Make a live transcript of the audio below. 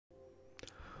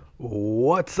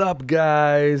What's up,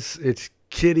 guys? It's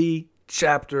Kitty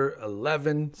Chapter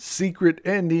 11, Secret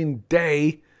Ending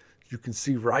Day. You can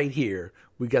see right here,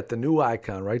 we got the new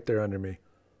icon right there under me.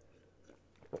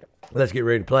 Let's get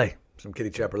ready to play some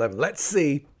Kitty Chapter 11. Let's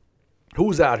see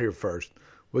who's out here first.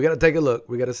 We got to take a look.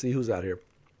 We got to see who's out here.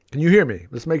 Can you hear me?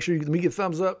 Let's make sure let me get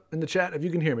thumbs up in the chat if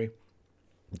you can hear me.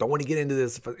 Don't want to get into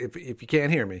this if you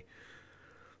can't hear me.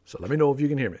 So let me know if you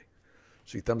can hear me.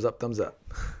 See, thumbs up, thumbs up.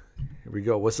 Here we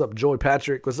go. What's up, Joy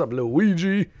Patrick? What's up,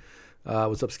 Luigi?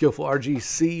 What's up, Skillful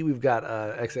RGC? We've got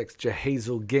XX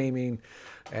Jahazel Gaming.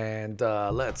 And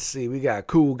let's see. We got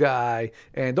Cool Guy.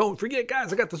 And don't forget,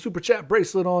 guys, I got the Super Chat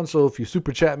bracelet on. So if you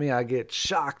Super Chat me, I get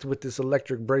shocked with this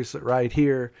electric bracelet right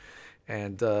here.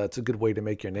 And it's a good way to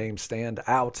make your name stand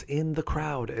out in the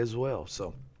crowd as well.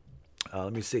 So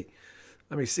let me see.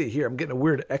 Let me see here. I'm getting a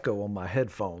weird echo on my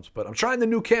headphones. But I'm trying the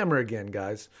new camera again,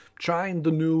 guys. I'm trying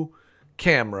the new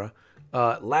camera.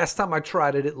 Last time I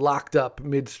tried it, it locked up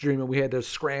midstream and we had to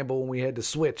scramble and we had to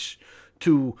switch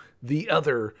to the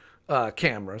other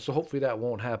camera. So hopefully that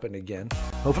won't happen again.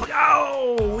 Hopefully.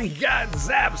 Oh, we got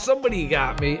Zap. Somebody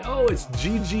got me. Oh, it's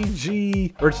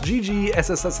GGG or it's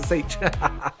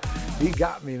GGSSSH. He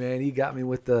got me, man. He got me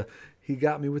with the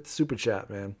super chat,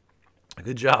 man.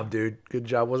 Good job, dude. Good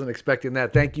job. Wasn't expecting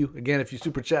that. Thank you. Again, if you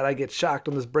super chat, I get shocked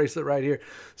on this bracelet right here.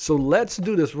 So let's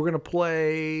do this. We're going to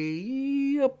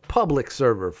play a public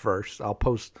server first. I'll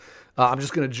post. I'm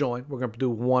just going to join. We're going to do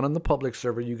one on the public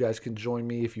server. You guys can join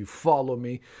me if you follow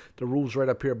me. The rules right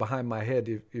up here behind my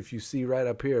head. If you see right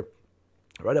up here.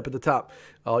 Right up at the top,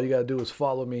 all you got to do is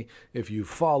follow me. If you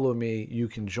follow me, you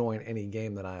can join any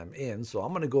game that I am in. So I'm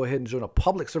going to go ahead and join a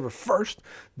public server first.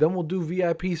 Then we'll do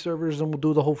VIP servers, and we'll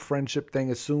do the whole friendship thing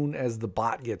as soon as the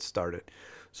bot gets started.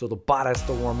 So the bot has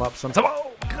to warm up sometime.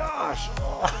 Oh, gosh.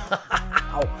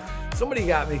 Oh. Somebody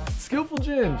got me. Skillful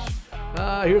Ginge.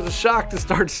 Here's a shock to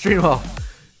start stream off.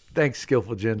 Thanks,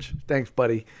 Skillful Ginge. Thanks,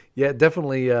 buddy. Yeah,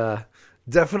 definitely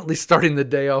starting the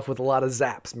day off with a lot of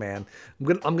zaps, man.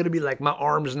 I'm gonna be like, my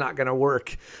arm's not gonna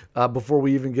work before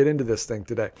we even get into this thing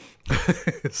today.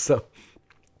 So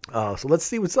let's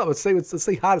see what's up. Let's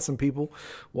say hi to some people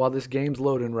while this game's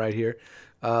loading right here.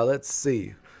 Let's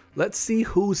see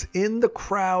who's in the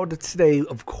crowd today.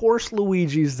 Of course,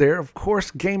 Luigi's there. Of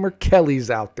course, Gamer Kelly's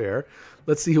out there.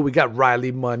 Let's see who we got.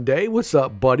 Riley Monday. What's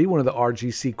up, buddy? One of the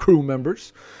RGC crew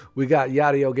members. We got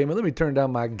Yadio Gamer. Let me turn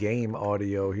down my game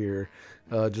audio here.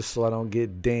 Just so I don't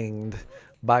get dinged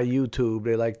by YouTube.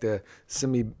 They like to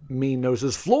send me mean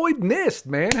notices. Floyd Nist,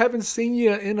 man. Haven't seen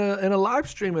you in a live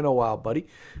stream in a while, buddy.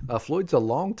 Floyd's a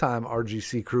longtime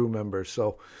RGC crew member.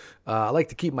 So I like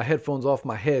to keep my headphones off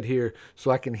my head here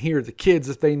so I can hear the kids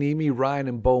if they need me. Ryan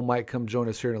and Beau might come join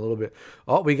us here in a little bit.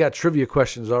 Oh, we got trivia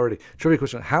questions already. Trivia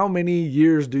question. How many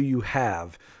years do you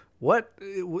have? What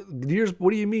years?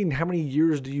 What do you mean? How many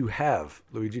years do you have,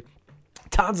 Luigi?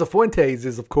 Tanza Fuentes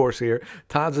is, of course, here.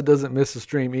 Tanza doesn't miss a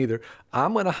stream either.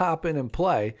 I'm going to hop in and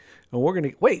play, and we're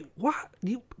going to... Wait, what?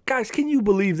 You guys, can you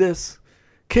believe this?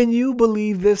 Can you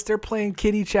believe this? They're playing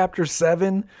Kitty Chapter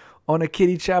 7 on a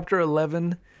Kitty Chapter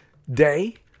 11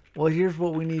 day? Well, here's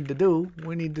what we need to do.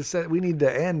 We need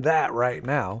to end that right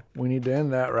now. We need to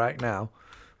end that right now.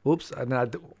 Whoops. I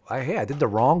did the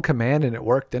wrong command, and it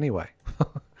worked anyway.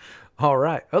 All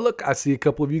right. Oh, look, I see a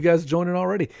couple of you guys joining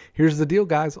already. Here's the deal,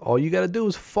 guys. All you got to do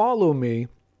is follow me.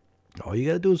 All you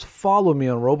got to do is follow me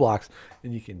on Roblox,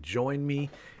 and you can join me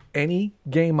any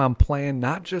game I'm playing,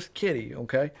 not just Kitty,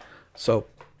 okay? So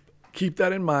keep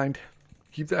that in mind.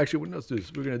 Actually, what else do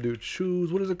this? We're going to do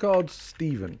choose, what is it called?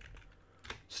 Steven.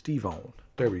 Steve-on.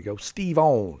 There we go.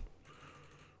 Steve-on.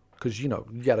 Because, you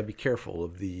got to be careful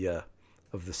of the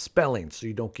spelling so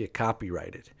you don't get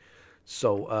copyrighted.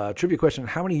 So, trivia question,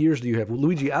 how many years do you have? Well,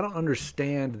 Luigi, I don't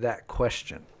understand that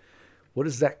question. What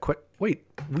is that? Wait,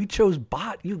 we chose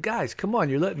bot. You guys, come on.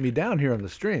 You're letting me down here on the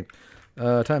stream.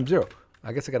 Time 0.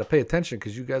 I guess I got to pay attention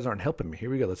because you guys aren't helping me. Here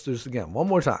we go. Let's do this again. One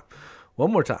more time, or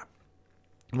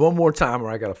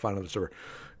I got to find another server.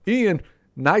 Ian,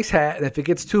 nice hat. And if it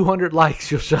gets 200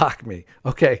 likes, you'll shock me.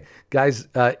 Okay, guys,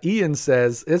 Ian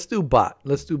says, let's do bot.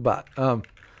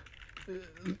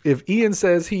 If Ian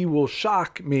says he will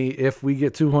shock me if we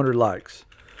get 200 likes.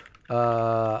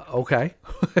 Okay.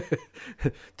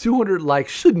 200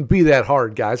 likes shouldn't be that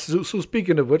hard, guys. So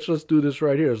speaking of which, let's do this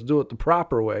right here. Let's do it the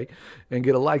proper way and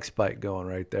get a like spike going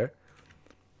right there.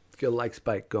 Let's get a like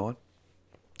spike going.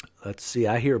 Let's see.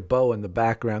 I hear Beau in the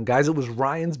background. Guys, it was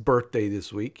Ryan's birthday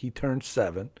this week. He turned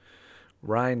 7.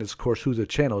 Ryan is, of course, who the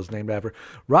channel is named after.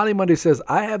 Ronnie Monday says,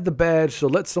 I have the badge, so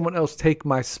let someone else take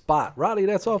my spot. Ronnie,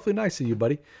 that's awfully nice of you,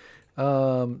 buddy.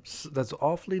 That's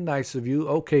awfully nice of you.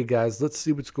 Okay, guys, let's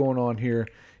see what's going on here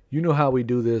You know how we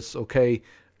do this, okay?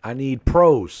 I need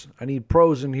pros. I need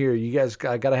pros in here. You guys,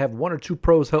 I got to have 1 or 2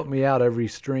 pros help me out every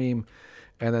stream.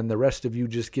 And then the rest of you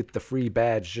just get the free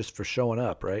badge just for showing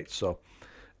up, right? So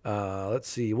let's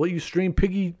see. Will you stream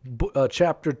Piggy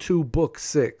Chapter 2, Book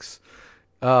 6?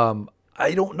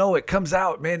 I don't know. It comes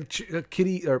out, man.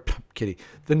 Kitty.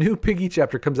 The new Piggy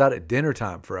chapter comes out at dinner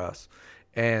time for us.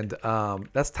 And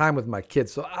that's time with my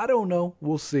kids. So I don't know.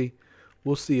 We'll see.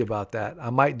 We'll see about that.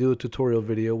 I might do a tutorial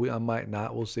video. I might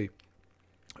not. We'll see.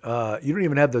 You don't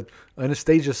even have the...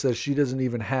 Anastasia says she doesn't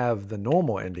even have the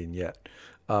normal ending yet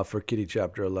for Kitty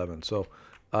Chapter 11. So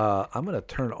I'm going to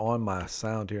turn on my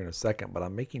sound here in a second. But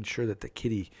I'm making sure that the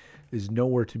kitty is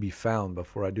nowhere to be found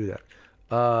before I do that.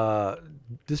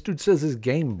 This dude says his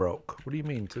game broke. What do you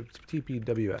mean?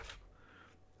 TPWF.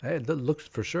 Hey, it looks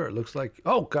for sure. It looks like...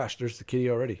 Oh, gosh, there's the kitty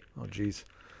already. Oh, jeez.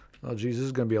 Oh, jeez, this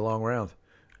is going to be a long round.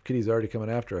 Kitty's already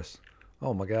coming after us.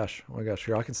 Oh, my gosh. Oh, my gosh.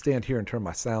 Here, I can stand here and turn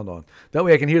my sound on. That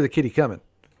way I can hear the kitty coming.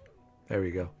 There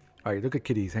we go. All right, look at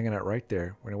Kitty. He's hanging out right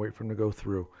there. We're going to wait for him to go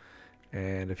through.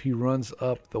 And if he runs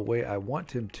up the way I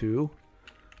want him to...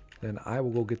 Then I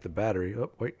will go get the battery.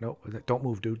 Oh, wait, no. Don't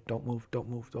move, dude. Don't move, don't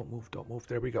move, don't move, don't move.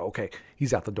 There we go. Okay,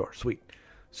 he's out the door. Sweet.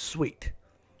 Sweet.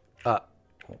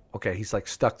 Okay, he's like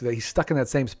stuck. He's stuck in that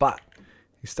same spot.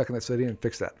 He's stuck in that, so they didn't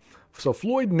fix that. So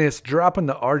Floyd Nist dropping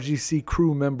the RGC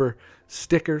crew member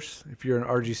stickers. If you're an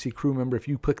RGC crew member, if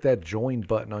you click that join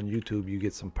button on YouTube, you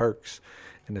get some perks.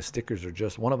 And the stickers are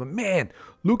just one of them. Man,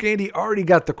 Luke Andy already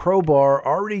got the crowbar,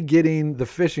 already getting the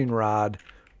fishing rod.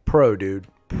 Pro, dude.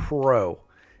 Pro.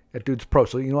 That dude's pro.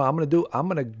 So, you know what I'm going to do? I'm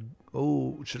going to...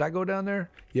 Oh, should I go down there?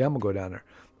 Yeah, I'm going to go down there.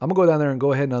 I'm going to go down there and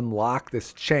go ahead and unlock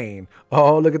this chain.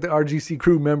 Oh, look at the RGC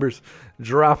crew members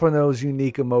dropping those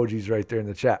unique emojis right there in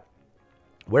the chat.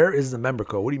 Where is the member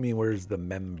code? What do you mean, where's the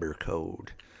member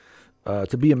code?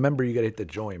 To be a member, you got to hit the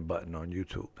join button on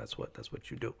YouTube. That's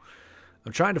what you do.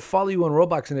 I'm trying to follow you on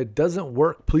Roblox and it doesn't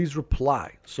work. Please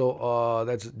reply. So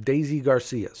that's Daisy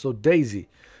Garcia. So Daisy...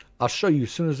 I'll show you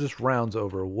as soon as this round's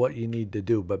over what you need to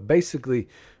do. But basically,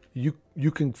 you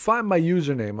can find my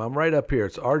username. I'm right up here.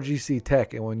 It's RGC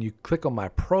Tech. And when you click on my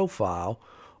profile,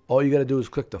 all you got to do is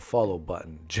click the follow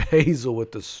button. Jazel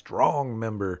with the strong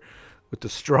member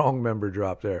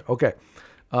drop there. Okay.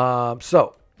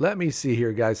 So let me see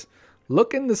here, guys.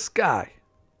 Look in the sky.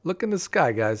 Look in the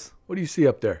sky, guys. What do you see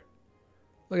up there?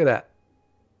 Look at that.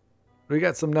 We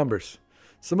got some numbers.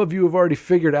 Some of you have already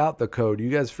figured out the code.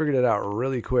 You guys figured it out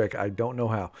really quick. I don't know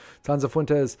how. Tanza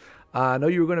Fuentes, I know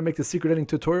you were going to make the secret ending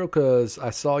tutorial because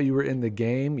I saw you were in the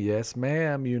game. Yes,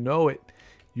 ma'am. You know it.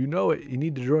 You know it. You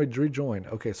need to rejoin.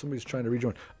 Okay, somebody's trying to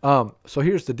rejoin. So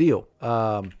here's the deal.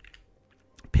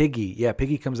 Piggy. Yeah,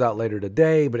 Piggy comes out later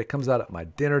today, but it comes out at my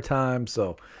dinner time.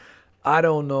 So I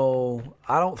don't know.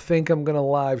 I don't think I'm going to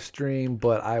live stream,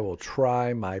 but I will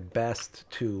try my best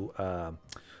to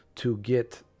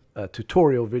get a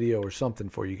tutorial video or something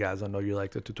for you guys. I know you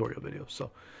like the tutorial video.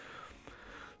 So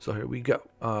here we go.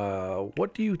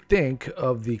 What do you think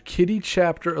of the Kitty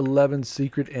Chapter 11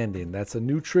 secret ending? That's a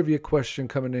new trivia question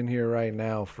coming in here right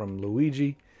now from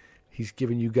Luigi. He's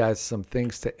giving you guys some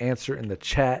things to answer in the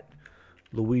chat.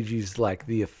 Luigi's like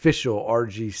the official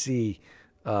RGC.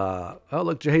 Oh,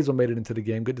 look, Jahazel made it into the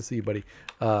game. Good to see you, buddy.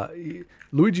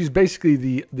 Luigi's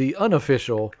basically the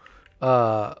unofficial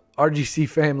RGC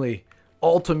family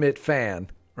ultimate fan,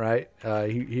 right?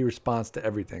 He responds to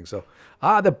everything. So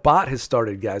the bot has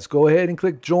started, guys. Go ahead and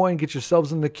click join. Get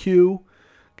yourselves in the queue.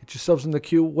 Get yourselves in the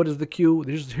queue. What is the queue?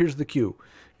 Here's the queue.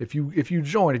 If you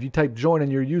join, if you type join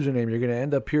in your username, you're going to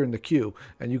end up here in the queue,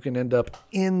 and you can end up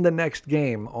in the next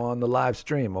game on the live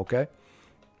stream. Okay,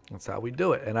 that's how we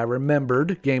do it. And I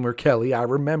remembered, Gamer Kelly, I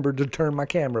remembered to turn my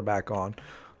camera back on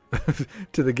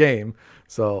to the game.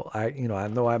 So I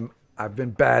know I've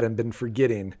been bad and been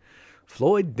forgetting.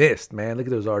 Floyd Nist, man, look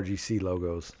at those RGC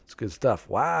logos. It's good stuff.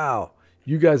 Wow.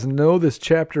 You guys know this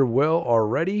chapter well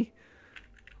already.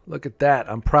 Look at that.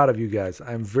 I'm proud of you guys.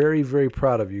 I'm very, very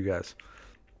proud of you guys.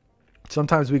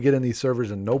 Sometimes we get in these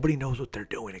servers and nobody knows what they're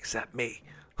doing except me.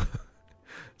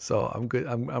 So I'm good.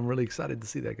 I'm really excited to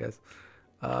see that, guys.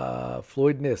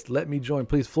 Floyd Nist, let me join.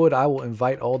 Please, Floyd, I will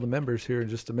invite all the members here in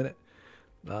just a minute.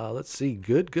 Let's see.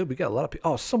 Good. We got a lot of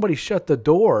people. Oh, somebody shut the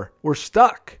door. We're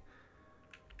stuck.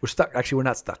 We're stuck. Actually, we're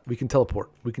not stuck. We can teleport.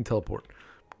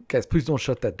 Guys, please don't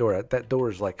shut that door. That door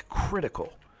is like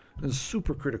critical. It's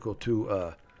super critical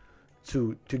to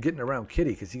getting around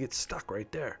Kitty because he gets stuck right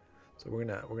there. So we're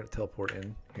gonna teleport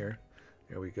in here.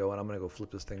 Here we go, and I'm gonna go flip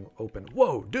this thing open.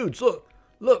 Whoa, dudes,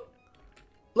 look.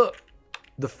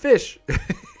 The fish.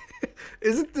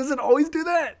 Does it always do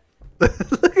that?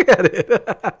 Look at it.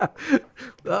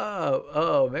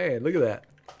 Oh man, look at that.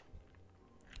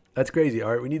 That's crazy.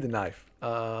 All right, we need the knife.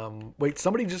 Wait,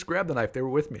 somebody just grabbed the knife. They were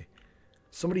with me.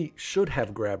 Somebody should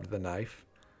have grabbed the knife.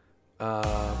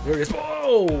 There it is.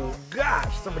 Oh,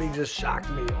 gosh. Somebody just shocked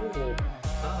me.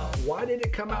 Oh, why did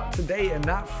it come out today and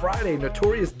not Friday?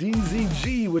 Notorious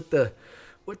DZG with the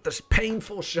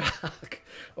painful shock.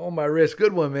 Oh, my wrist.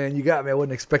 Good one, man. You got me. I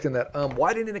wasn't expecting that.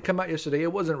 Why didn't it come out yesterday?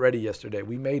 It wasn't ready yesterday.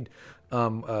 We made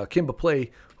Kimba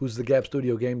Play, who's the Gab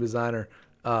Studio game designer,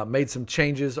 made some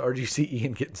changes. RGC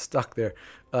Ian getting stuck there.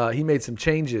 He made some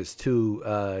changes to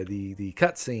the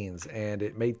cutscenes, and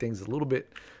it made things a little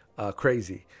bit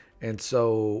crazy. And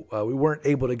so we weren't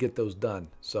able to get those done.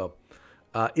 So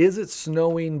is it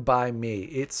snowing by me?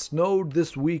 It snowed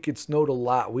this week. It snowed a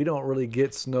lot. We don't really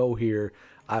get snow here.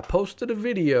 I posted a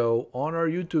video on our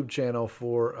YouTube channel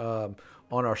for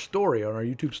on our story, on our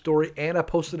YouTube story, and I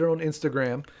posted it on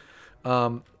Instagram.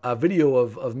 A video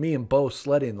of me and Beau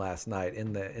sledding last night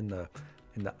in the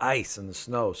ice and the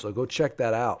snow. So go check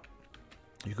that out.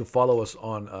 You can follow us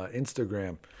on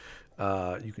Instagram.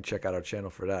 You can check out our channel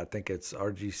for that. I think it's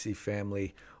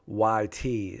RGCfamily YT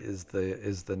is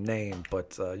the name,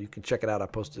 but you can check it out. I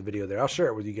posted a video there. I'll share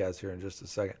it with you guys here in just a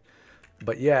second.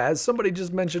 But yeah, as somebody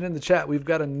just mentioned in the chat, we've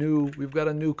got a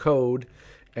new code,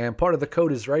 and part of the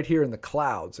code is right here in the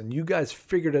clouds, and you guys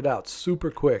figured it out super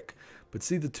quick. But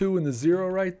see the 2 and the 0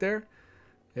 right there?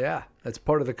 Yeah, that's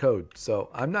part of the code. So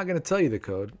I'm not going to tell you the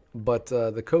code, but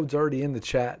the code's already in the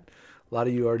chat. A lot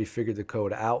of you already figured the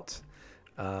code out.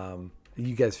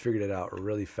 You guys figured it out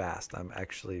really fast. I'm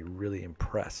actually really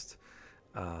impressed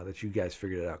that you guys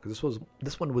figured it out, because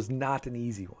this one was not an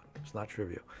easy one. It's not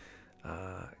trivial.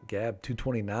 Gab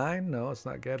 229? No, it's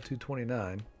not Gab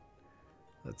 229.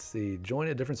 Let's see. Join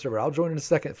a different server. I'll join in a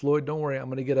second, Floyd. Don't worry. I'm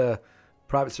going to get a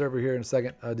private server here in a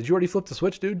second. Did you already flip the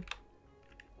switch, dude?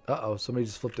 Uh-oh. Somebody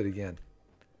just flipped it again.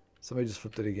 Somebody just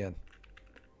flipped it again.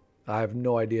 I have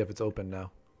no idea if it's open now.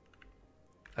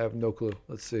 I have no clue.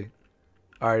 Let's see.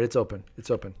 All right, it's open. It's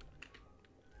open.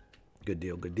 Good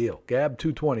deal. Good deal. Gab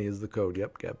 220 is the code.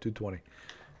 Yep, Gab 220.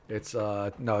 It's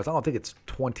no, I don't think it's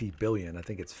 20 billion. I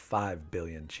think it's 5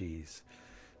 billion cheese.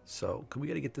 So, we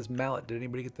got to get this mallet. Did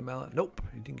anybody get the mallet? Nope,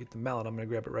 you didn't get the mallet. I'm going to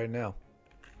grab it right now.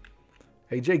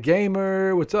 AJ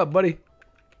Gamer, what's up, buddy?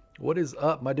 What is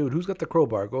up, my dude? Who's got the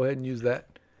crowbar? Go ahead and use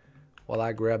that while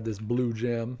I grab this blue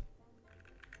gem.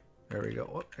 There we go.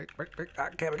 Oh, can't pick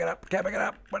it up. Can't pick it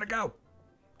up. Where'd it go?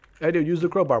 Hey, dude, use the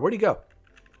crowbar. Where'd he go?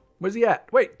 Where's he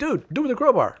at? Wait, dude, do the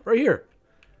crowbar. Right here.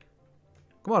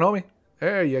 Come on, homie.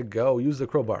 There you go. Use the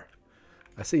crowbar.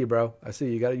 I see you, bro. I see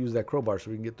you. You got to use that crowbar so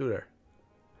we can get through there.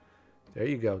 There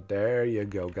you go. There you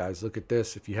go, guys. Look at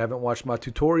this. If you haven't watched my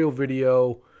tutorial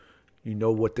video, you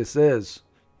know what this is.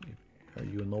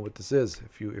 You'll know what this is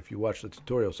if you watch the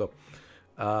tutorial. So,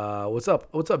 what's up?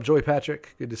 What's up, Joey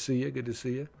Patrick? Good to see you. Good to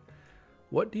see you.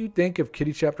 What do you think of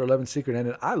Kitty Chapter 11 Secret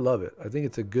Ending? I love it. I think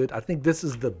it's a good. I think this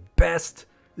is the best.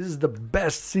 This is the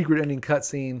best secret ending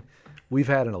cutscene we've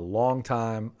had in a long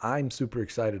time. I'm super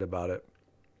excited about it.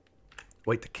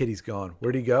 Wait, the kitty's gone.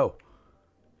 Where'd he go?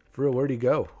 For real, where'd he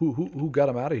go? Who got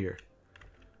him out of here?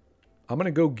 I'm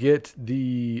gonna go get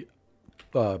the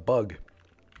bug,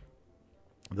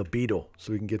 the beetle,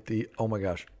 so we can get the. Oh my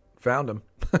gosh, found him.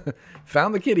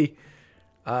 Found the kitty.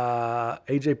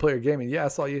 AJ Player Gaming. Yeah, I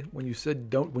saw you when you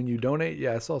said when you donate.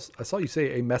 Yeah, I saw you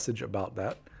say a message about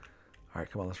that. All right,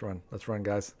 come on, let's run. Let's run,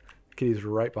 guys. Kitty's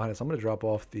right behind us. I'm gonna drop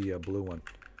off the blue one.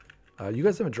 You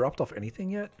guys haven't dropped off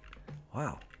anything yet?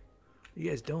 Wow, what are you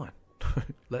guys doing?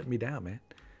 Let me down, man.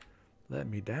 Let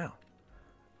me down.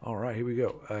 All right, here we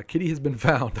go. Kitty has been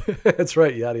found. That's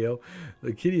right, Yadio.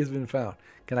 The kitty has been found.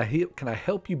 Can I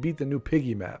help you beat the new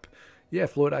Piggy map? Yeah,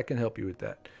 Floyd, I can help you with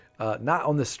that. Not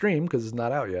on the stream because it's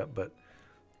not out yet, but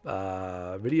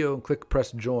video and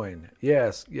press join.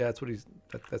 Yes, yeah, that's what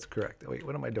that's correct. Wait,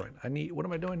 what am I doing? What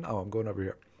am I doing? Oh, I'm going over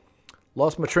here.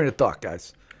 Lost my train of thought,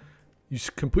 guys. You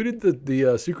completed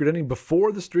the secret ending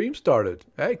before the stream started.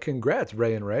 Hey, congrats,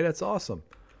 Ray and Ray. That's awesome.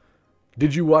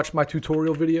 Did you watch my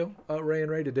tutorial video, Ray and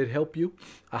Ray? Did it help you?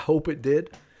 I hope it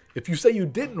did. If you say you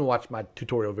didn't watch my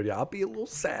tutorial video, I'll be a little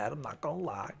sad. I'm not going to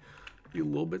lie. Be a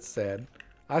little bit sad.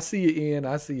 I see you, Ian.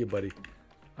 I see you, buddy.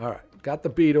 All right. Got the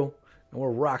beetle, and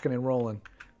we're rocking and rolling.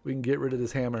 We can get rid of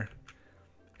this hammer.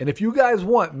 And if you guys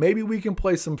want, maybe we can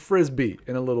play some Frisbee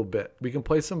in a little bit. We can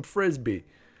play some Frisbee.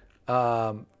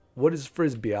 What is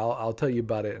Frisbee? I'll tell you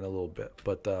about it in a little bit.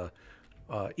 But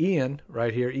Ian,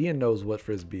 right here, Ian knows what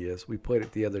Frisbee is. We played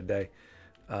it the other day.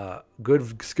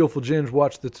 Good Skillful Ginge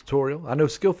watched the tutorial. I know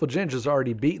Skillful Ginge has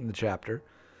already beaten the chapter.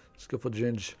 Skillful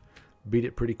Ginge beat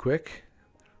it pretty quick.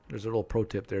 There's a little pro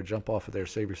tip there. Jump off of there.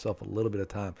 Save yourself a little bit of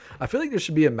time. I feel like there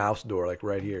should be a mouse door like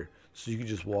right here. So you can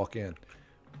just walk in.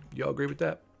 Y'all agree with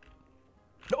that?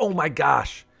 Oh my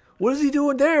gosh. What is he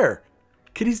doing there?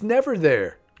 Kitty's never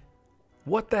there.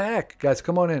 What the heck? Guys,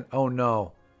 come on in. Oh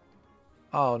no.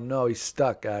 Oh no, he's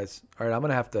stuck, guys. All right, I'm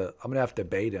gonna have to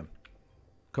bait him.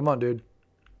 Come on, dude.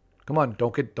 Come on,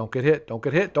 don't get hit. Don't get hit.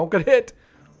 Don't get hit.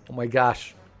 Oh my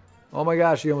gosh. Oh my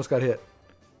gosh, he almost got hit.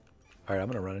 All right, I'm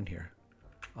gonna run in here.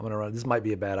 I'm gonna run. This might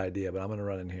be a bad idea, but I'm gonna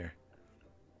run in here.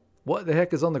 What the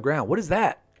heck is on the ground? What is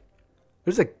that?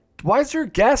 Why is there a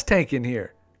gas tank in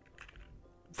here?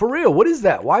 For real, what is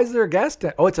that? Why is there a gas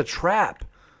tank? Oh, it's a trap.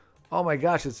 Oh my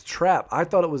gosh, it's a trap. I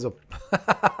thought it was a...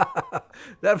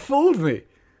 That fooled me.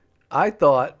 I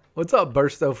thought... What's up,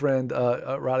 Bursto friend,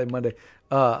 Roddy Monday?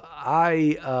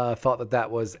 I thought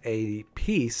that was a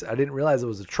piece. I didn't realize it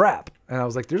was a trap. And I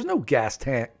was like, there's no gas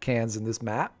cans in this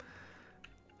map.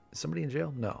 Is somebody in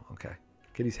jail? No. Okay.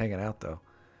 Kitty's hanging out, though.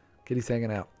 Kitty's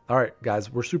hanging out. All right, guys,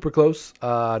 we're super close.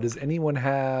 Does anyone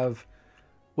have...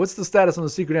 What's the status on the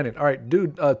secret ending? All right,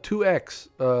 dude,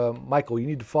 2X, Michael, you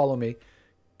need to follow me.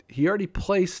 He already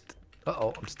placed...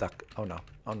 Uh-oh, I'm stuck. Oh, no.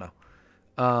 Oh,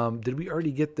 no. Did we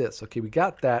already get this? Okay, we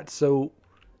got that. So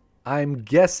I'm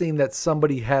guessing that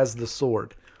somebody has the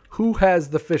sword. Who has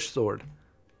the fish sword?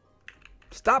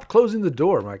 Stop closing the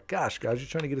door. My gosh, guys, you're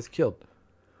trying to get us killed.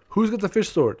 Who's got the fish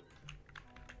sword?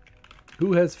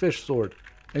 Who has fish sword?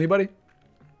 Anybody?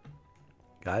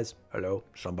 Guys, hello?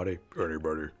 Somebody?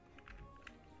 Anybody?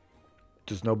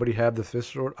 Does nobody have the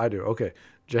fish sword? I do. Okay.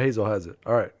 Jahazel has it.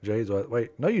 All right. Jahazel has it.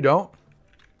 Wait. No, you don't.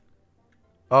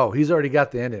 Oh, he's already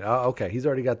got the ending. Oh, okay. He's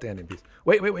already got the ending piece.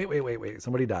 Wait.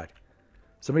 Somebody died.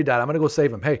 Somebody died. I'm going to go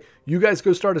save him. Hey, you guys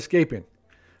go start escaping.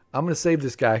 I'm going to save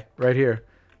this guy right here.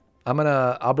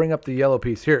 I'll bring up the yellow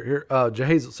piece. Here.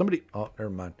 Jahazel. Somebody. Oh,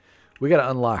 never mind. We got to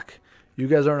unlock. You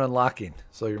guys aren't unlocking,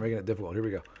 so you're making it difficult. Here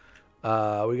we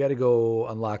go. We got to go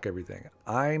unlock everything.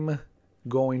 I'm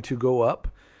going to go up.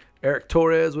 Eric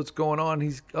Torres, what's going on?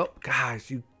 Oh, guys,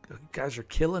 you guys are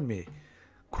killing me.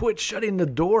 Quit shutting the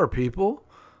door, people.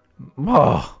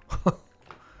 Oh.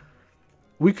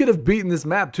 We could have beaten this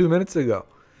map 2 minutes ago.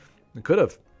 We could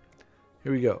have.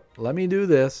 Here we go. Let me do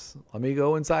this. Let me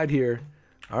go inside here.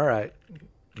 All right.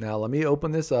 Now let me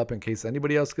open this up in case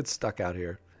anybody else gets stuck out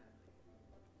here.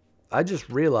 I just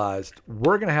realized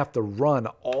we're going to have to run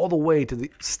all the way to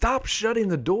the... Stop shutting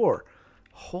the door.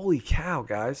 Holy cow,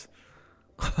 guys.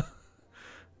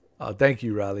 Thank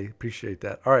you, Riley. Appreciate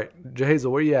that. All right,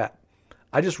 Jahazel, where you at?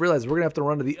 I just realized we're going to have to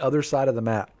run to the other side of the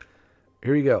map.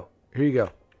 Here you go. Here you go.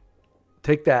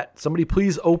 Take that. Somebody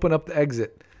please open up the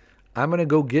exit. I'm going to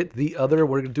go get the other.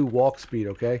 We're going to do walk speed,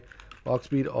 okay? Walk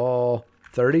speed all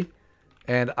 30.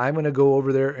 And I'm going to go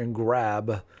over there and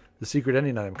grab the secret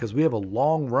ending item because we have a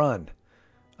long run.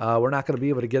 We're not going to be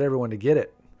able to get everyone to get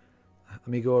it. Let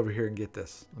me go over here and get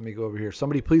this. Let me go over here.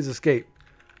 Somebody please escape.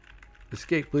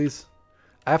 Escape, please.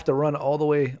 I have to run all the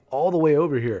way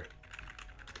over here.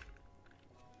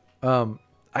 I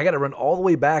got to run all the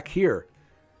way back here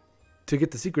to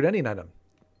get the secret ending item.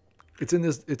 It's in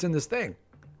this thing.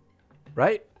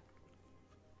 Right?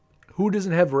 Who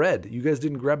doesn't have red? You guys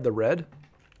didn't grab the red?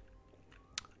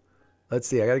 Let's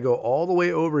see. I got to go all the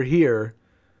way over here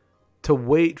to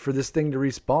wait for this thing to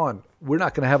respawn. We're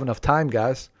not going to have enough time,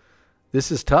 guys.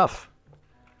 This is tough.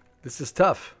 This is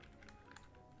tough.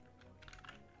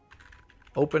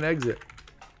 Open exit.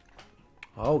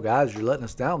 Oh, guys, you're letting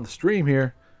us down the stream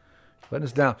here. Letting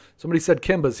us down. Somebody said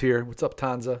Kimba's here. What's up,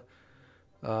 Tanza?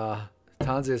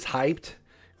 Tanza is hyped.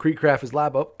 Creekcraft is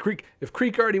live. Oh, Creek. If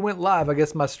Creek already went live, I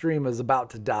guess my stream is about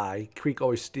to die. Creek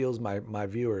always steals my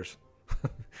viewers.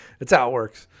 That's how it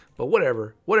works. But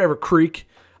whatever. Whatever, Creek.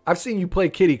 I've seen you play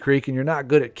Kitty, Creek, and you're not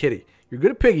good at Kitty. You're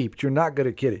good at Piggy, but you're not good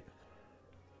at Kitty.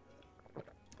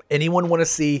 Anyone want to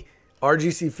see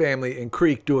RGC Family and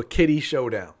Creek do a Kitty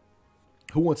showdown?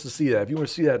 Who wants to see that? If you want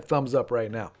to see that, thumbs up right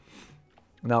now.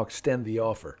 And I'll extend the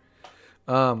offer.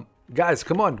 Guys,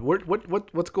 come on.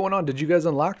 What's going on? Did you guys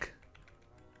unlock?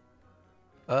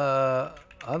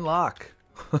 Unlock.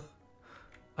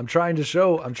 I'm trying to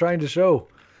show.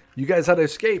 You guys had to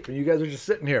escape, and you guys are just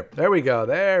sitting here. There we go.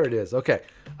 There it is. Okay.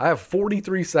 I have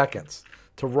 43 seconds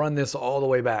to run this all the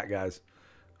way back, guys.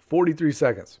 43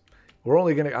 seconds.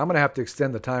 I'm gonna have to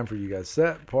extend the time for you guys.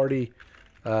 Set party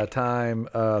time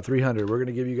 300. We're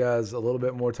gonna give you guys a little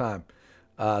bit more time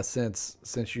since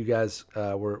you guys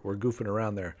were goofing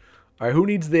around there. All right, who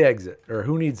needs the exit, or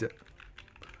who needs it?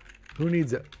 Who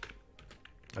needs it?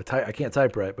 I can't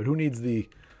type right, but who needs the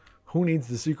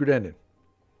secret ending?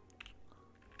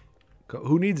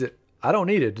 Who needs it? I don't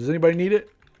need it. Does anybody need it?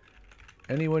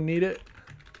 Anyone need it?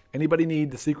 Anybody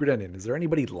need the secret ending? Is there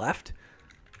anybody left?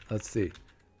 Let's see.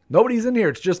 Nobody's in here.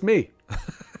 It's just me.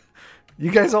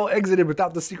 You guys all exited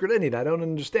without the secret ending. I don't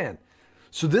understand.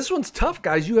 So this one's tough,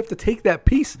 guys. You have to take that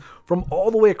piece from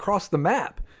all the way across the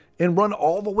map and run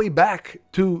all the way back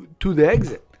to the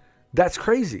exit. That's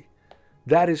crazy.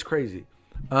 That is crazy.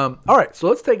 All right, so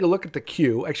let's take a look at the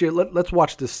queue. Actually, let's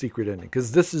watch this secret ending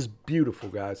because this is beautiful,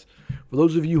 guys. For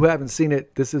those of you who haven't seen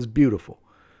it, this is beautiful.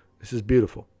 This is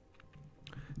beautiful.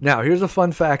 Now, here's a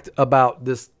fun fact about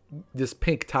this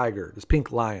pink tiger, this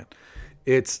pink lion.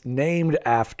 It's named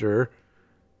after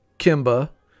Kimba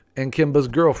and Kimba's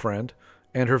girlfriend,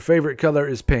 and her favorite color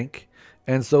is pink.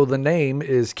 And so the name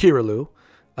is Kiralu,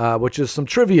 which is some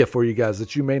trivia for you guys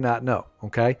that you may not know,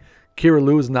 okay?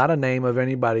 Kiralu is not a name of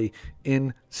anybody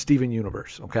in Steven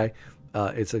Universe, okay?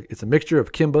 It's a mixture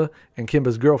of Kimba and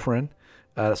Kimba's girlfriend,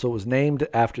 so it was named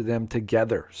after them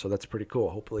together. So that's pretty cool.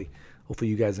 Hopefully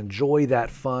you guys enjoy that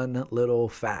fun little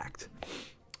fact.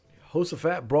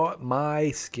 Hosafat brought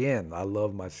my skin. I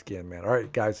love my skin, man. All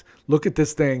right, guys, look at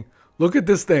this thing. Look at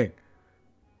this thing.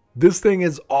 This thing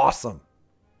is awesome.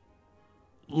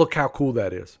 Look how cool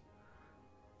that is.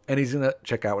 And he's going to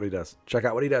check out what he does. Check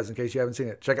out what he does in case you haven't seen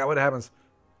it. Check out what happens.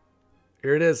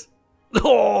 Here it is.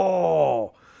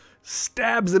 Oh!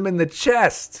 Stabs him in the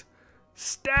chest.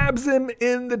 Stabs him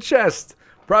in the chest.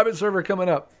 Private server coming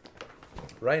up.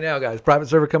 Right now, guys. Private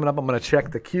server coming up. I'm going to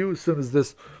check the queue as soon as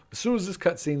this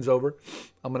cutscene's over.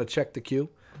 I'm going to check the queue.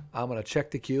 I'm going to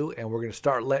check the queue, and we're going to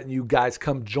start letting you guys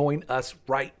come join us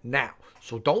right now.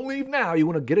 So don't leave now. You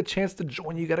want to get a chance to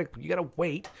join. You gotta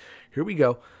wait. Here we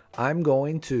go. I'm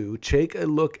going to take a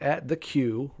look at the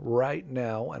queue right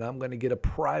now, and I'm going to get a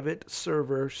private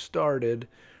server started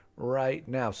right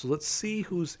now. So let's see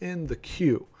who's in the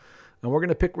queue. And we're going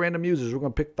to pick random users. We're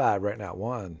going to pick 5 right now.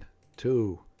 1,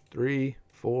 2, 3,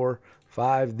 4,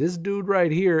 5. This dude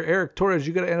right here, Eric Torres,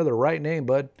 you got to enter the right name,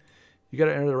 bud. You got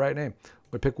to enter the right name.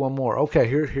 I'm going to pick one more. Okay,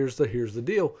 here's the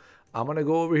deal. I'm going to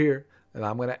go over here, and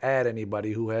I'm going to add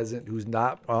anybody who's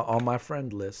not on my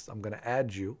friend list. I'm going to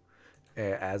add you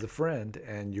as a friend,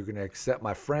 and you're going to accept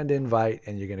my friend invite,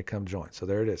 and you're going to come join. So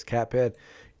there it is. Caphead,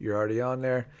 you're already on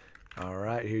there. All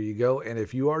right, here you go. And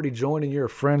if you already joined and you're a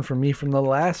friend from me from the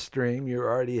last stream, you're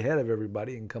already ahead of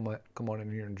everybody and come on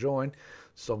in here and join.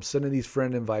 So I'm sending these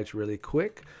friend invites really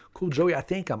quick. Cool, Joey, I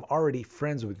think I'm already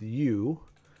friends with you.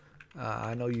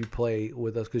 I know you play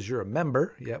with us because you're a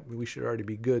member. Yep, we should already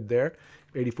be good there.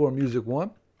 84 Music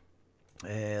 1.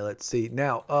 And let's see.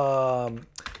 Now,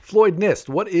 Floyd Nist,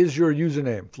 what is your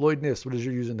username? Floyd Nist, what is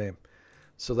your username?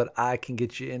 So that I can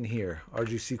get you in here.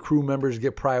 RGC crew members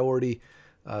get priority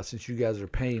since you guys are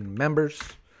paying members.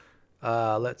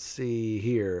 Let's see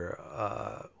here.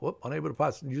 Unable to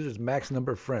pass users max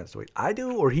number of friends. So wait, I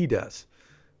do or he does?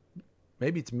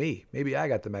 Maybe it's me. Maybe I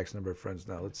got the max number of friends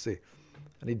now. Let's see.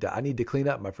 I need to clean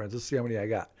up my friends. Let's see how many I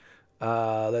got.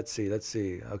 Let's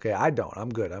see. Okay, I don't. I'm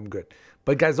good.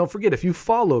 But guys, don't forget, if you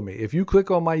follow me, if you click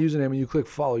on my username and you click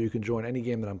follow, you can join any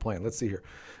game that I'm playing. Let's see here.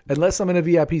 Unless I'm in a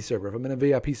VIP server. If I'm in a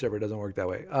VIP server, it doesn't work that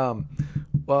way.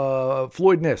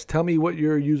 Floyd Nist, tell me what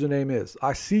your username is.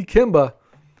 I see Kimba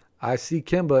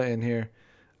in here.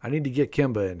 I need to get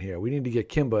Kimba in here. We need to get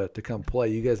Kimba to come play.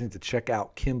 You guys need to check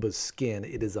out Kimba's skin.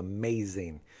 It is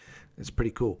amazing. It's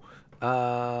pretty cool.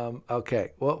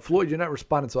 Okay. Well, Floyd, you're not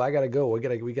responding, so I gotta go. We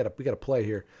gotta play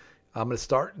here. I'm gonna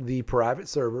start the private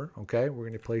server. Okay, we're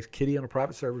gonna play Kitty on a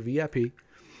private server, VIP.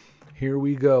 Here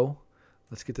we go.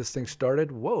 Let's get this thing started.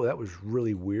 Whoa, that was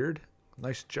really weird.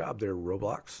 Nice job there,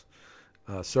 Roblox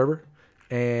server.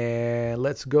 And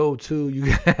let's go to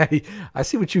you guys. I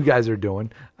see what you guys are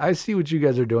doing.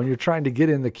 You're trying to get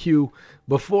in the queue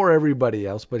before everybody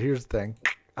else. But here's the thing.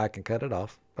 I can cut it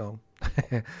off. Boom.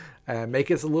 And make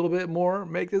this a little bit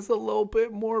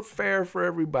more fair for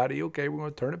everybody. Okay, we're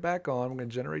going to turn it back on. I'm going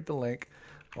to generate the link.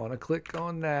 I want to click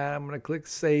on that. I'm going to click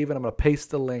save, and I'm going to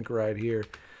paste the link right here.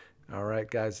 All right,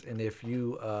 guys. And if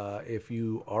you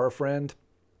are a friend,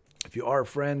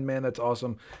 man, that's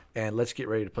awesome. And let's get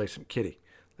ready to play some Kitty.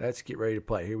 Let's get ready to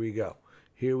play. Here we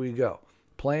go.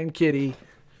 Playing Kitty.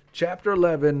 Chapter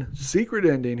 11, secret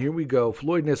ending. Here we go.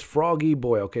 Floyd Nist, Froggy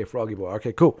Boy. Okay, Froggy Boy.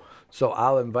 Okay, cool. So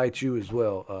I'll invite you as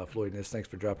well, Floyd Nist. Thanks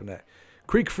for dropping that.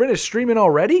 Creek finished streaming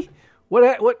already?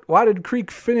 What? Why did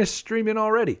Creek finish streaming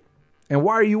already? And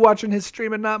why are you watching his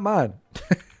stream and not mine?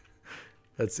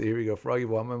 Let's see. Here we go. Froggy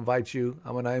Boy, I'm going to invite you.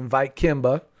 I'm going to invite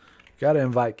Kimba. Got to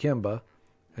invite Kimba.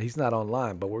 He's not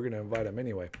online, but we're going to invite him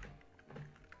anyway.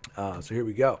 So here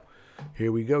we go.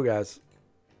 Here we go, guys.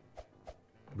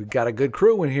 We got a good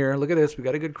crew in here. Look at this. We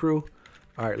got a good crew.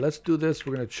 All right, let's do this.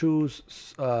 We're going to choose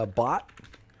bot.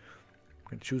 We're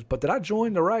going to choose, but did I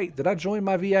join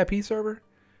my VIP server?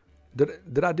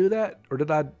 Did I do that? Or did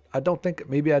I don't think,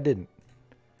 maybe I didn't.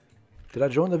 Did I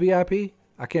join the VIP?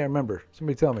 I can't remember.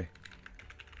 Somebody tell me.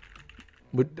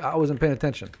 I wasn't paying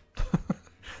attention.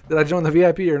 Did I join the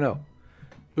VIP or no?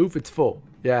 Oof, it's full.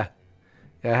 Yeah.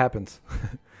 Yeah, it happens.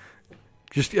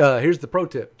 Just here's the pro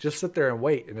tip. Just sit there and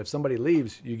wait. And if somebody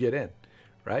leaves, you get in.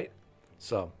 Right?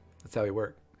 So that's how we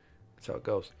work. That's how it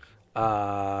goes.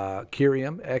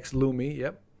 Kyrium, X Lumi.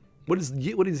 Yep. What does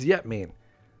yep mean?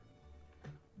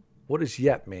 What does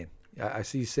yep mean? I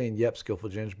see you saying yep, Skillful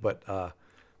Ginge, but I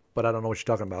don't know what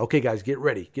you're talking about. Okay, guys, get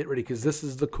ready. Get ready, because this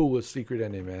is the coolest secret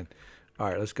ending, man. All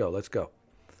right, let's go. Let's go.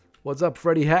 What's up,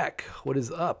 Freddy Hack? What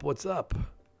is up? What's up?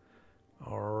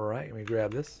 All right, let me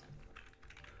grab this.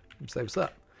 Say what's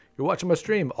up. You're watching my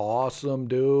stream. Awesome,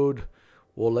 dude.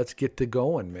 Well, let's get to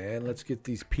going, man. Let's get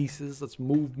these pieces. Let's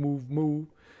move, move, move.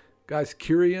 Guys,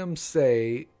 Kyrium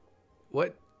say...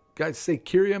 What? Guys, say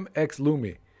Kyrium X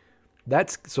Lumi.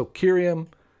 That's... So, Kyrium...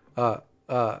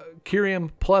 Kyrium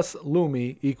plus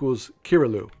Lumi equals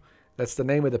Kirilu. That's the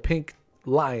name of the pink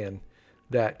lion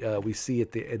that we see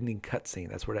at the ending cutscene.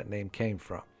 That's where that name came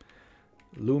from.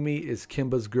 Lumi is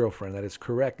Kimba's girlfriend. That is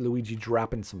correct. Luigi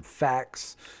dropping some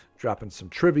facts, dropping some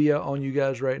trivia on you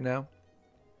guys right now.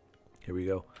 Here we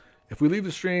go. If we leave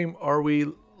the stream, are we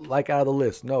like out of the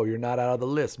list? No, you're not out of the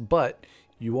list, but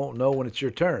you won't know when it's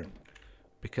your turn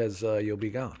because you'll be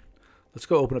gone. Let's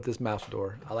go open up this mouse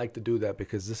door. I like to do that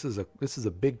because this is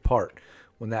a big part.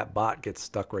 When that bot gets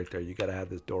stuck right there, you got to have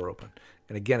this door open.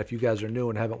 And again, if you guys are new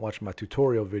and haven't watched my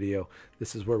tutorial video,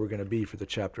 this is where we're going to be for the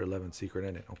Chapter 11 secret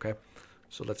ending. Okay,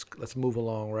 so let's move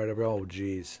along right over. Oh,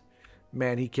 geez,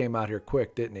 man, he came out here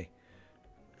quick, didn't he?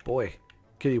 Boy,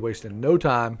 Kitty wasting no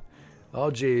time.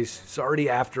 Oh, geez, he's already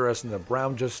after us, and the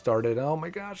round just started. Oh my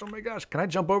gosh, oh my gosh, can I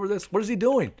jump over this? What is he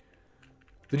doing?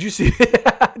 Did you see?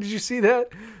 Did you see that?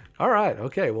 All right,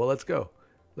 okay, well, let's go.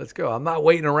 Let's go. I'm not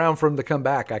waiting around for him to come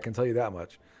back. I can tell you that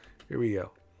much. Here we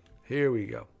go. Here we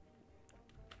go.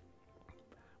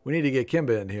 We need to get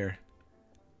Kimba in here.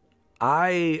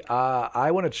 I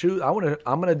want to choose.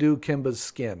 I'm gonna do Kimba's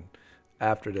skin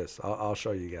after this. I'll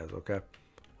show you guys. Okay.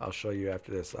 I'll show you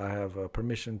after this. I have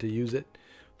permission to use it.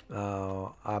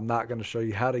 I'm not going to show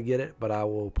you how to get it, but I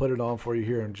will put it on for you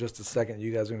here in just a second.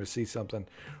 You guys are going to see something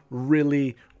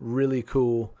really, really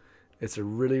cool. It's a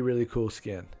really, really cool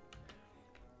skin.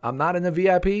 I'm not in the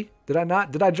VIP. Did I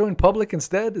not? Did I join public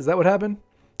instead? Is that what happened?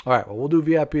 All right. Well, we'll do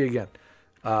VIP again.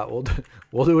 We'll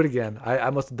do it again. I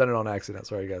must have done it on accident.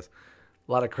 Sorry, guys.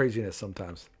 A lot of craziness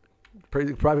sometimes.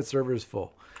 Private server is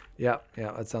full. Yeah,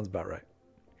 that sounds about right.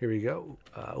 Here we go.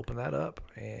 Open that up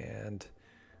and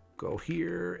go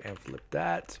here and flip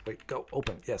that. Wait, go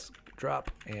open. Yes,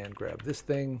 drop and grab this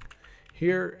thing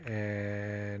here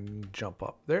and jump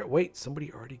up there. Wait,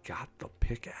 somebody already got the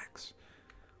pickaxe.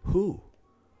 Who?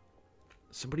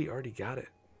 Somebody already got it.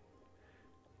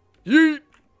 Yeet!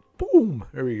 Boom!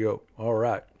 There we go. All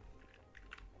right.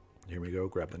 Here we go.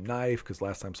 Grab the knife, because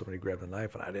last time somebody grabbed the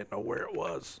knife and I didn't know where it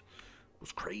was. It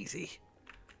was crazy.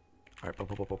 All right. Boom,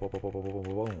 boom, boom, boom, boom, boom, boom,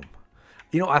 boom, boom.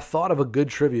 You know, I thought of a good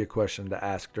trivia question to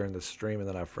ask during the stream, and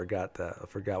then I forgot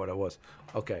what it was.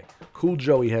 Okay. Cool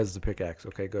Joey has the pickaxe.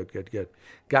 Okay, good, good, good.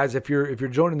 Guys, if you're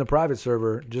joining the private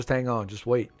server, just hang on. Just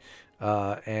wait.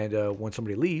 And when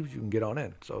somebody leaves, you can get on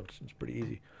in. So it's pretty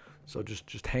easy. So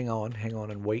just hang on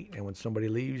and wait. And when somebody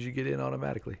leaves, you get in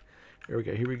automatically. Here we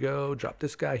go. Here we go. Drop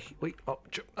this guy. Wait. Oh,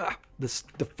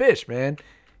 the fish, man.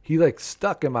 He like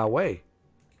stuck in my way.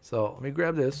 So let me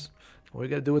grab this. What we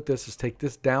got to do with this is take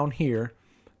this down here,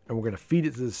 and we're going to feed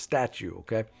it to the statue,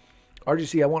 okay?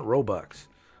 RGC, I want Robux.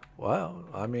 Well,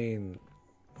 I mean,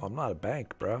 I'm not a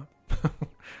bank, bro.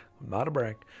 I'm not a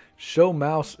bank. Show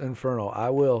Mouse Inferno. I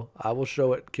will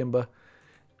show it, Kimba.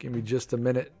 Give me just a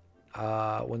minute.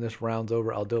 When this round's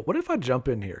over, I'll do it. What if I jump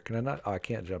in here? Can I not? Oh, I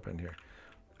can't jump in here.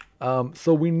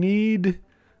 So we need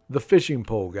the fishing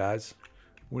pole, guys.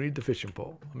 We need the fishing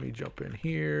pole. Let me jump in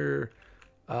here.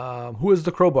 Who has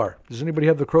the crowbar? Does anybody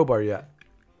have the crowbar yet?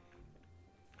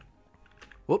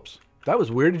 Whoops. That was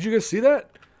weird. Did you guys see that?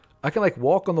 I can like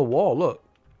walk on the wall. Look.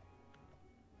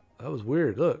 That was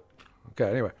weird. Look. Okay,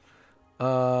 anyway.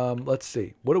 Let's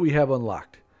see. What do we have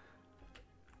unlocked?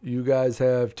 You guys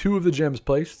have 2 of the gems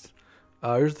placed.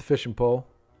 Here's the fishing pole.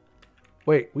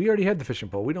 Wait, we already had the fishing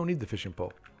pole. We don't need the fishing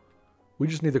pole. We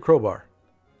just need the crowbar.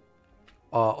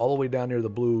 All the way down near the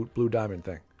blue diamond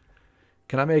thing.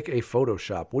 Can I make a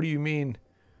Photoshop? What do you mean,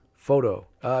 photo?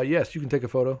 Yes, you can take a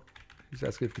photo. He's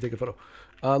asking if you can take a photo.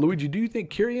 Luigi, do you think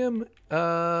Kyrium?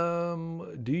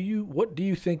 What do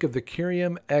you think of the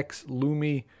Kyrium X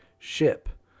Lumi ship?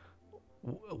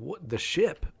 What the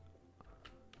ship?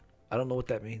 I don't know what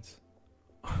that means.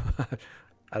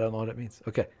 I don't know what it means.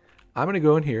 Okay, I'm gonna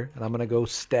go in here and I'm gonna go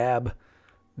stab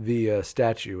the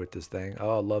statue with this thing.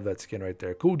 Oh, I love that skin right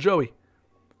there. Cool Joey.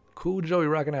 Cool Joey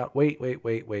rocking out. Wait.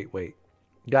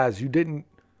 Guys, you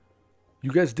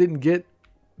guys didn't get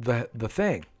the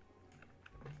thing.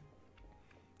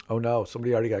 Oh no,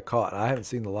 somebody already got caught. I haven't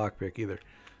seen the lockpick either.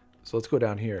 So let's go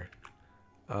down here.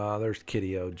 There's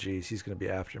Kitty. Oh geez, he's gonna be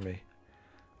after me.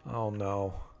 Oh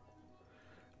no.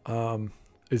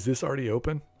 Is this already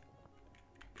open?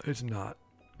 It's not.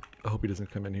 I hope he doesn't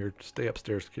come in here. Stay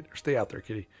upstairs, Kitty. Or stay out there,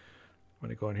 Kitty. I'm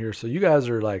gonna go in here. So you guys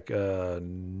are like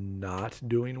not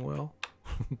doing well.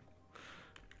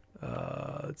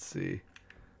 Let's see.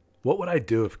 What would I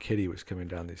do if Kitty was coming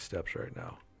down these steps right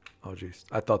now? Oh jeez,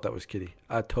 I thought that was Kitty.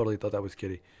 I totally thought that was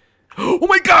Kitty. Oh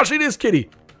my gosh, it is Kitty.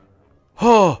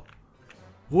 Oh,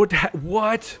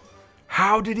 what?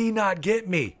 How did he not get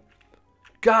me?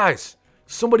 Guys,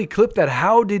 somebody clip that.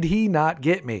 How did he not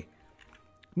get me?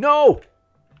 No.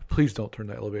 Please don't turn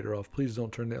the elevator off. Please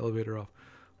don't turn the elevator off.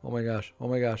 Oh my gosh. Oh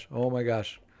my gosh. Oh my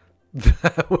gosh.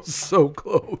 That was so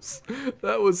close.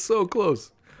 That was so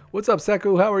close. What's up,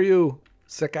 Seku? How are you?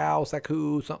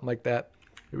 Seku, something like that.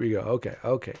 Here we go.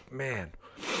 Okay. Man.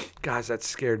 Guys, that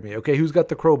scared me. Okay, who's got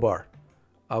the crowbar?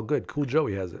 Oh, good. Cool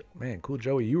Joey has it. Man, Cool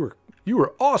Joey, you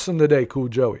were awesome today, Cool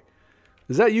Joey.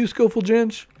 Is that you, Skillful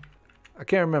Ginge? I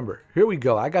can't remember. Here we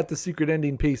go. I got the secret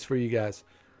ending piece for you guys.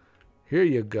 Here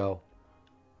you go.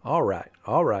 All right.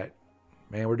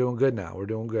 Man, we're doing good now. We're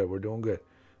doing good.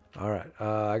 All right.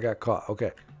 I got caught.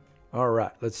 Okay. All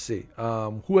right. Let's see.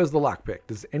 Who has the lockpick?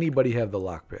 Does anybody have the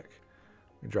lockpick?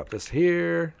 Let me drop this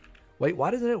here. Wait,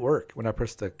 why doesn't it work when I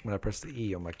press the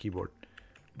E on my keyboard?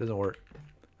 It doesn't work.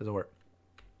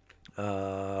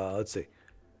 Let's see.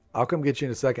 I'll come get you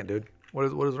in a second, dude. What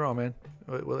is wrong, man?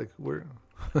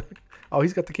 Oh,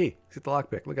 he's got the key. He's got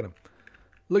the lockpick. Look at him.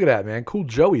 Look at that, man. Cool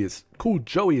Joey is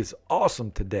awesome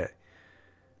today.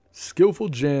 Skillful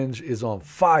Ginge is on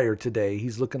fire today.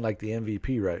 He's looking like the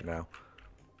MVP right now.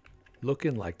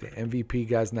 Looking like the MVP,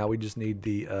 guys. Now we just need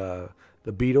the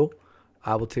beetle.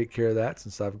 I will take care of that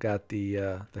since I've got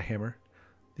the hammer,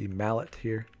 the mallet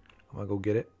here. I'm gonna go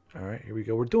get it. All right, here we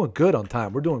go. We're doing good on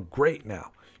time. We're doing great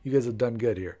now. You guys have done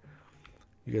good here.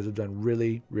 You guys have done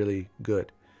really, really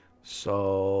good.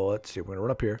 So let's see. We're gonna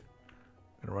run up here.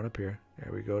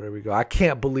 There we go. I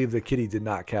can't believe the Kitty did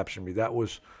not capture me. That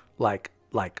was like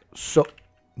so.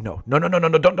 No.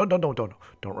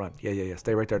 Don't run. Yeah.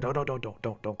 Stay right there. Don't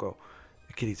go.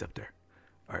 The Kitty's up there.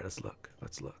 All right, let's look.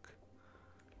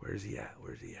 Where's he at?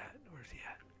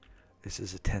 This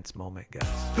is a tense moment, guys.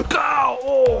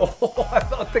 Oh, I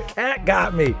thought the cat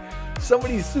got me.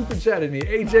 Somebody super chatted me.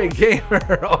 AJ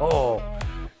Gamer. Oh,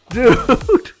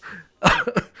 dude.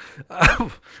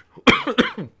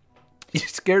 You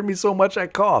scared me so much I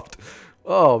coughed.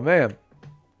 Oh, man.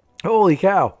 Holy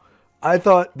cow. I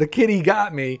thought the Kitty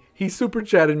got me. He super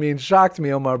chatted me and shocked me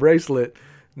on my bracelet.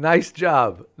 Nice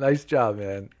job.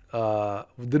 Man.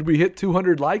 Did we hit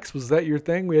 200 likes? Was that your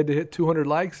thing? We had to hit 200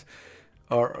 likes?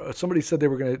 Or somebody said they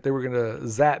were gonna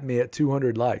zap me at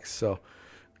 200 likes. So,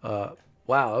 wow,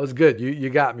 that was good. You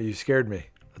got me. You scared me.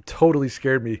 Totally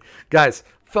scared me, guys.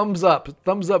 Thumbs up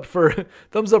for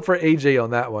AJ on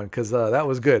that one, because that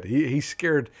was good. He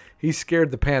scared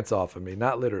the pants off of me.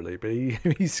 Not literally, but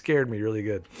he scared me really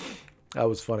good. That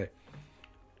was funny.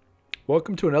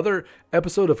 Welcome to another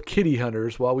episode of Kitty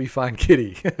Hunters while we find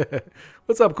Kitty.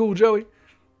 What's up, Cool Joey?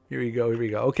 Here we go.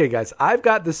 Okay, guys, I've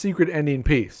got the secret ending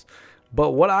piece.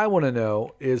 But what I want to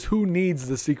know is who needs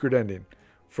the secret ending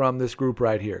from this group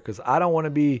right here. Because I don't want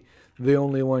to be the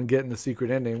only one getting the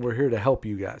secret ending. We're here to help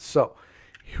you guys. So,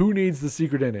 who needs the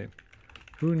secret ending?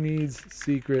 Who needs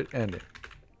secret ending?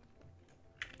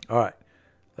 All right.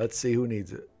 Let's see who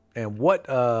needs it. And what...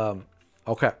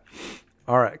 okay.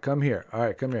 All right. Come here. All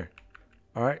right.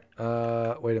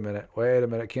 Wait a minute.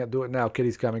 Can't do it now.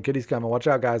 Kitty's coming. Watch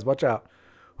out, guys. Watch out.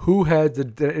 Who had the...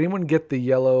 Did anyone get the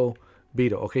yellow...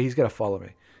 beetle? Okay, he's got to follow me.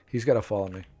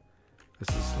 This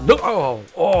is no.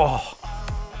 Oh,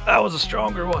 that was a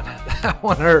stronger one. That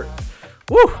one hurt.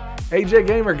 Woo! AJ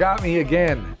Gamer got me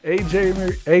again.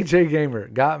 AJ Gamer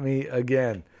got me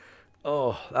again.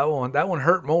 Oh, that one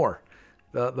hurt more.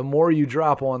 The more you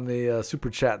drop on the super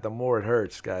chat, the more it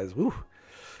hurts, guys. Woo!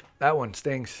 That one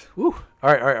stings. Woo!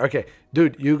 All right. Okay,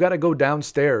 dude, you got to go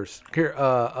downstairs. Here.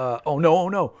 Oh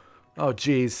no. Oh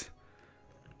geez.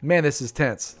 Man, this is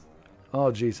tense. Oh,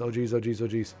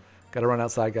 jeez. Got to run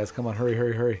outside, guys. Come on,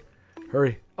 hurry.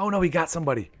 Oh, no, he got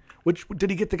somebody. Did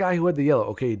he get the guy who had the yellow?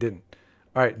 Okay, he didn't.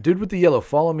 All right, dude with the yellow,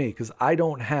 follow me, because I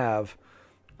don't have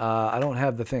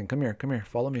the thing. Come here.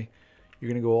 Follow me. You're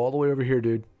going to go all the way over here,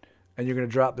 dude. and you're going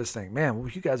to drop this thing. Man,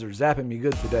 you guys are zapping me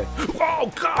good today.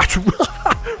 Oh, gosh.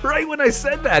 Right when I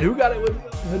said that. Who got it with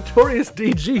Notorious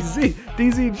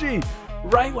DZG?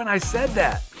 Right when I said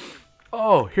that.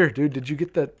 Oh, here, dude. Did you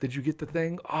get the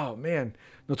thing? Oh, man.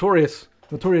 Notorious.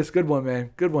 Good one,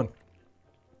 man. Good one.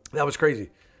 That was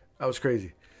crazy.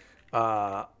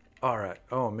 All right.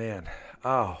 Oh, man.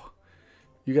 Oh,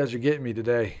 you guys are getting me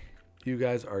today.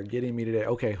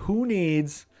 Okay, who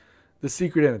needs the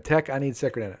secret in it? Tech, I need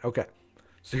secret in it. Okay,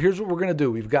 so here's what we're going to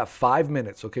do. We've got 5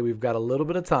 minutes, okay? We've got a little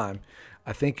bit of time.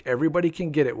 I think everybody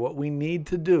can get it. What we need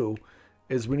to do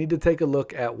is we need to take a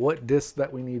look at what discs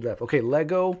that we need left. Okay,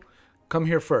 Lego, come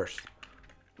here first.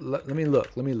 Let me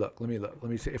look. Let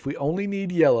me see. If we only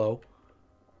need yellow,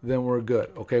 then we're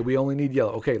good. Okay, we only need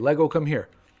yellow. Okay, Lego, come here.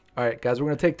 All right, guys, we're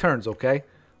going to take turns, okay?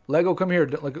 Lego, come here.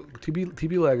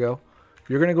 TB Lego.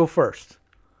 You're going to go first.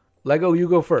 Lego, you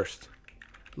go first.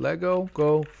 Lego,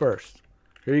 go first.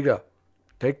 Here you go.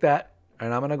 Take that,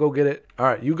 and I'm going to go get it. All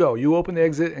right, you go. You open the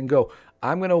exit and go.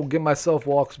 I'm going to give myself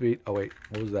walk speed. Oh, wait.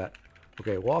 What was that?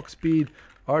 Okay, walk speed,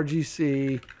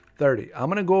 RGC 30. I'm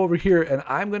going to go over here, and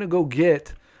I'm going to go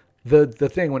get the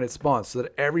thing when it spawns so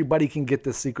that everybody can get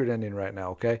the secret ending right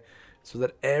now, okay? So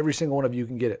that every single one of you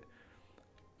can get it.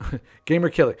 Gamer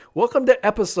Kelly, welcome to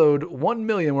episode 1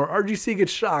 million where RGC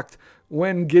gets shocked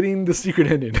when getting the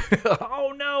secret ending.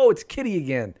 Oh no, it's Kitty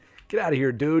again. Get out of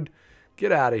here, dude.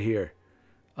 Get out of here.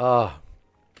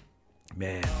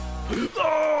 Man.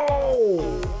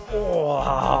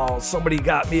 Oh, somebody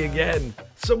got me again.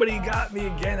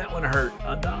 That one hurt.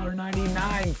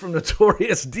 $1.99 from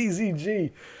Notorious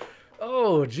DZG.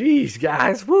 Oh, geez,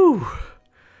 guys. Woo.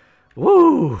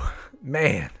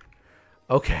 Man.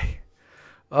 Okay.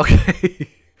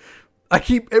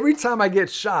 Every time I get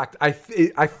shocked, I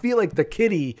feel like the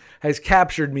kitty has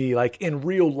captured me, like in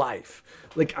real life.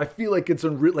 Like I feel like it's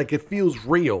like it feels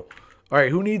real. All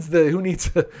right, who needs the ending?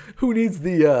 Who needs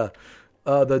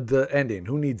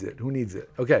it?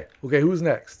 Okay, who's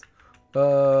next?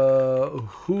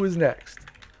 Who is next?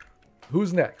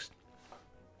 Who's next?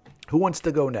 Who wants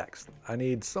to go next? I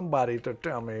need somebody to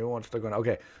tell me who wants to go next.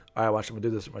 Okay, all right, watch. I'm gonna do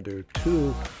this. I'm gonna do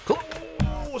 2.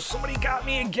 Somebody got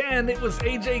me again. It was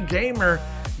AJ Gamer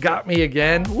got me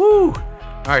again. Woo!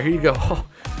 All right, here you go. Oh,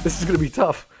 this is gonna be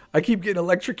tough. I keep getting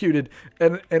electrocuted,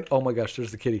 and oh my gosh, there's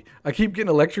the kitty. I keep getting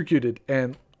electrocuted,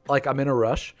 and like I'm in a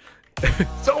rush.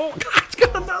 So it's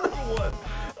got another one.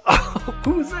 Oh,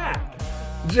 who's that?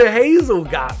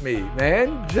 Jahazel got me,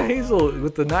 man. Jahazel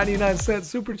with the 99-cent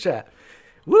super chat.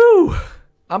 Woo!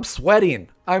 I'm sweating.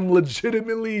 I'm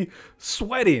legitimately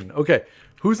sweating. Okay.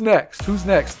 Who's next?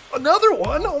 Another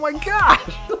one? Oh my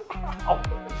gosh!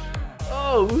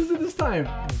 Oh, who's it this time?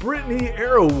 Brittany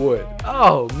Arrowwood.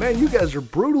 Oh man, you guys are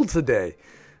brutal today.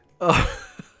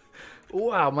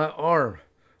 Wow, my arm.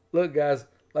 Look, guys,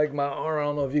 like my arm. I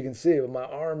don't know if you can see it, but my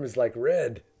arm is like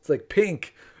red. It's like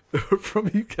pink from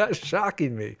you guys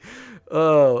shocking me.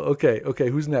 Oh, okay.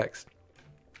 Who's next?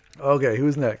 All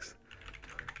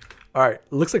right.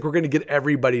 Looks like we're gonna get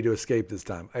everybody to escape this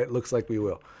time. It looks like we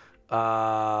will.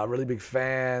 Really big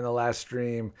fan. The last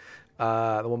stream,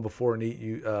 the one before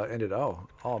ended. Oh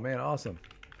man, awesome.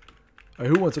 All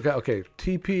right, who wants? Okay.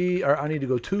 TP. Or I need to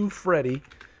go to Freddy.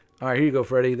 All right, here you go,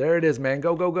 Freddy. There it is, man.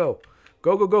 Go,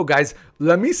 guys.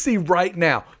 Let me see right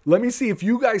now. Let me see if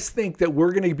you guys think that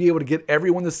we're gonna be able to get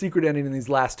everyone the secret ending in these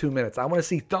last 2 minutes. I want to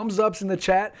see thumbs ups in the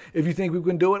chat if you think we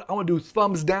can do it. I want to do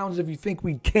thumbs downs if you think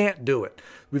we can't do it.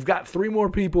 We've got 3 more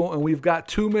people and we've got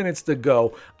 2 minutes to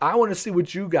go. I want to see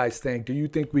what you guys think. Do you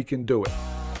think we can do it?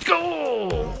 Go!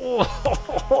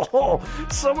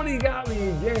 Somebody got me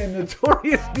again.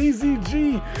 Notorious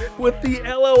DZG with the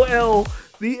LOL.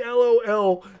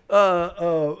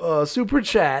 Super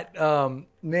chat.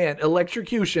 Man,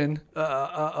 electrocution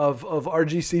of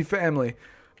RGC family.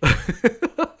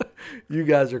 You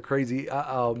guys are crazy.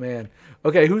 Oh man.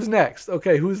 Okay, who's next?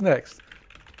 Okay,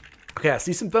 I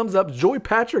see some thumbs up. Joy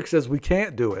Patrick says we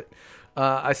can't do it.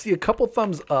 I see a couple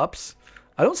thumbs ups.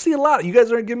 I don't see a lot. You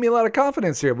guys aren't giving me a lot of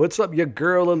confidence here. What's up, you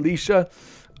girl, Alicia?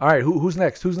 All right, who's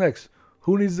next?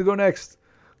 Who needs to go next?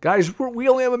 Guys, we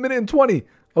only have 1:20.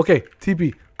 Okay,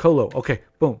 TP, Colo. Okay,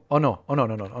 boom. Oh, no.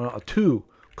 2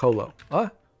 Colo.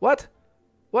 What?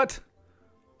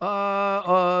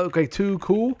 Okay, 2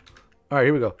 cool. All right,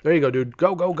 here we go. There you go, dude.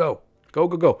 Go.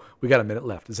 We got a minute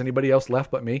left. Is anybody else left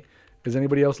but me? Did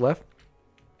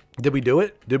we do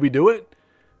it?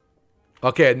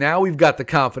 Okay, now we've got the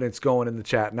confidence going in the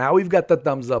chat. Now we've got the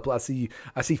thumbs up. I see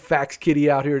Fax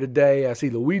Kitty out here today. I see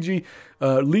Luigi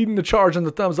leading the charge on the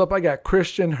thumbs up. I got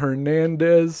Christian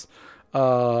Hernandez.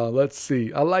 Let's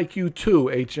see. I like you too,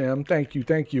 HM. Thank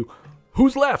you.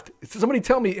 Who's left? Somebody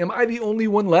tell me, am I the only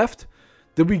one left?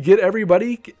 Did we get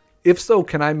everybody? If so,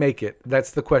 can I make it?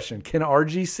 That's the question. Can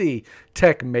RGC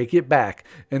Tech make it back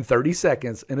in 30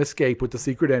 seconds and escape with the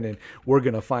secret ending? We're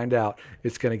going to find out.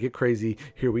 It's going to get crazy.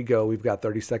 Here we go. We've got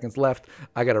 30 seconds left.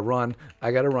 I got to run.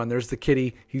 There's the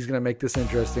kitty. He's going to make this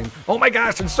interesting. Oh my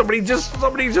gosh. And somebody just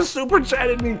super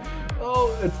chatted me.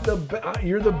 Oh,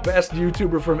 you're the best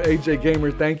YouTuber from AJ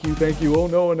Gamer. Thank you. Oh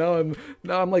no.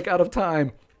 Now I'm like out of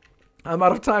time. I'm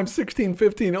out of time.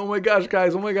 16:15. Oh my gosh,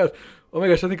 guys. Oh my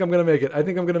gosh, I think I'm going to make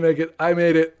it. I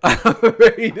made it. I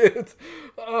made it.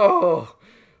 Oh,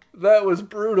 that was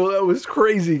brutal. That was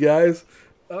crazy, guys.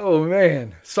 Oh,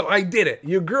 man. So I did it.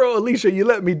 Your girl, Alicia, you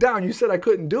let me down. You said I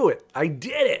couldn't do it. I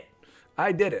did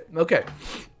it.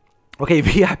 Okay,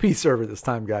 VIP server this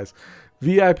time, guys.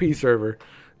 VIP server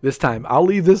this time. I'll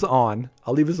leave this on.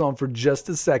 For just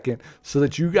a second so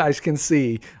that you guys can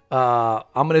see. I'm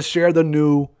going to share the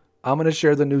new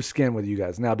skin with you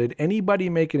guys. Now, did anybody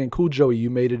make it in? Cool Joey, you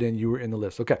made it in. You were in the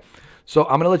list. Okay. So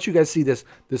I'm going to let you guys see this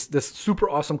super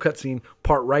awesome cutscene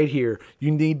part right here.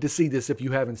 You need to see this if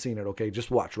you haven't seen it, okay?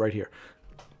 Just watch right here.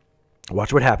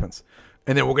 Watch what happens.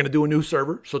 And then we're going to do a new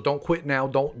server, so don't quit now.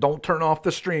 Don't turn off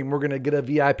the stream. We're going to get a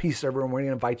VIP server, and we're going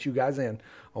to invite you guys in,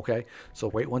 okay? So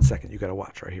wait 1 second. You got to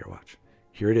watch right here. Watch.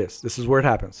 Here it is. This is where it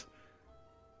happens.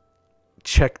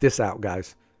 Check this out,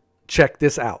 guys. Check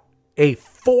this out. A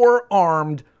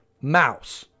 4-armed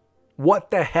mouse. What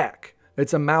the heck?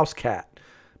 It's a mouse cat.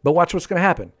 But watch what's going to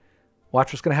happen.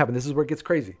 This is where it gets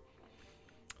crazy.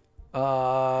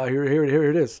 Here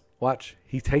it is. Watch.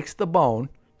 He takes the bone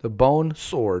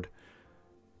sword,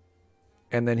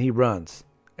 and then he runs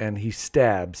and he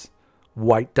stabs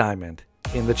White Diamond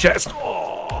in the chest.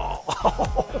 Oh,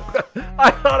 I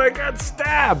thought I got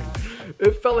stabbed.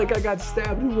 It felt like I got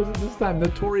stabbed. Who was it this time?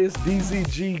 Notorious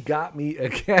DZG got me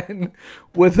again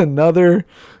with another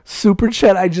super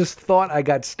chat. I just thought I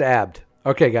got stabbed.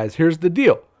 Okay, guys, here's the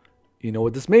deal. You know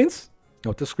what this means? You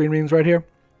know what the screen means right here?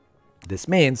 This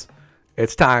means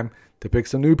it's time to pick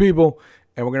some new people.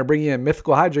 And we're going to bring you in.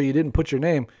 Mythical Hydra, you didn't put your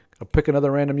name. I'll pick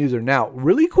another random user. Now,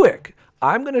 really quick,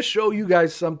 I'm going to show you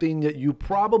guys something that you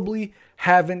probably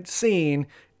haven't seen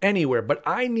anywhere. But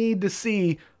I need to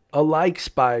see a like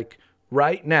spike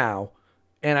right now.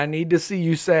 And I need to see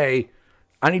you say,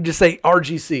 I need to say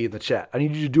RGC in the chat. I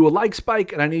need you to do a like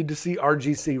spike, and I need to see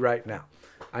RGC right now.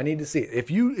 I need to see it.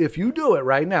 If you do it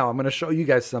right now, I'm going to show you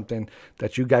guys something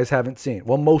that you guys haven't seen.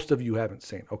 Well, most of you haven't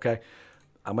seen, okay?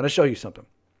 I'm going to show you something.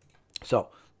 So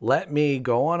let me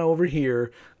go on over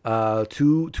here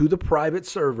to the private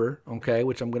server, okay,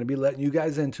 which I'm going to be letting you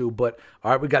guys into. But,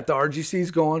 all right, we got the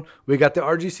RGCs going.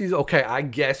 Okay, I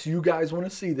guess you guys want to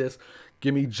see this.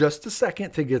 Give me just a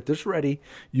second to get this ready.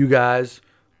 You guys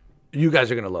are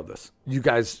going to love this. You're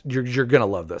going to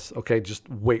love this. Okay, just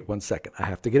wait 1 second. I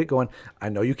have to get it going. I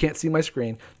know you can't see my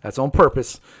screen. That's on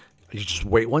purpose. You just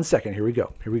wait 1 second. Here we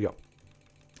go.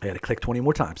 I got to click 20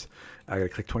 more times.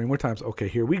 Okay,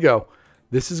 here we go.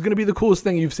 This is going to be the coolest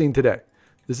thing you've seen today.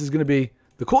 It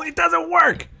doesn't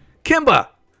work. Kimba,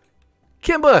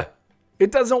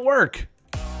 it doesn't work.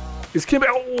 Is Kimba?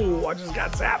 Oh, I just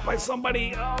got zapped by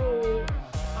somebody.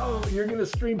 Oh, you're going to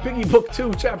stream Piggy Book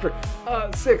 2, Chapter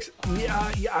 6.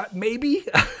 Yeah, maybe.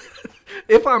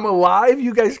 If I'm alive,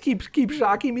 you guys keep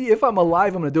shocking me. If I'm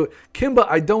alive, I'm going to do it. Kimba,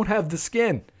 I don't have the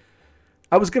skin.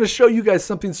 I was going to show you guys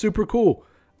something super cool.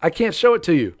 I can't show it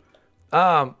to you.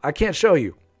 I can't show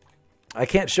you.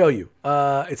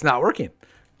 It's not working.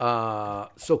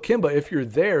 So Kimba, if you're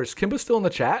there, is Kimba still in the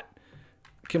chat?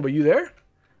 Kimba, you there?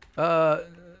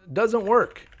 Doesn't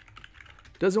work,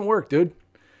 dude.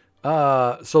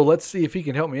 So let's see if he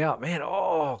can help me out, man.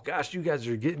 Oh gosh, you guys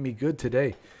are getting me good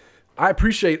today. I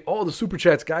appreciate all the super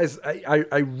chats, guys.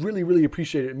 I really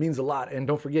appreciate it. It means a lot. And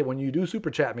don't forget, when you do super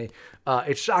chat me,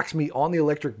 it shocks me on the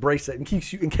electric bracelet.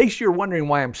 In case you're wondering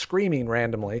why I'm screaming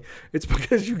randomly, it's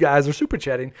because you guys are super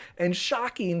chatting and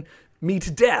shocking me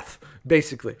to death,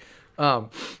 basically.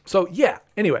 So yeah,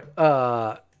 anyway,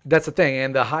 that's the thing.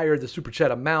 And the higher the super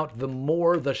chat amount, the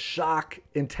more the shock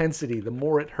intensity, the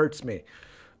more it hurts me.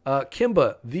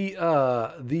 Kimba,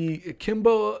 the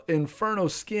Kimbo Inferno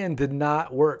skin did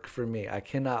not work for me. I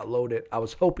cannot load it. I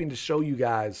was hoping to show you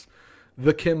guys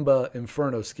the Kimba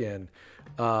Inferno skin.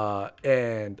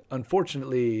 And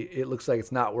unfortunately, it looks like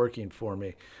it's not working for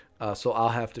me. So I'll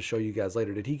have to show you guys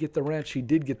later. Did he get the wrench? He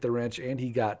did get the wrench, and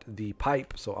he got the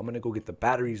pipe. So I'm going to go get the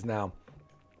batteries now.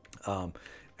 And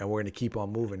we're going to keep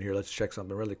on moving here. Let's check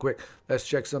something really quick.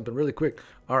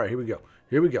 All right, here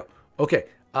we go. Okay.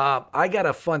 I got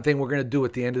a fun thing we're going to do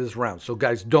at the end of this round. So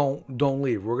guys, don't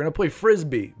leave. We're going to play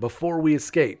Frisbee before we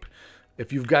escape.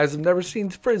 If you guys have never seen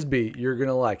Frisbee, you're going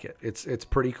to like it. It's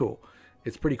pretty cool.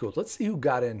 It's pretty cool. Let's see who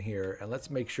got in here, and let's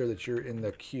make sure that you're in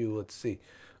the queue. Let's see.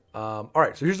 All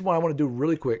right, so here's what I want to do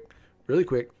really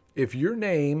quick. If your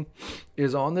name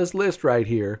is on this list right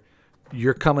here,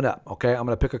 you're coming up, okay? I'm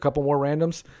going to pick a couple more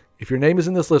randoms. If your name is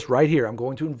in this list right here, I'm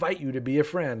going to invite you to be a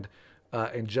friend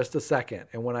in just a second.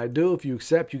 And when I do, if you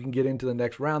accept, you can get into the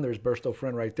next round. There's Bursto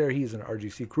Friend right there. He's an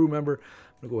RGC crew member.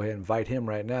 I'm going to go ahead and invite him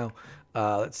right now.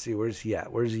 Let's see. Where's he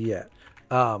at?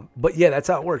 But yeah, that's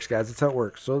how it works, guys. That's how it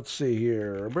works. So let's see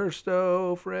here.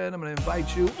 Bursto Friend, I'm going to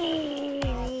invite you.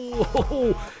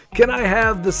 Ooh, can I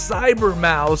have the Cyber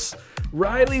Mouse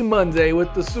Riley Monday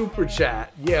with the super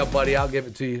chat? Yeah, buddy, I'll give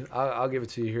it to you. I'll give it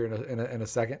to you here in a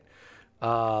second.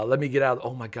 Let me get out.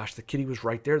 Oh my gosh, the kitty was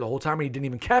right there the whole time and he didn't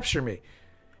even capture me.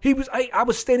 I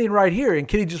was standing right here and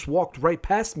kitty just walked right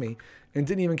past me and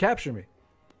didn't even capture me.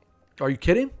 Are you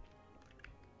kidding?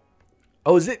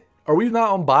 Oh, are we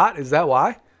not on bot? Is that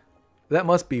why? That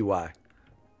must be why.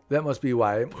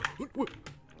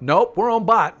 Nope, we're on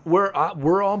bot. We're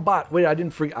on bot. Wait, I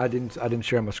didn't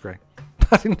share my screen.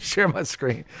 I didn't share my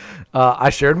screen. I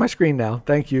shared my screen now.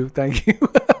 Thank you.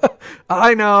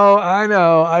 I know.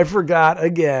 I forgot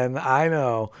again. I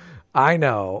know.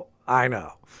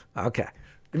 Okay.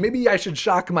 Maybe I should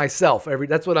shock myself.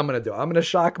 That's what I'm going to do. I'm going to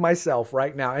shock myself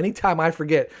right now. Anytime I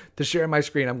forget to share my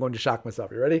screen, I'm going to shock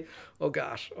myself. You ready? Oh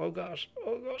gosh. Oh gosh.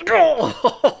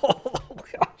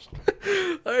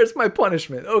 There's my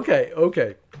punishment. Okay. All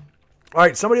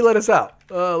right. Somebody let us out.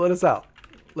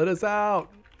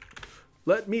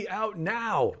 Let me out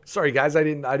now. Sorry guys. I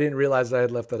didn't realize I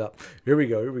had left that up. Here we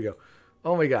go.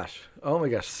 Oh my gosh.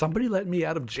 Somebody let me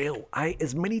out of jail.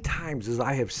 As many times as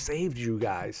I have saved you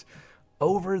guys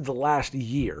over the last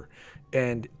year,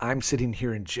 and I'm sitting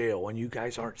here in jail and you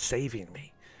guys aren't saving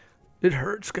me. It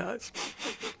hurts, guys.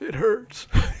 It hurts.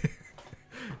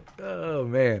 Oh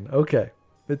man. Okay.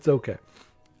 It's okay.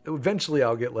 Eventually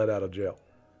I'll get let out of jail.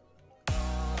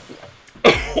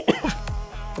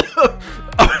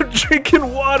 I'm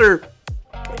drinking water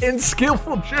in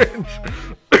Skillful Gin.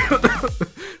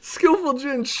 Skillful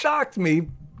Gin shocked me.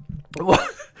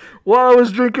 While I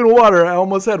was drinking water, I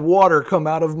almost had water come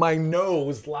out of my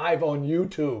nose live on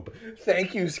YouTube.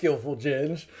 Thank you, Skillful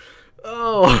Ginge.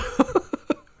 Oh,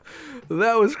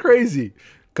 that was crazy.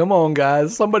 Come on,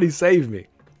 guys. Somebody save me.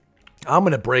 I'm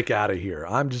going to break out of here.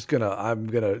 I'm going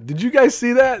to. Did you guys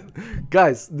see that?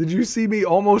 Guys, did you see me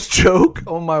almost choke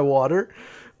on my water?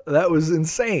 That was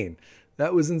insane.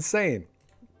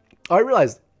 I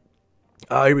realized.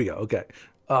 Here we go. Okay.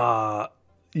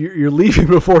 You're leaving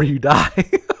before you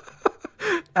die.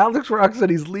 Alex Rock said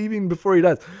he's leaving before he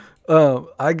dies.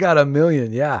 I got 1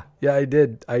 million. Yeah, I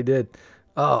did.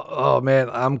 Oh man,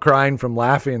 I'm crying from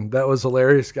laughing. That was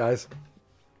hilarious, guys.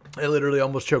 I literally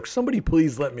almost choked. Somebody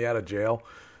please let me out of jail.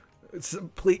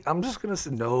 Please, I'm just going to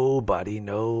say nobody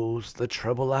knows the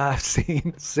trouble I've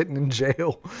seen sitting in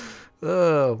jail.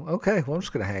 Okay. Well, I'm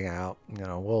just going to hang out.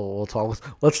 We'll talk.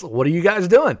 What are you guys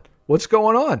doing? What's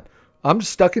going on? I'm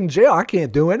stuck in jail. I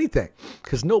can't do anything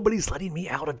because nobody's letting me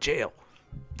out of jail.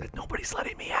 Nobody's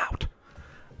letting me out.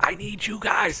 I need you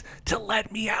guys to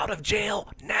let me out of jail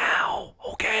now.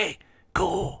 Okay?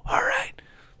 Cool. All right.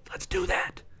 Let's do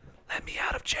that. Let me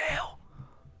out of jail.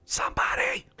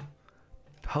 Somebody.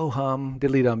 Ho-hum,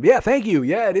 diddly-dum. Yeah, thank you.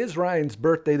 Yeah, it is Ryan's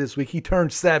birthday this week. He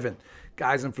turned 7.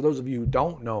 Guys, and for those of you who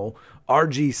don't know,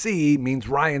 RGC means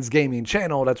Ryan's Gaming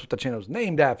Channel. That's what the channel's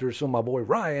named after. So my boy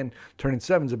Ryan turning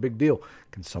 7 is a big deal.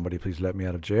 Can somebody please let me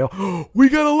out of jail? We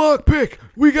got a lockpick.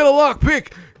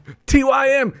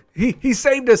 TYM. He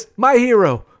saved us. My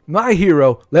hero.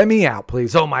 Let me out,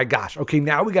 please. Oh my gosh. Okay,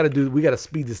 now we got to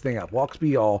speed this thing up. Walk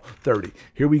speed all 30.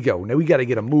 Here we go. Now we got to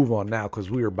get a move on now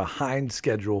because we are behind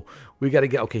schedule. We got to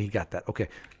get, okay, he got that. Okay.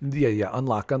 Yeah.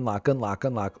 Unlock.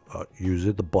 Use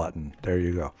the button. There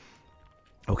you go.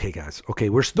 Okay, guys. Okay,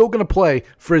 we're still going to play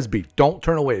Frisbee. Don't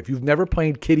turn away. If you've never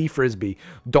played Kitty Frisbee,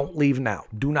 don't leave now.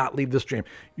 Do not leave the stream.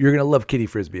 You're going to love Kitty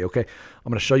Frisbee, okay? I'm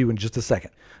going to show you in just a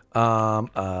second.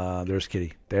 There's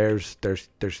Kitty. There's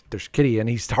Kitty, and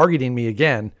he's targeting me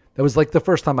again. That was like the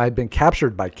first time I had been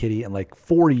captured by Kitty in like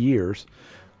 4 years.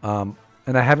 And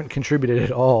I haven't contributed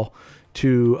at all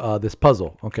to this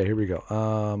puzzle. Okay, here we go.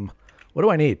 What do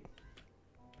I need?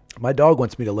 My dog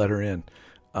wants me to let her in.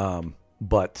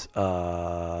 But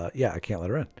yeah, I can't let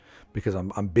her in because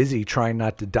I'm busy trying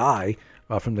not to die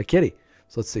from the kitty.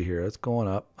 So let's see here. It's going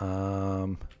up.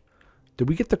 Did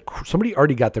we get somebody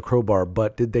already got the crowbar,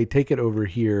 but did they take it over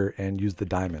here and use the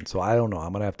diamond? So I don't know.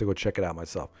 I'm going to have to go check it out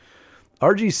myself.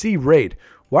 RGC raid.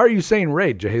 Why are you saying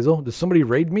raid, Jahazel? Does somebody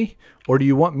raid me? Or do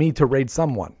you want me to raid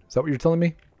someone? Is that what you're telling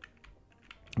me?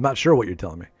 I'm not sure what you're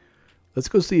telling me. Let's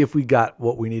go see if we got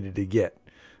what we needed to get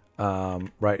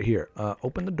right here.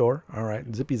 Open the door. All right.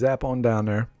 Zippy zap on down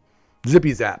there.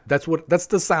 Zippy zap. That's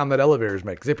the sound that elevators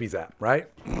make. Zippy zap, right?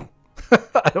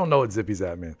 I don't know what zippy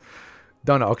zap means.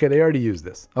 Don't know. Okay, they already used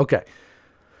this. Okay.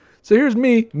 So here's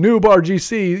me, noob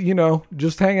RGC, you know,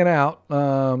 just hanging out.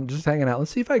 Just hanging out. Let's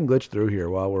see if I can glitch through here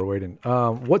while we're waiting.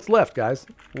 What's left, guys?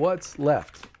 What's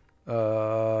left?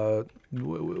 What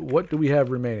do we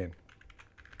have remaining?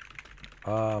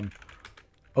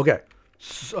 Okay.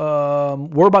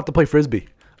 We're about to play Frisbee.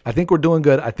 I think we're doing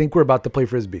good. I think we're about to play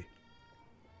Frisbee.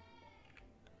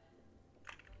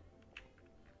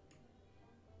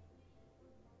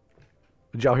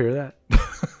 Did y'all hear that?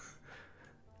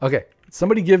 Okay.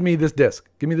 Somebody give me this disc.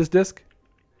 Give me this disc.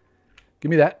 Give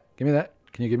me that. Give me that.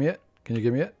 Can you give me it? Can you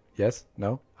give me it? Yes?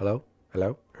 No? Hello?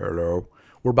 Hello? Hello?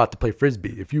 We're about to play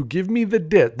Frisbee. If you give me the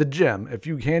gem, if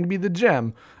you hand me the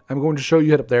gem, I'm going to show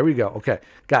you how to. There we go. Okay.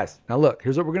 Guys, now look.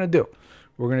 Here's what we're going to do.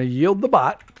 We're going to yield the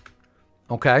bot.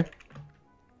 Okay?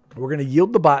 We're going to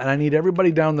yield the bot, and I need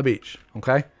everybody down the beach.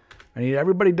 Okay? I need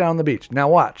everybody down the beach. Now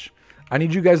watch. I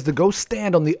need you guys to go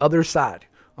stand on the other side.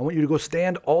 I want you to go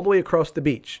stand all the way across the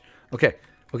beach. Okay.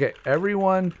 Okay.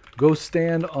 Everyone go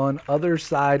stand on other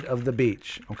side of the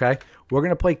beach. Okay. We're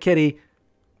going to play kitty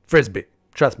Frisbee.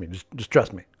 Trust me. Just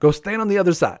trust me. Go stand on the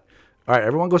other side. All right.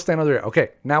 Everyone go stand on the other.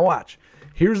 Okay. Now watch.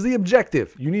 Here's the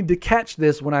objective. You need to catch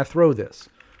this when I throw this.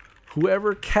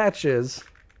 Whoever catches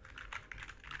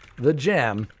the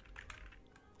gem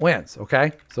wins.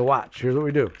 Okay. So watch. Here's what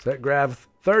we do. Set grab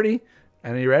 30.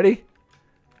 And are you ready?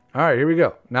 All right. Here we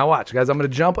go. Now watch, guys. I'm going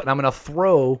to jump and I'm going to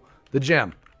throw the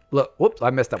gem. Look, whoops, I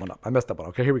messed that one up.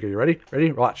 Okay, here we go. You ready?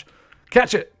 Ready? Watch.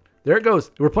 Catch it. There it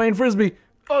goes. We're playing Frisbee.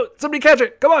 Oh, somebody catch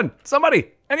it. Come on.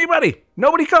 Somebody. Anybody.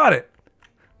 Nobody caught it.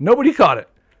 Nobody caught it.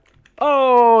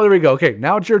 Oh, there we go. Okay,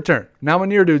 now it's your turn. Now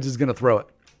Manir Dudes is going to throw it.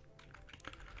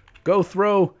 Go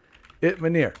throw it,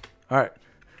 Manir. All right.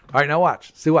 All right, now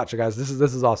watch. See, watch, guys. This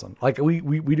is awesome. Like, we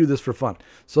do this for fun.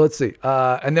 So let's see.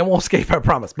 And then we'll escape, I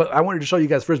promise. But I wanted to show you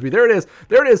guys Frisbee. There it is.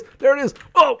 There it is. There it is.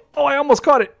 Oh, I almost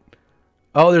caught it.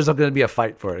 Oh, there's going to be a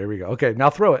fight for it. Here we go. Okay, now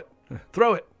throw it.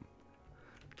 Throw it.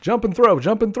 Jump and throw.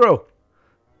 Jump and throw.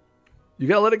 You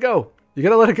got to let it go. You got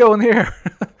to let it go in the air.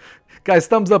 Guys,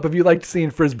 thumbs up if you like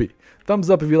seeing Frisbee. Thumbs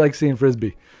up if you like seeing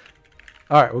Frisbee.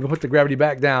 All right, we're going to put the gravity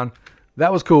back down.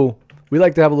 That was cool. We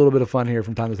like to have a little bit of fun here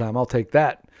from time to time. I'll take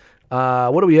that.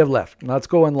 What do we have left? Now let's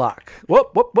go unlock.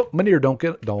 Whoop. Manir, don't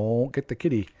get the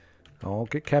kitty. Don't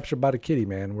get captured by the kitty,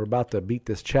 man. We're about to beat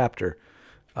this chapter.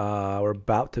 We're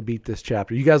about to beat this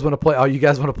chapter. You guys want to play? Oh, you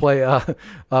guys want to play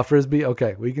Frisbee?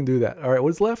 Okay, we can do that. All right,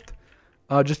 what's left?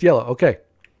 Just yellow. Okay.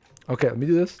 Okay, let me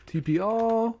do this. TP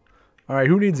all. All right,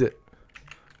 who needs it?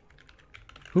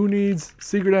 Who needs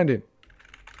secret ending?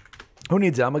 Who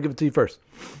needs it? I'm going to give it to you first.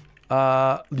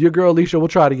 Your girl, Alicia, we'll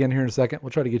try it again here in a second.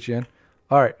 We'll try to get you in.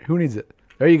 All right, who needs it?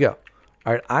 There you go.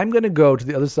 All right, I'm going to go to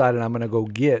the other side, and I'm going to go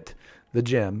get the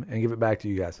gem and give it back to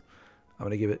you guys. I'm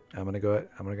going to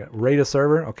go raid a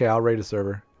server. Okay, I'll raid a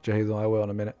server. Jehazel, I will in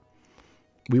a minute.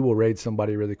 We will raid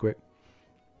somebody really quick.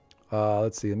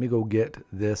 Let's see. Let me go get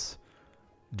this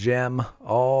gem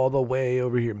all the way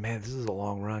over here. Man, this is a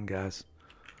long run, guys.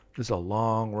 This is a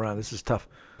long run. This is tough.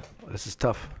 This is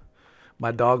tough.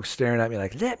 My dog's staring at me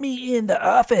like, let me in the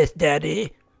office,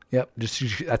 daddy. Yep,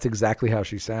 that's exactly how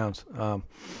she sounds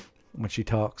when she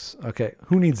talks. Okay,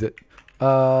 who needs it?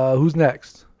 Who's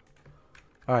next?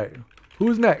 All right,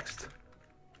 who's next?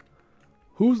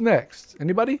 Who's next?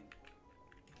 Anybody?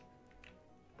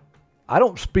 I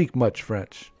don't speak much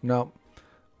French. No.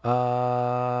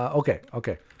 Okay.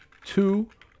 To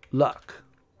luck.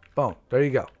 Boom. There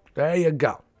you go. There you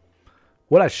go.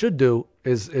 What I should do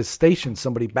is station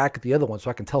somebody back at the other one so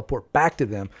I can teleport back to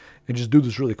them and just do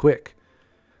this really quick.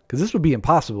 Because this would be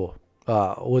impossible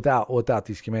without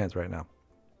these commands right now.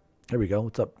 There we go.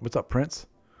 What's up? What's up, Prince?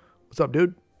 What's up,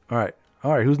 dude? All right.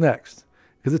 Who's next?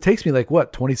 Because it takes me like,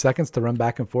 what, 20 seconds to run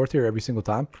back and forth here every single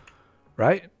time?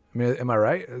 Right? I mean, am I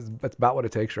right? That's about what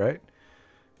it takes, right?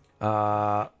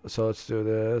 So let's do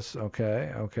this.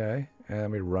 Okay. And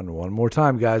let me run one more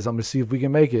time, guys. I'm going to see if we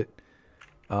can make it.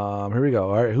 Here we go.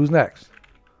 All right. Who's next?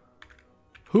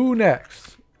 Who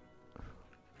next?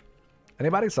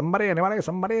 Anybody? Somebody?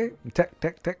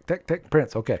 Tech.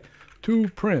 Prince. Okay. To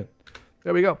print.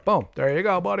 There we go. Boom. There you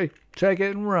go, buddy. Take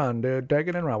it and run, dude. Take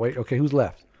it and run. Wait. Okay. Who's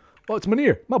left? Oh, it's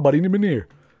Manir. My buddy Manir.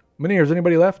 Manir, is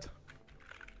anybody left?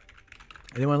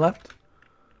 Anyone left?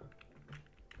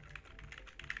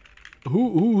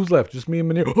 Who's left? Just me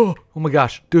and Manir. Oh my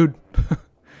gosh, dude.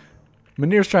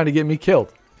 Manir's trying to get me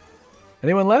killed.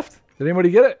 Anyone left? Did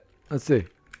anybody get it? Let's see.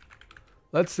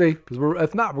 Let's see. Because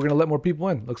if not, we're going to let more people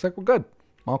in. Looks like we're good.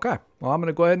 Okay. Well, I'm going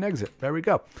to go ahead and exit. There we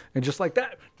go. And just like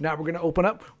that, now we're going to open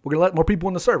up. We're going to let more people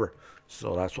in the server.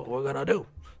 So that's what we're going to do.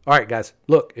 All right, guys.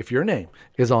 Look, if your name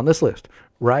is on this list,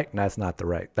 right? And that's not the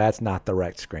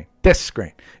right screen. This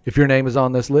screen. If your name is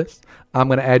on this list, I'm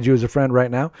going to add you as a friend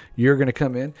right now. You're going to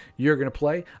come in. You're going to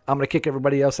play. I'm going to kick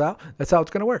everybody else out. That's how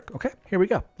it's going to work. Okay, here we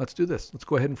go. Let's do this. Let's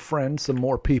go ahead and friend some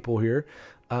more people here.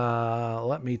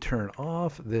 Let me turn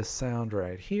off this sound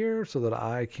right here so that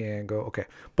I can go. Okay,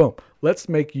 boom. Let's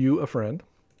make you a friend.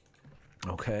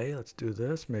 Okay, let's do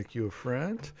this. Make you a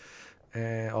friend.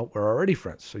 And oh, we're already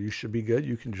friends, so you should be good.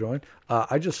 You can join.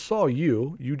 I just saw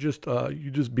you. You just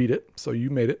beat it, so you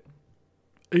made it.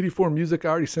 84 Music. I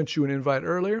already sent you an invite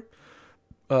earlier.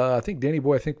 I think Danny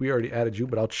Boy. I think we already added you,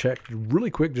 but I'll check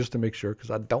really quick just to make sure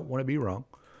because I don't want to be wrong.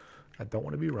 I don't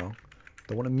want to be wrong.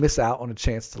 Don't want to miss out on a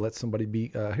chance to let somebody be.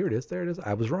 Here it is. There it is.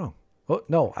 I was wrong. Oh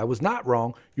no, I was not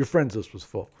wrong. Your friends list was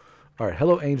full. All right.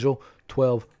 Hello, Angel.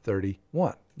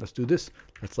 1231. Let's do this.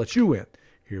 Let's let you in.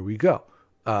 Here we go.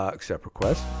 Accept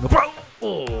request. No problem.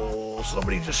 Oh,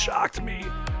 somebody just shocked me.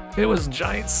 It was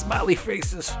giant smiley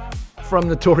faces from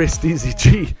Notorious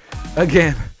DZG.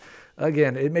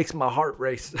 Again, it makes my heart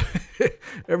race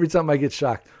every time I get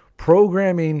shocked.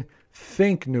 Programming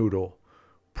Think Noodle.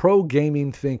 Pro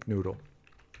Gaming Think Noodle.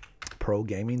 Pro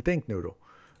Gaming Think Noodle.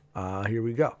 Here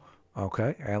we go.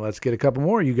 Okay, and let's get a couple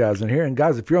more of you guys in here. And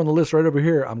guys, if you're on the list right over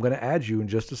here, I'm going to add you in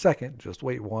just a second. Just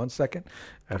wait 1 second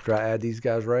after I add these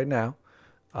guys right now.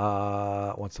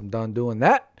 Once I'm done doing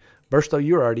that, Bursto,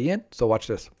 you're already in. So watch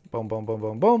this. Boom, boom, boom,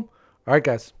 boom, boom. All right,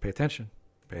 guys, pay attention.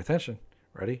 Pay attention.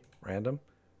 Ready? Random,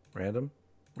 random,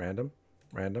 random,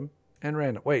 random, and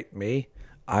random. Wait, me?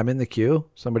 I'm in the queue.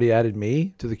 Somebody added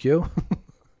me to the queue.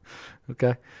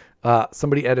 Okay.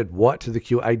 Somebody added what to the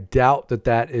queue? I doubt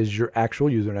that is your actual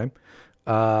username.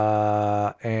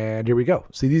 And here we go.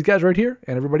 See these guys right here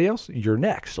and everybody else? You're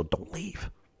next. So don't leave.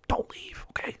 Don't leave.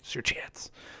 Okay. It's your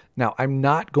chance. Now, I'm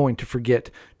not going to forget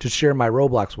to share my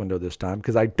Roblox window this time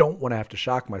because I don't want to have to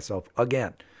shock myself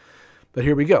again. But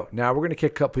here we go. Now we're going to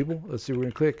kick a couple people. Let's see. We're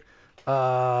going to click.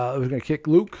 We're going to kick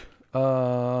Luke.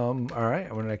 All right.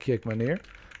 I'm going to kick Manir.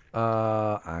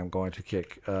 I'm going to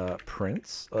kick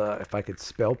Prince. If I could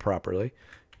spell properly.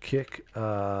 Kick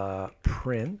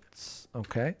Prince.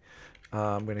 Okay.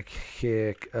 I'm going to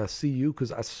kick CU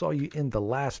because I saw you in the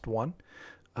last one.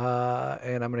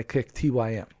 And I'm going to kick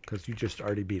TYM because you just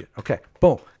already beat it. Okay,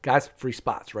 boom. Guys, free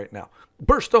spots right now.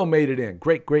 Bursto made it in.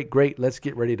 Great, great, great. Let's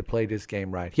get ready to play this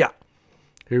game right. Yeah.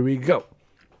 Here we go.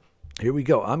 Here we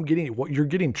go. You're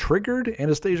getting triggered?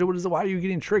 Anastasia, why are you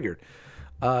getting triggered?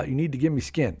 You need to give me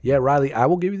skin. Yeah, Riley, I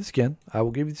will give you the skin. I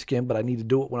will give you the skin, but I need to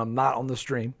do it when I'm not on the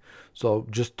stream. So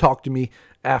just talk to me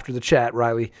after the chat,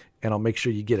 Riley, and I'll make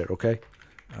sure you get it, okay?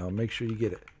 I'll make sure you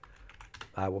get it.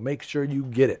 I will make sure you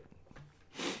get it.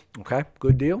 Okay,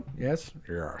 good deal. Yes.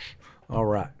 All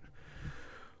right.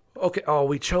 Okay. Oh,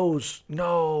 we chose.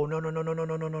 No.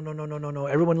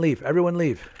 Everyone leave. Everyone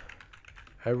leave.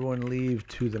 Everyone leave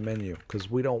to the menu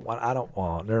because we don't want. I don't.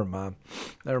 Oh, never mind.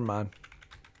 Never mind.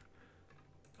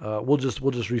 We'll just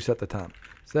reset the time.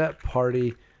 Set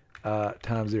party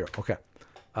time 0. Okay.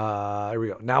 Here we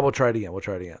go. Now we'll try it again.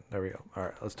 There we go. All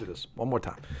right, let's do this one more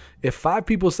time. If 5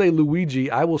 people say Luigi,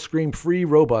 I will scream free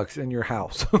Robux in your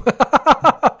house.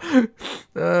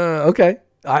 Okay.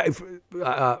 I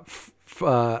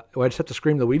just have to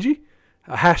scream Luigi?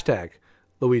 Hashtag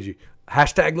Luigi.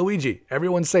 Hashtag Luigi.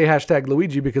 Everyone say hashtag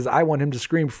Luigi because I want him to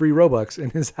scream free Robux in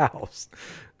his house.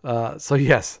 So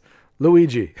yes,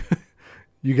 Luigi.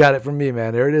 You got it from me,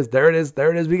 man. There it is. There it is.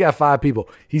 There it is. We got 5 people.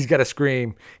 He's got to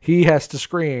scream. He has to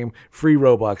scream free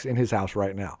Robux in his house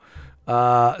right now.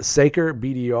 Saker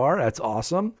BDR. That's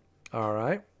awesome. All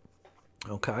right.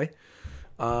 Okay.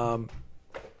 All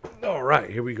right.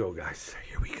 Here we go, guys.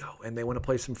 Here we go. And they want to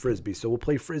play some Frisbee. So we'll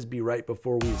play Frisbee right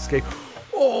before we escape.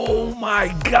 Oh, my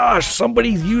gosh. Somebody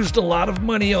used a lot of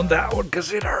money on that one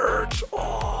because it hurts.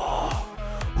 Oh,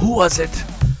 who was it?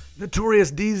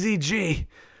 Notorious DZG.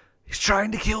 He's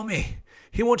trying to kill me.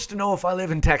 He wants to know if I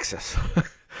live in Texas.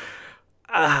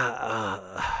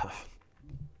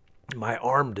 My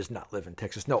arm does not live in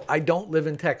Texas. No, I don't live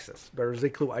in Texas. There's a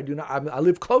clue. I do not. I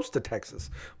live close to Texas,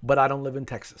 but I don't live in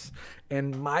Texas.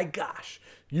 And my gosh,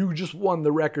 you just won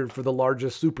the record for the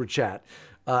largest super chat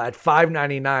at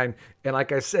 $5.99. And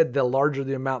like I said, the larger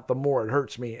the amount, the more it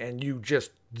hurts me. And you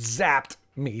just zapped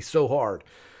me so hard.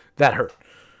 That hurt.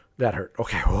 That hurt.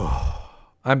 Okay. Oh,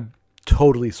 I'm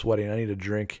totally sweating. I need a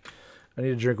drink. I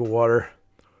need a drink of water.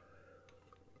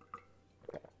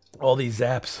 All these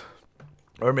zaps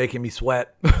are making me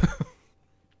sweat.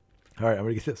 All right, I'm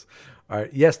going to get this. All right,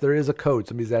 yes, there is a code.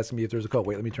 Somebody's asking me if there's a code.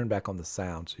 Wait, let me turn back on the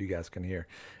sound so you guys can hear.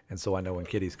 And so I know when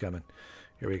Kitty's coming.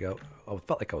 Here we go. Oh, it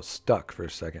felt like I was stuck for a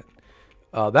second.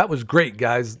 That was great,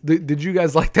 guys. Did you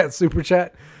guys like that super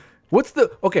chat?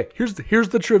 Okay, here's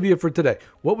the trivia for today.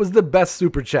 What was the best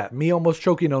super chat? Me almost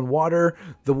choking on water,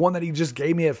 the one that he just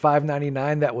gave me at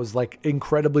 $5.99 that was like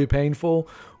incredibly painful,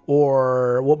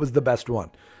 or what was the best one?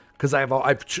 Because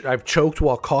I've choked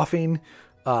while coughing.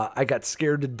 I got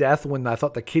scared to death when I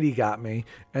thought the kitty got me,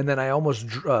 and then I almost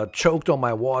choked on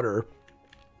my water.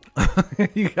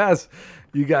 you guys,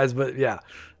 but yeah.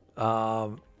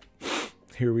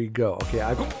 Here we go. Okay,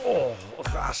 oh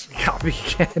gosh, you got me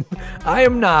again. I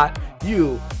am not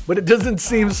you, but it doesn't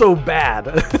seem so bad.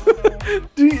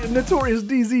 Notorious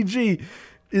DZG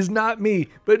is not me,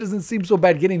 but it doesn't seem so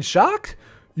bad. Getting shocked?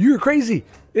 You're crazy.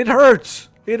 It hurts.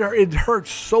 It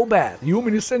hurts so bad. You want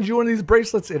me to send you one of these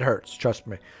bracelets? It hurts. Trust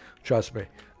me. Trust me.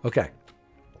 Okay.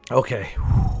 Okay.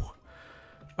 Whew.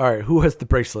 All right. Who has the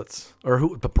bracelets? Or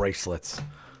who the bracelets?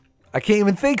 I can't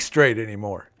even think straight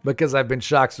anymore because I've been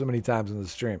shocked so many times in the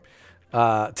stream.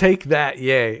 Take that,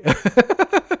 yay.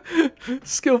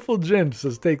 Skillful Jim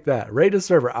says, take that. Raid a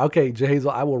server. Okay,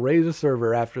 Hazel, I will raid a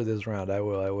server after this round. I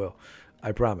will.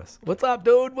 I promise. What's up,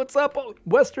 dude? What's up?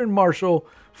 Western Marshall,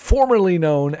 formerly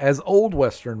known as Old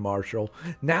Western Marshall,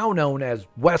 now known as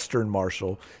Western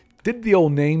Marshall, did the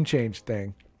old name change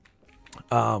thing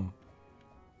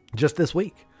just this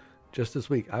week.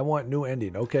 I want new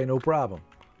ending. Okay, no problem.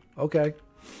 Okay,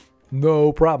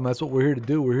 no problem. That's what we're here to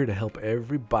do. We're here to help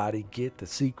everybody get the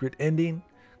secret ending,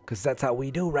 because that's how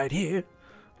we do right here.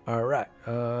 All right.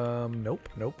 Nope.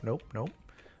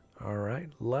 All right.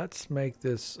 Let's make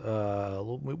this.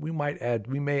 We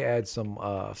may add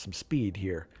some speed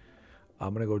here.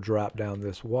 I'm gonna go drop down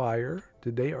this wire.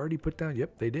 Did they already put down?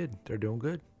 Yep, they did. They're doing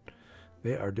good.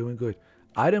 They are doing good.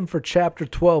 Item for Chapter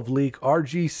 12 leak,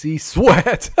 RGC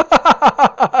sweat.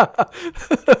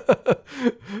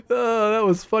 Oh, that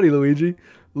was funny, Luigi.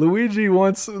 Luigi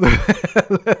wants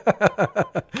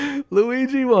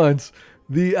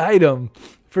the item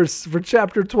for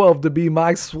Chapter 12 to be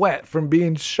my sweat from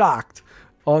being shocked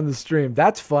on the stream.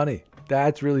 That's funny.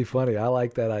 That's really funny. I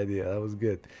like that idea. That was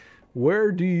good.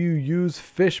 Where do you use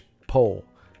fish pole?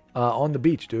 On the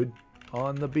beach, dude.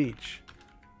 On the beach.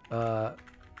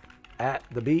 At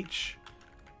the beach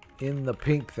in the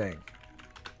pink thing.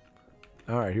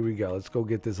 All right, here we go. Let's go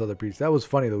get this other piece. That was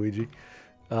funny, Luigi.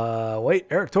 Wait,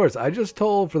 Eric Torres. I just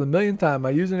told for the millionth time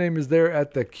my username is there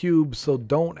at the cube, so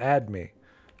don't add me.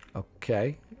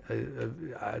 Okay.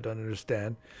 I don't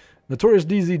understand. Notorious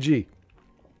DZG.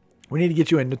 We need to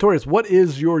get you in. Notorious, what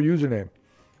is your username?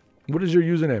 What is your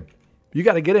username? You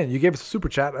got to get in. You gave us a super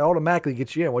chat. I automatically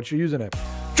get you in. What's your username?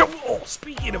 Oh,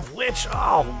 speaking of which,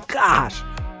 oh, gosh.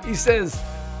 He says,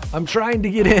 I'm trying to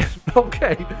get in.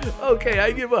 Okay,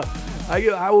 I give up.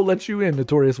 I will let you in,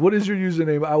 Notorious. What is your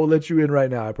username? I will let you in right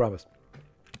now, I promise.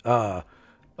 When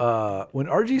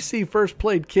RGC first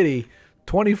played Kitty,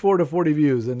 24 to 40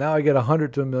 views, and now I get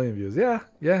 100 to 1 million views. Yeah,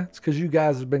 it's because you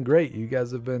guys have been great. You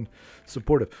guys have been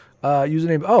supportive.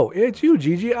 Username, oh, it's you,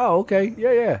 Gigi. Oh, okay,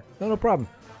 yeah, no problem.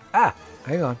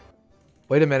 Hang on.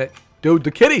 Wait a minute. Dude,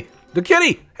 the kitty,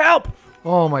 help!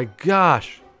 Oh my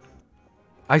gosh.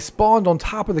 I spawned on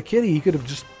top of the kitty. He could have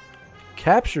just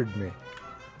captured me.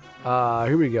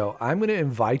 Here we go. I'm going to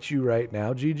invite you right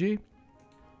now, Gigi.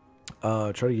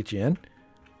 Try to get you in.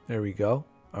 There we go.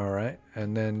 All right.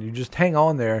 And then you just hang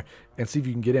on there and see if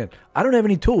you can get in. I don't have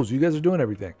any tools. You guys are doing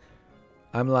everything.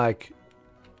 I'm like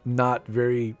not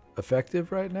very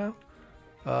effective right now.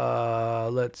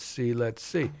 Let's see. You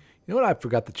know what I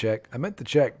forgot to check? I meant to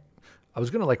check. I was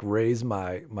going to like raise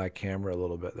my camera a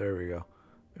little bit. There we go.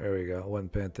 I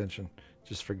wasn't paying attention.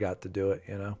 Just forgot to do it,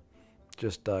 you know.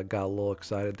 Just got a little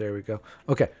excited. There we go.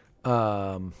 Okay.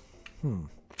 What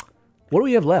do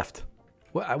we have left?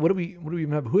 What do we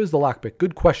even have? Who is the lockpick?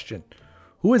 Good question.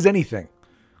 Who is anything?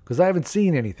 Because I haven't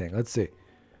seen anything. Let's see.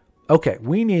 Okay,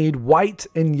 we need white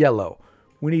and yellow.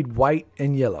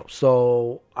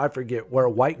 So I forget where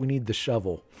white. We need the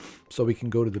shovel, so we can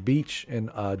go to the beach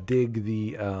and dig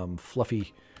the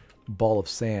fluffy ball of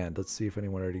sand. Let's see if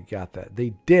anyone already got that.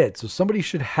 They did. So somebody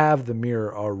should have the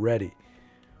mirror already.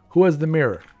 Who has the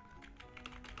mirror?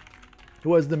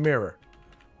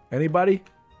 Anybody?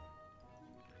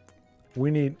 We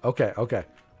need, okay,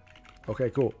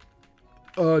 cool.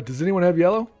 Does anyone have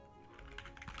yellow?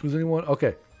 Does anyone?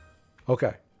 Okay. All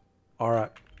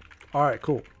right,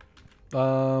 cool.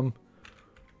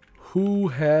 Who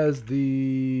has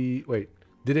the, wait,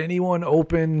 did anyone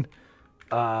open,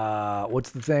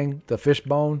 what's the thing? The fish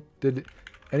bone? Did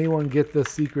anyone get the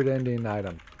secret ending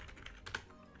item?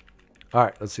 All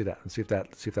right, let's see that. Let's see if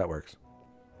that works.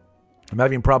 I'm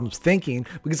having problems thinking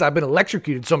because I've been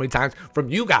electrocuted so many times from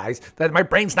you guys that my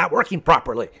brain's not working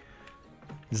properly.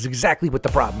 This is exactly what the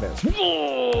problem is.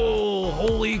 Whoa,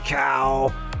 holy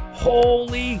cow.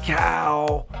 Holy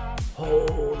cow.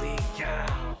 Holy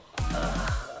cow.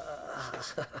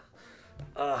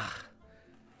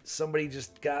 Somebody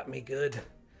just got me good.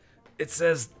 It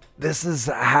says, this is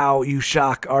how you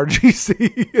shock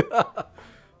RGC.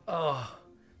 Oh,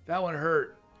 that one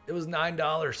hurt. It was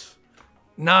 $9.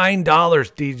 $9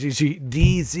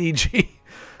 DZG.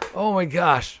 Oh my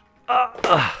gosh.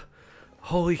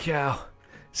 Holy cow.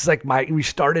 It's like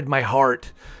restarted my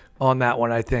heart on that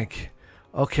one, I think.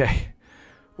 Okay.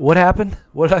 What happened?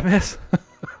 What did I miss?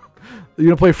 You're going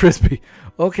to play Frisbee.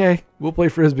 Okay. We'll play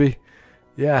Frisbee.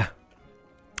 Yeah.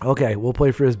 Okay. We'll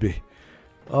play Frisbee.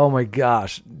 Oh my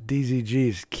gosh. DZG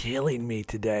is killing me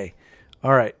today.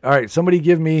 All right. All right. Somebody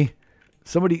give me...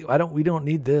 we don't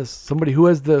need this. Somebody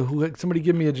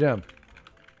give me a gem.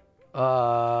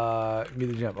 Give me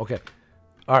the gem. Okay.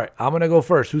 All right. I'm going to go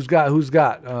first. Who's got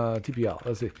TPL?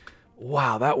 Let's see.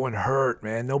 Wow, that one hurt,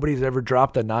 man. Nobody's ever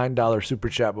dropped a $9 super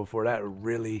chat before. That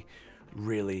really,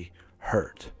 really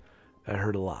hurt. That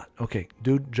hurt a lot. Okay,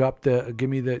 dude,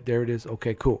 there it is.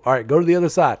 Okay, cool. All right, go to the other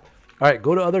side. All right,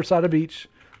 go to other side of beach.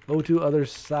 Go to other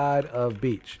side of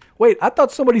beach. Wait, I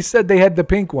thought somebody said they had the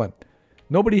pink one.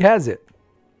 Nobody has it.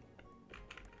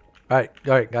 All right,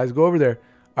 guys, go over there.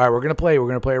 All right, we're gonna play. We're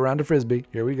gonna play around the Frisbee.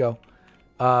 Here we go.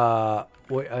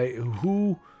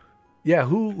 Who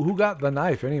got the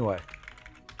knife anyway?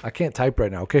 I can't type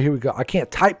right now. Okay, here we go. I can't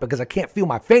type because I can't feel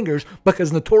my fingers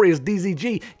because Notorious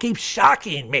DZG keeps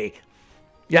shocking me.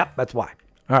 Yep, that's why.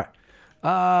 All right.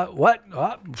 What?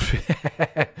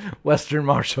 Western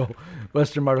Marshall.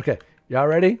 Okay, y'all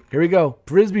ready? Here we go.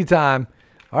 Frisbee time.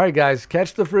 All right, guys,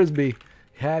 catch the Frisbee.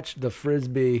 Catch the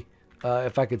Frisbee.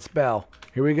 If I could spell.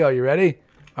 Here we go. You ready?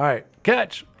 All right,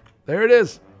 catch. There it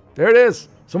is. There it is.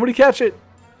 Somebody catch it.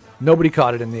 Nobody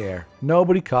caught it in the air.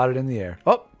 Nobody caught it in the air.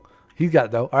 Oh, he's got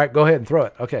it though. All right, go ahead and throw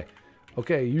it. Okay.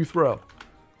 Okay, you throw.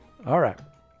 All right.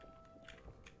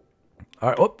 All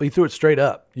right. Oh, he threw it straight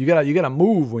up. You gotta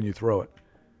move when you throw it.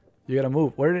 You gotta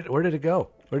move. Where did it go?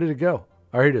 Where did it go?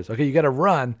 All right, here it is. Okay, you gotta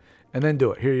run and then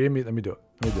do it. Here, let me do it.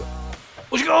 Let me do it.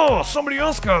 Let's go. Somebody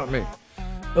else got me.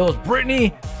 It was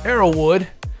Brittany Arrowwood.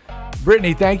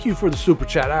 Brittany, thank you for the super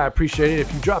chat. I appreciate it.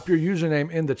 If you drop your username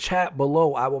in the chat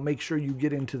below, I will make sure you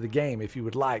get into the game if you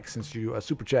would like, since you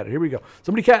super chatted. Here we go.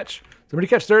 Somebody catch. Somebody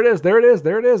catch. There it is. There it is.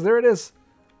 There it is. There it is.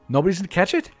 Nobody's going to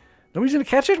catch it? Nobody's going to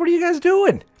catch it? What are you guys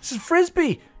doing? This is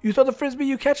Frisbee. You throw the Frisbee,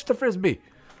 you catch the Frisbee.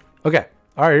 Okay.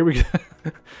 All right, here we go.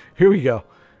 Here we go.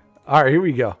 All right, here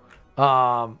we go.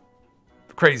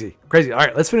 Crazy. Crazy. All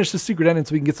right, let's finish the secret ending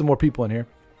so we can get some more people in here.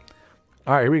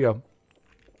 All right, here we go.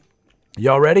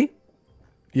 Y'all ready?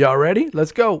 Y'all ready?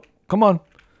 Let's go. Come on.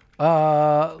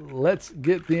 Let's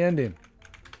get the ending.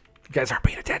 You guys aren't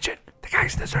paying attention. The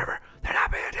guys in the server, they're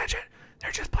not paying attention.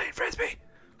 They're just playing Frisbee.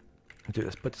 Let's do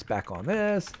this. Put this back on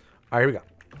this. All right, here we go.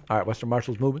 All right, Western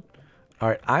Marshall's moving. All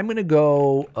right, I'm going to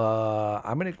go.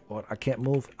 I can't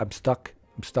move. I'm stuck.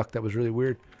 I'm stuck. That was really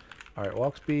weird. All right,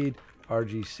 walk speed,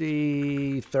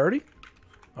 RGC 30.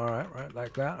 All right, right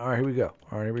like that. All right, here we go.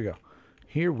 All right, here we go.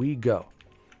 Here we go.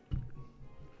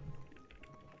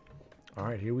 All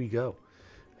right, here we go.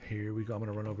 Here we go. I'm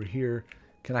going to run over here.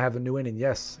 Can I have the new ending?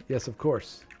 Yes. Yes, of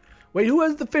course. Wait, who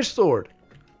has the fish sword?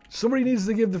 Somebody needs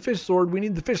to give the fish sword. We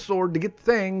need the fish sword to get the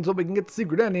thing so we can get the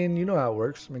secret ending. You know how it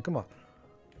works. I mean, come on.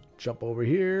 Jump over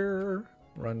here.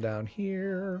 Run down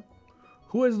here.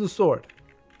 Who has the sword?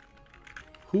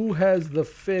 Who has the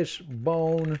fish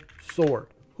bone sword?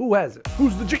 Who has it?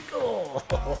 Who's the G? Oh.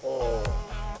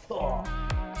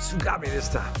 Who got me this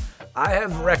time? I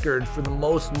have record for the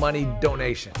most money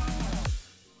donation.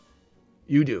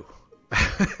 You do.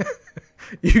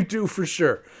 You do for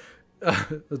sure.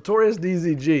 Notorious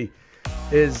DZG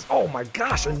is, oh my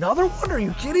gosh, another one? Are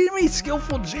you kidding me?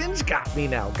 Skillful Ginge got me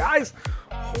now. Guys,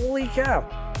 holy cow.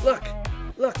 Look,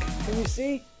 look, can you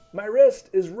see? My wrist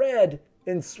is red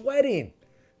and sweating.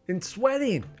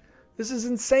 This is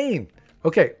insane.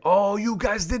 Okay, oh, you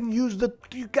guys didn't use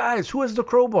you guys, who has the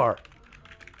crowbar?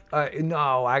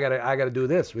 No, I gotta do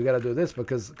this. We gotta do this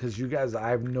because you guys, I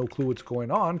have no clue what's going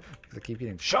on because I keep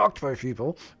getting shocked by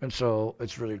people, and so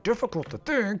it's really difficult to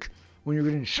think when you're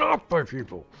getting shocked by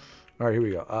people. All right, here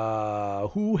we go.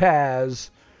 Who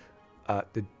has who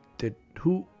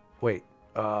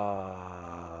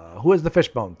has the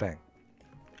fishbone thing?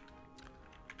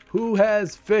 Who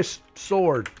has fish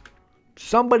sword?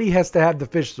 Somebody has to have the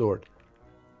fish sword.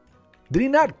 Did he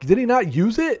not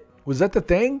use it? Was that the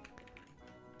thing?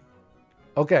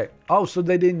 Okay. Oh, so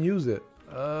they didn't use it.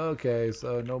 Okay,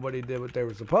 so nobody did what they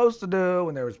were supposed to do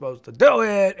when they were supposed to do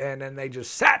it, and then they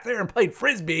just sat there and played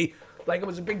Frisbee like it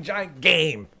was a big giant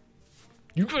game.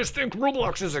 You guys think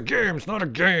Roblox is a game. It's not a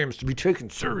game. It's to be taken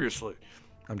seriously.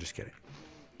 I'm just kidding.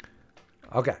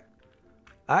 Okay.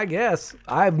 I guess.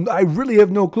 I really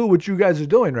have no clue what you guys are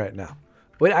doing right now.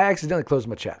 Wait, I accidentally closed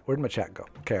my chat. Where did my chat go?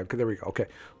 Okay, there we go. Okay.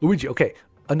 Luigi, okay.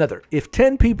 Another. If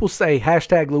 10 people say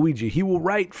hashtag Luigi, he will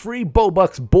write free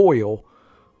Robux Boyle.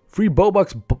 Free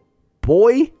Robux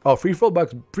boy? Oh, free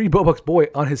Robux boy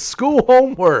on his school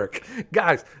homework.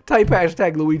 Guys, type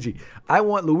hashtag Luigi. I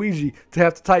want Luigi to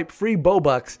have to type free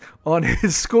Robux on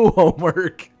his school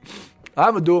homework.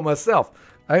 I'm going to do it myself.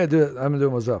 I'm going to do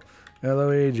it myself. Now,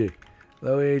 Luigi,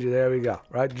 there we go.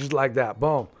 Right? Just like that.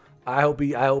 Boom. I hope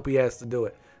he has to do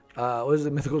it. What is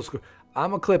the mythical score?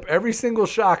 I'm going to clip every single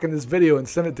shock in this video and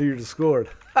send it to your Discord.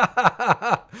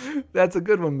 That's a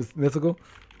good one, Mythical.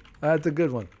 That's a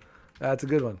good one. That's a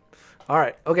good one. All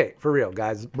right. Okay. For real,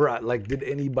 guys. Bruh, like, did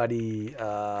anybody,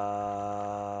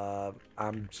 I'm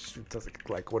just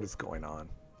like, what is going on?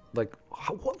 Like,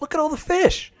 look at all the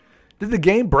fish. Did the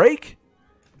game break?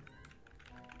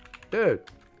 Dude.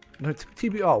 No,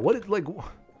 TBR. What is, like, all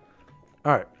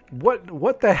right.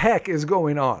 What the heck is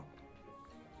going on?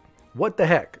 What the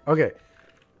heck? Okay.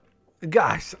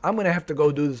 Guys, I'm going to have to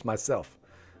go do this myself.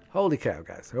 Holy cow,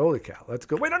 guys. Holy cow. Let's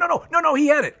go. Wait, no. He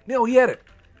had it. No, he had it.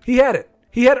 He had it.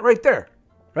 He had it right there.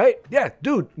 Right? Yeah,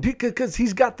 dude. Because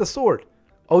he's got the sword.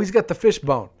 Oh, he's got the fish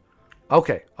bone.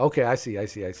 Okay. I see. Okay, I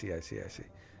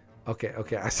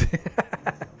see.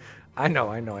 I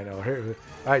know. Here,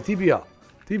 all right, TBL,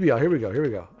 here we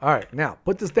go. All right, now,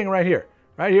 put this thing right here.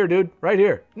 Right here, dude. Right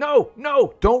here. No.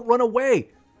 Don't run away.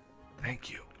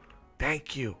 Thank you.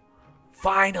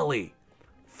 Finally.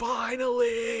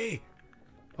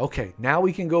 Okay, now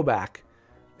we can go back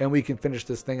and we can finish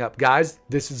this thing up. Guys,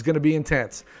 this is going to be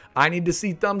intense. I need to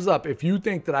see thumbs up if you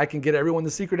think that I can get everyone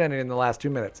the secret ending in the last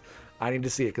 2 minutes. I need to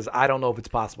see it because I don't know if it's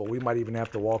possible. We might even have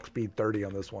to walk speed 30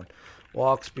 on this one.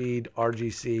 Walk speed,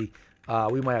 RGC.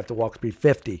 We might have to walk speed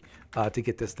 50 to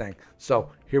get this thing. So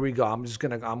here we go. I'm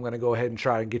gonna go ahead and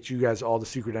try and get you guys all the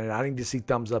secret ending. I need to see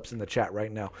thumbs ups in the chat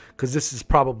right now because this is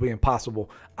probably impossible.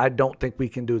 I don't think we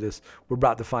can do this. We're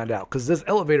about to find out because this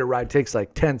elevator ride takes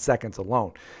like 10 seconds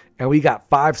alone, and we got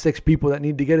 5-6 people that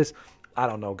need to get us. I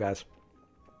don't know, guys.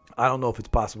 I don't know if it's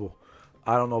possible.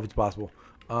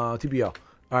 TBL.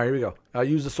 All right, here we go.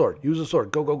 Use the sword.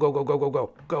 Go.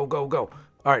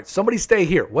 All right, somebody stay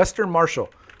here. Western Marshall.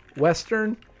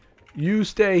 Western, you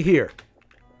stay here.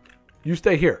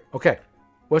 Okay.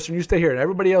 Western, you stay here. And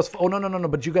everybody else. Oh, no.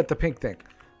 But you got the pink thing.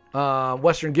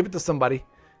 Western, give it to somebody.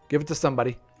 Here,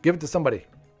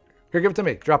 give it to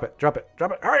me. Drop it. All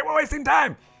right, we're wasting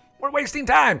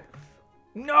time.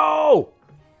 No.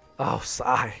 Oh,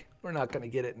 sigh. We're not going to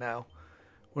get it now.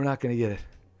 Okay,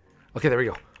 there we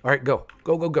go. All right, go.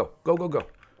 All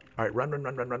right, run.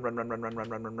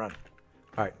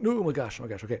 All right. Oh my gosh.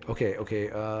 Okay.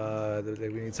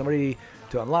 We need somebody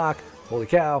to unlock. Holy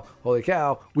cow. We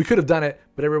could have done it,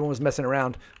 but everyone was messing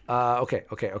around. Okay.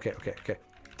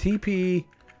 TP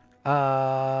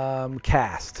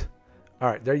cast. All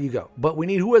right, there you go. But we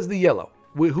need who has the yellow?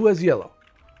 Who has yellow?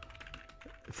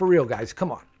 For real, guys.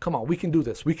 Come on. We can do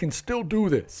this. We can still do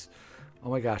this. Oh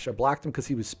my gosh. I blocked him because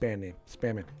he was spamming.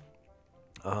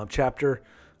 Chapter.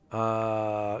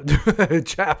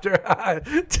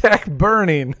 Tech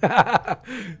burning.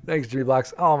 Thanks,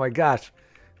 Dreamblocks. Oh my gosh.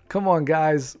 Come on,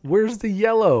 guys. Where's the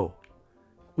yellow?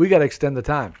 We got to extend the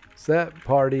time. Set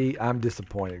party. I'm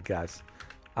disappointed, guys.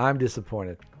 Okay,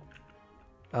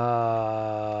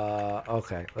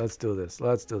 let's do this.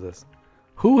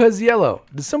 Who has yellow?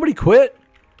 Did somebody quit?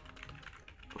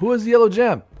 Who has the yellow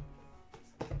gem?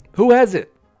 Who has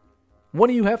it? One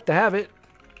of you have to have it.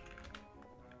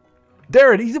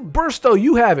 There it is. Bursto,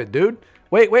 you have it, dude.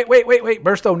 Wait.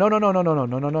 Bursto,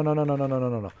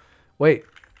 no. Wait.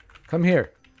 Come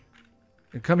here.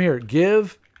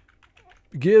 Give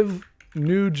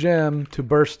new gem to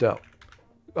Bursto.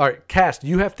 All right, Cast,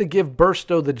 you have to give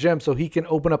Bursto the gem so he can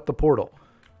open up the portal.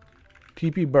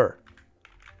 TP Burr.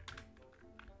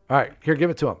 All right, here, give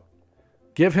it to him.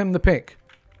 Give him the pink.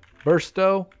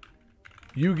 Bursto,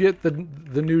 you get the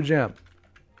new gem.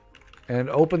 And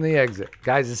open the exit.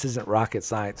 Guys, this isn't rocket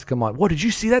science. Come on. What, did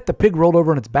you see that? The pig rolled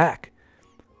over on its back.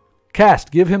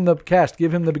 Cast, give him the gem.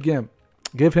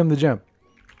 Give him the gem.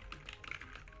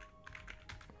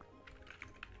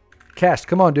 Cast,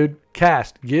 come on, dude.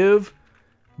 Cast, give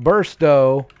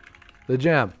Bursto the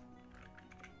gem.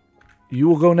 You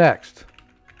will go next.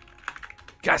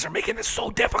 Guys are making this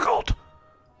so difficult.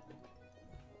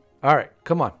 All right,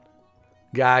 come on.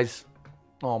 Guys.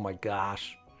 Oh my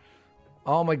gosh.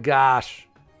 Oh my gosh.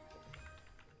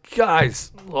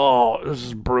 Guys. Oh, this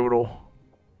is brutal.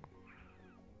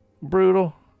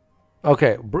 Brutal.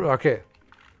 Okay. Okay.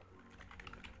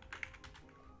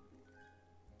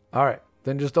 All right.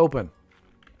 Then just open.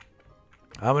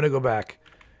 I'm going to go back.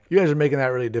 You guys are making that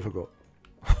really difficult.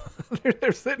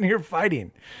 They're sitting here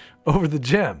fighting over the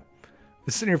gem.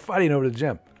 They're sitting here fighting over the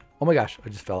gem. Oh my gosh. I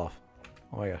just fell off.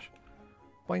 Oh my gosh.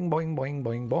 Boing, boing, boing,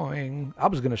 boing, boing. I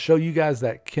was going to show you guys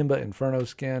that Kimba Inferno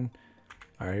skin.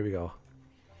 All right, here we go.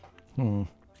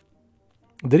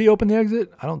 Did he open the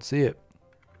exit? I don't see it.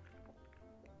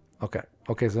 Okay.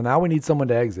 Okay, so now we need someone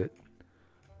to exit.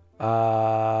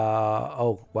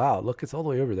 Oh, wow. Look, it's all the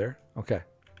way over there. Okay.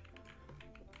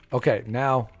 Okay,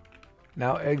 now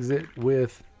exit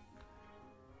with...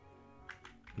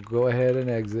 Go ahead and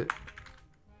exit.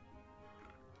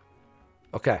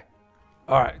 Okay.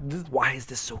 All right. Why is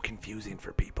this so confusing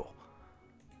for people?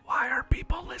 Why are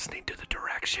people listening to the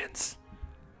directions?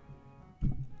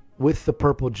 With the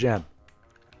purple gem.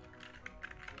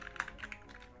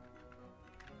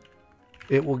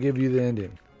 It will give you the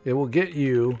ending. It will get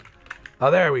you...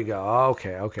 Oh, there we go.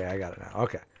 Okay, okay. I got it now.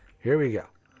 Okay. Here we go.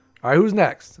 All right, who's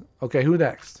next? Okay, who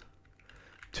next?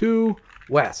 To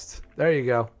west. There you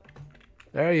go.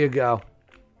 There you go.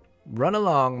 Run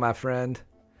along, my friend.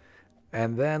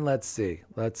 And then let's see.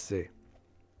 Let's see.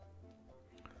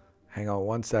 Hang on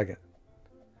one second.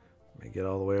 Let me get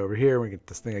all the way over here. We get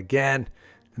this thing again.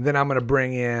 And then I'm going to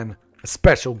bring in a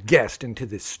special guest into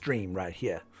this stream right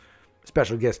here.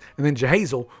 Special guest. And then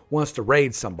Jehazel wants to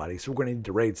raid somebody. So we're going to need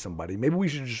to raid somebody. Maybe we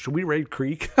should we raid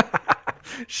Creek?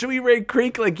 Should we raid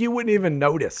Creek? Like you wouldn't even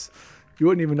notice. You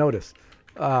wouldn't even notice.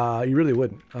 You really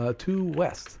wouldn't. To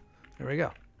west. There we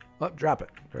go. Oh, drop it.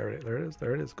 There it is.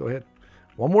 There it is. Go ahead.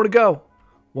 One more to go.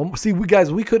 See, we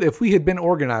could, if we had been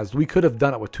organized, we could have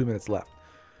done it with 2 minutes left.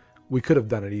 We could have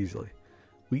done it easily.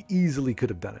 We easily could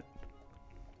have done it.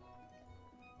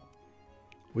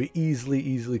 We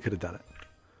easily could have done it.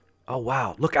 Oh,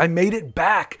 wow. Look, I made it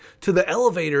back to the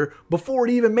elevator before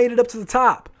it even made it up to the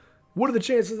top. What are the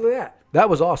chances of that? That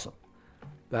was awesome.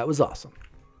 That was awesome.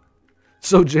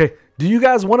 So, Jay, do you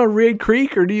guys want to raid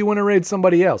Creek or do you want to raid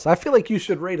somebody else? I feel like you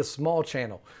should raid a small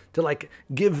channel to like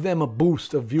give them a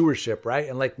boost of viewership, right?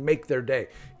 And like make their day.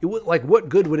 It would like what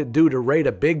good would it do to raid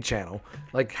a big channel?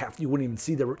 Like half you wouldn't even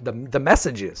see the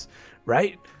messages,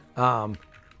 right?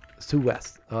 It's to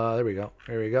west. There we go.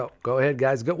 There we go. Go ahead,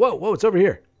 guys. Go. Whoa, it's over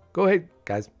here. Go ahead,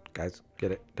 guys. Guys,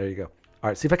 get it. There you go. All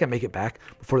right, see if I can make it back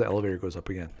before the elevator goes up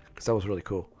again, because that was really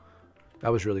cool.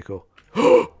 That was really cool.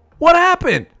 What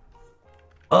happened?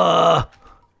 Why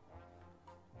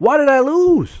did I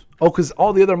lose? Oh, because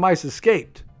all the other mice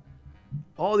escaped.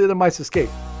 All the other mice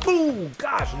escaped. Boom!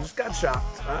 Gosh, I just got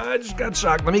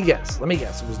shocked. Let me guess.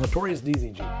 It was Notorious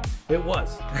DZG. It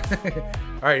was.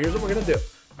 All right, here's what we're gonna do.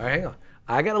 All right, hang on.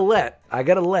 I gotta let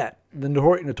the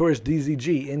Notorious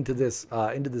DZG into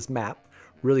this map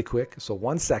really quick. So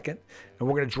 1 second, and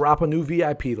we're gonna drop a new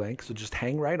VIP link. So just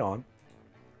hang right on.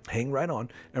 And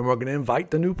we're going to invite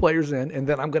the new players in, and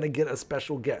then I'm going to get a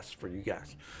special guest for you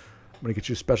guys. I'm going to get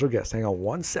you a special guest. Hang on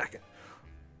 1 second.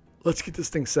 Let's get this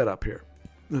thing set up here.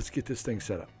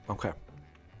 Okay.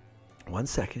 1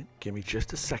 second. Give me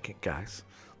just a second, guys.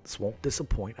 This won't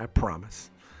disappoint, I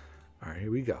promise. All right,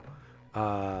 here we go.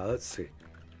 Let's see.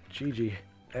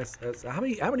 GGSS. How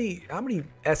many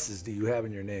S's do you have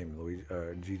in your name, Louis?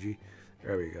 GG?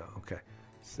 There we go. Okay.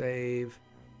 Save.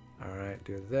 All right,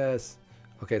 do this.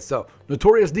 Okay, so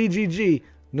Notorious DZG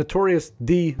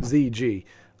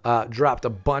dropped a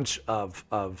bunch of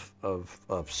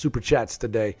super chats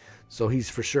today, so he's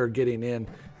for sure getting in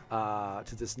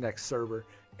to this next server.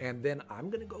 And then I'm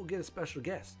gonna go get a special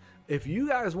guest. If you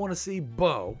guys want to see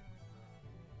Beau,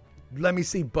 let me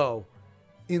see Beau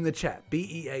in the chat.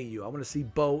 BEAU. I want to see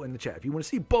Beau in the chat. If you want to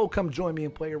see Beau, come join me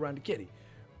and play around the kitty.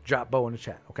 Drop Beau in the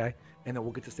chat, okay? And then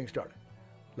we'll get this thing started.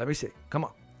 Let me see. Come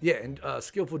on. Yeah, and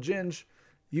Skillful Ginge.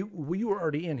 You were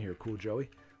already in here, Cool Joey.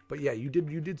 But yeah, you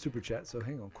did super chat. So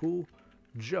hang on, Cool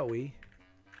Joey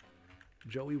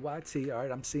YT. All right,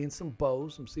 I'm seeing some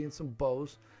bows. And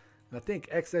I think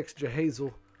XX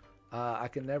Jehazel. I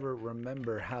can never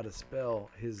remember how to spell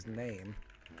his name.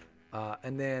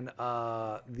 And then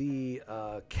the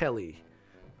Kelly.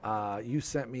 You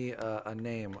sent me a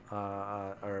name,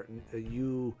 or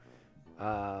you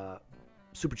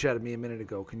super chatted me a minute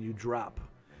ago. Can you drop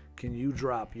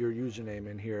your username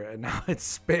in here? And now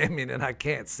it's spamming and I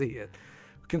can't see it.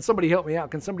 Can somebody help me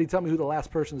out? Can somebody tell me who the last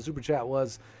person in the super chat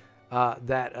was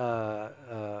that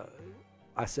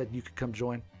I said you could come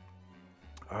join?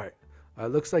 All right.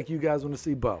 Looks like you guys want to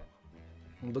see Beau.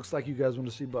 It looks like you guys want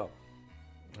to see Beau.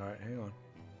 All right, hang on.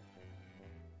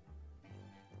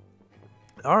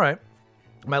 All right.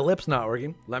 My lip's not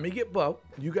working. Let me get Beau.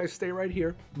 You guys stay right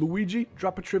here. Luigi,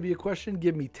 drop a trivia question.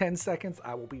 Give me 10 seconds.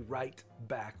 I will be right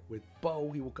back with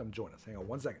Beau. He will come join us. Hang on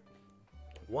 1 second.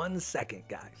 1 second,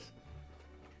 guys.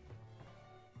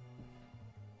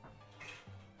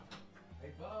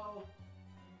 Hey, Beau.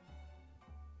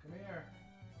 Come here.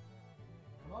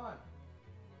 Come on.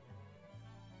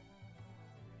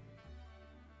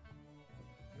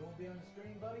 You want to be on the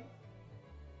screen, buddy?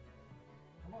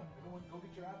 Come on, everyone, go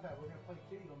get your iPad. We're going to play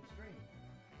Kitty on the screen.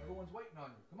 Everyone's waiting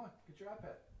on you. Come on, get your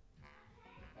iPad.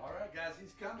 All right, guys,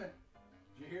 he's coming.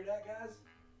 Did you hear that, guys?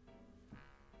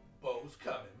 Beau's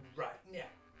coming right now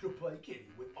to play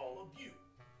Kitty with all of you.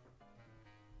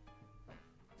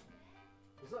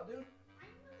 What's up, dude? I'm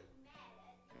really mad at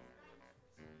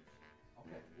these.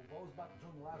 Okay, well, Beau's about to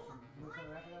join the live stream. You want to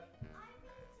come after that?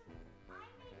 I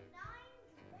made 9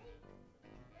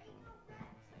 Lego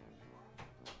rats and they all.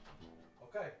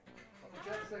 Okay. I'm gonna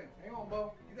check this thing. Hang on,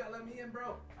 Beau. You gotta let me in,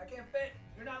 bro. I can't fit.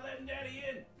 You're not letting Daddy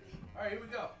in. All right, here we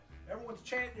go. Everyone's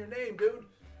chanting your name, dude.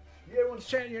 Everyone's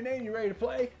chanting your name. You ready to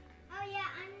play? Oh yeah,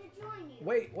 I'm gonna join you.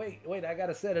 Wait. I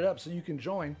gotta set it up so you can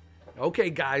join. Okay,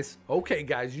 guys.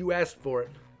 You asked for it.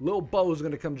 Little Beau's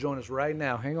gonna come join us right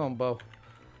now. Hang on, Beau.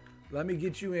 Let me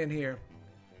get you in here.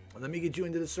 Let me get you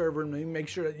into the server and let me make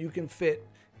sure that you can fit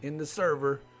in the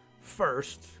server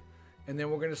first. And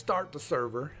then we're gonna start the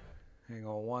server. Hang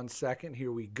on 1 second.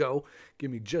 Here we go.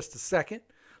 Give me just a second.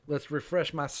 Let's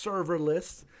refresh my server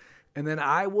list. And then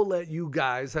I will let you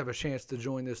guys have a chance to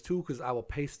join this too because I will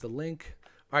paste the link.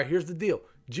 All right, here's the deal.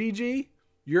 Gigi,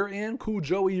 you're in. Cool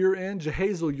Joey, you're in.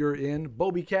 Jahazel, you're in.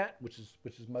 Bobby Cat, which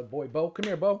is my boy Beau. Come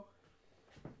here, Beau.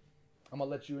 I'm going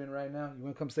to let you in right now. You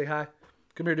want to come say hi?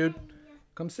 Come here, dude.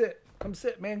 Come sit. Come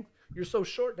sit, man. You're so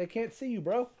short they can't see you,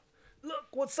 bro. Look,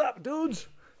 what's up, dudes?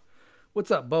 What's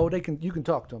up, Beau? You can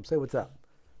talk to him. Say what's up.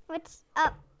 What's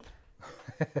up?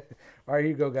 All right,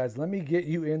 here you go, guys. Let me get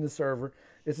you in the server.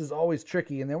 This is always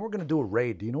tricky, and then we're going to do a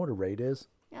raid. Do you know what a raid is?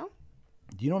 No.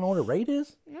 Do you don't know what a raid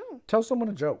is? No. Tell someone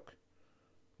a joke.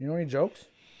 You know any jokes?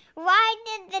 Why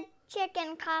did the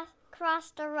chicken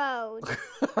cross the road?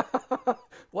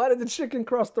 Why did the chicken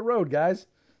cross the road, guys?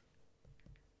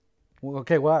 Well,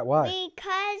 okay, why?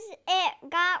 Because it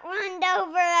got run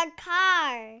over a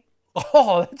car.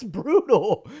 Oh, that's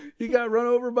brutal. You got run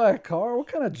over by a car? What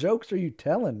kind of jokes are you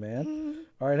telling, man?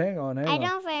 All right, hang on. I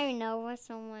don't very know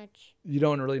so much. You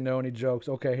don't really know any jokes.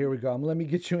 Okay, here we go. Let me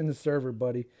get you in the server,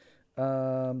 buddy.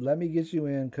 Let me get you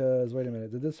in because, wait a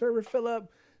minute. Did the server fill up?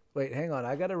 Wait, hang on.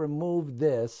 I got to remove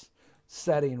this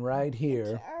setting right here.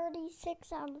 It's already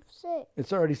 6 out of 6.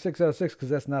 It's already 6 out of 6 because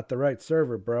that's not the right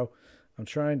server, bro. I'm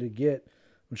trying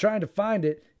to find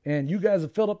it, and you guys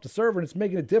have filled up the server, and it's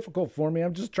making it difficult for me.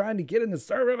 I'm just trying to get in the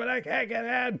server, but I can't get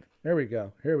in. There we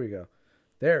go. Here we go.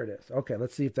 There it is. Okay,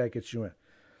 let's see if that gets you in.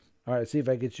 All right, see if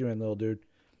I get you in, little dude.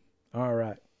 All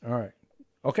right.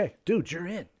 Okay, dude, you're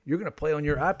in. You're going to play on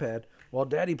your iPad while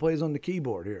Daddy plays on the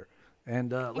keyboard here.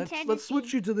 And let's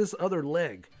switch you to this other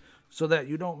leg so that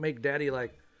you don't make Daddy,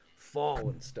 like, fall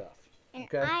and stuff.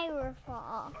 Okay? And I will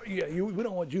fall. Yeah, we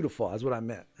don't want you to fall. That's what I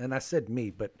meant. And I said me,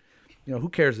 but, you know, who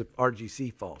cares if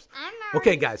RGC falls?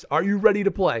 Okay, guys, are you ready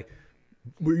to play?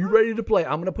 Were you ready to play?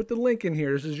 I'm going to put the link in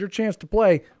here. This is your chance to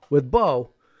play with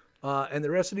Beau and the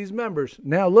rest of these members.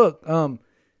 Now, look,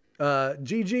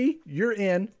 Gigi, you're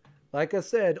in. Like I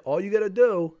said, all you got to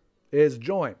do is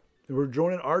join. We're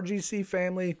joining RGC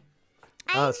family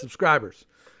subscribers.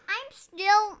 I'm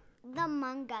still the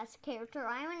Among Us character.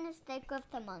 I'm going to stick with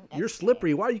the Among Us. You're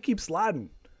slippery. Why do you keep sliding?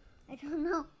 I don't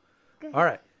know. All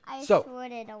right. I so,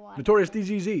 sorted a while. Notorious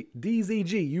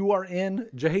DZG, you are in.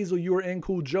 Jahazel, you are in.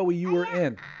 Cool Joey, you are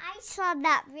in. I saw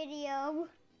that video.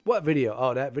 What video?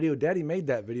 Oh, that video. Daddy made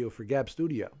that video for Gab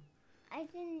Studio.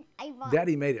 I watched.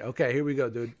 Daddy made it. Okay, here we go,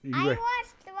 dude. I watched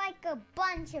like a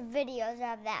bunch of videos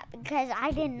of that because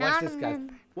I did not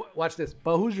remember. Guys. Watch this.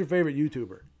 Beau, who's your favorite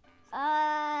YouTuber?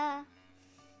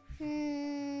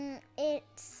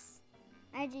 It's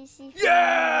RGC.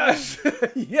 Yes!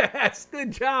 Yes!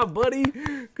 Good job, buddy.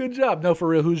 Good job. No, for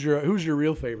real, who's your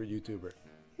real favorite YouTuber?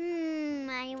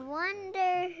 I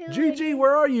wonder who. GG,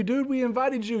 where are you, dude? We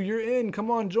invited you. You're in.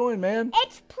 Come on, join, man.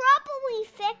 It's probably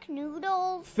Thick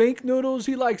Noodles. Think Noodles?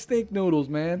 He likes Think Noodles,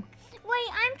 man. Wait,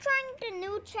 I'm trying the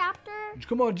new chapter.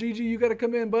 Come on, GG, you got to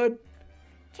come in, bud.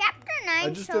 Chapter 9. I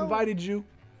just invited you.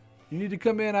 You need to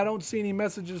come in. I don't see any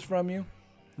messages from you.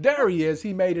 There he is.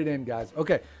 He made it in, guys.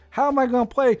 Okay. How am I going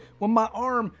to play when my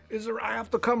arm is, I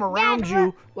have to come around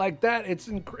you like that? It's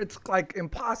like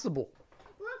impossible.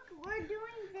 Look, we're doing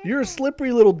this. You're a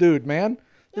slippery little dude, man.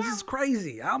 This is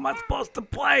crazy. How am I supposed to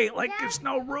play? Like there's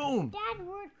no room. Dad,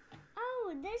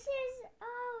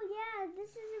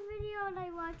 this is a video that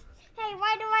I watched. Hey,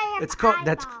 why do I have It's called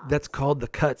eyeballs? that's called the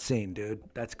cutscene, dude.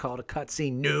 That's called a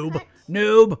cutscene, noob.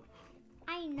 Noob.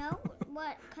 I know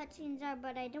what cutscenes are,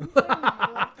 but I don't really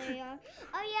know what they are.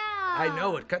 Oh yeah. I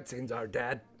know what cutscenes are,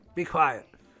 Dad. Be quiet.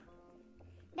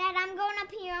 Dad, I'm going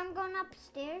up here. I'm going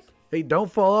upstairs. Hey,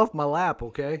 don't fall off my lap,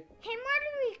 okay? Hey,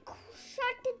 Marty,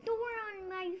 shut the door on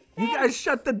my face. You guys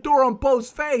shut the door on Beau's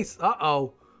face.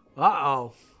 Uh-oh.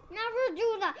 Uh-oh. Never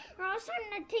do that, or else I'm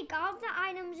gonna take all the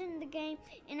items in the game,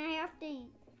 and I have to.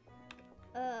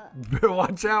 Better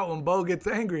watch out when Beau gets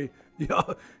angry.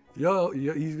 Yo,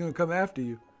 he's gonna come after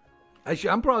you. Actually,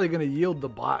 I'm probably gonna yield the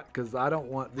bot because I don't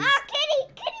want this. Ah,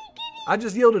 kitty! I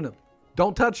just yielded him.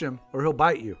 Don't touch him or he'll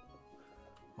bite you.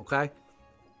 Okay?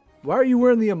 Why are you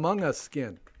wearing the Among Us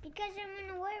skin? Because I'm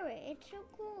gonna wear it. It's so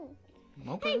cool.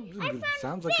 Okay, Hey, I found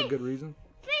sounds like a good reason.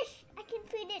 Fish! I can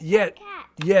feed it to Yeah, the cat.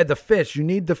 yeah, the fish. You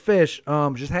need the fish.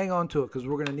 Just hang on to it because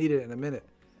we're gonna need it in a minute.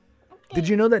 Okay. Did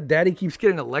you know that Daddy keeps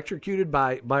getting electrocuted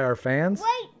by our fans?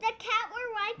 Wait, the cat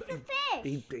will like the fish.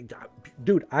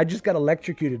 Dude, I just got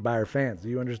electrocuted by our fans. Do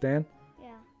you understand? Yeah.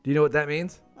 Do you know what that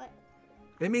means? What?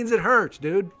 It means it hurts,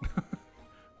 dude.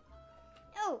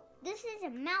 Oh, this is a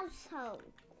mouse hole.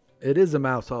 It is a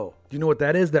mouse hole. Do you know what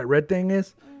that is? That red thing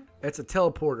is? It's a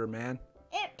teleporter, man.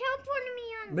 It teleported me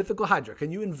on. Mythical Hydra,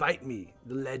 can you invite me?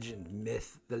 The legend, the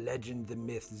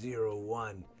myth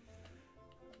 01.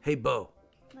 Hey, Beau.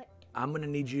 What? I'm going to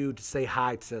need you to say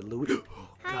hi to Luigi. Oh,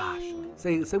 gosh.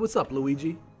 Hi. Say what's up,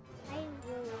 Luigi. Hi,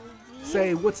 Luigi.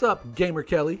 Say what's up, Gamer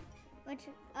Kelly. What's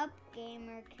up,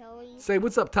 Gamer Kelly? Say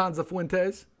what's up, Tanza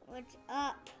Fuentes. What's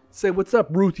up? Say what's up,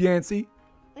 Ruth Yancey.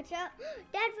 What's up?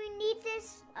 Dad, we need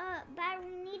this battery.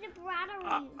 We need a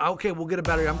battery. Okay, we'll get a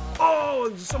battery.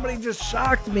 Oh, somebody just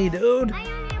shocked me, dude. I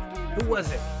only have to. Who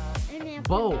was it? I only have to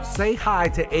Beau, go. say hi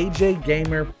to AJ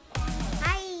Gamer.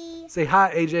 Hi. Say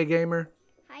hi, AJ Gamer.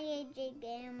 Hi, AJ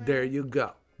Gamer. There you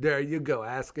go. There you go.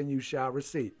 Ask and you shall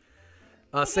receive.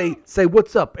 Say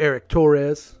what's up, Eric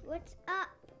Torres. What's up,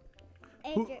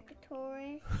 AJ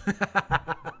Torres?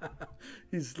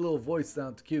 His little voice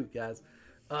sounds cute, guys.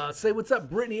 Say what's up,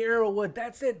 Brittany Arrowwood.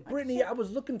 That's it, Brittany. I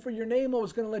was looking for your name. I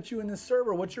was going to let you in this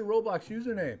server. What's your Roblox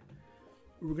username?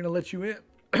 We were going to let you in.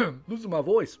 Losing my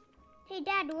voice. Hey,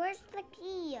 Dad, where's the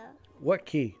key? What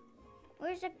key?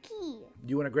 Where's the key? Do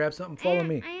you want to grab something? Follow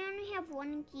me. I only have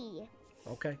one key.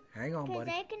 Okay, hang on, Because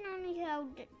buddy. I can only hold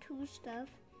two stuff.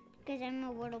 Because I'm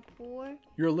a little poor.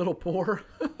 You're a little poor.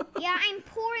 Yeah, I'm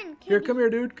poor and kitty. Here, come here,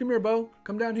 dude. Come here, Beau.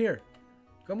 Come down here.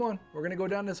 Come on. We're going to go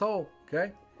down this hole,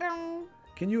 okay? Boom.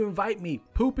 Can you invite me?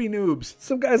 Poopy Noobs.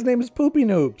 Some guy's name is Poopy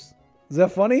Noobs. Is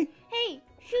that funny? Hey,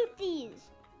 shoot these.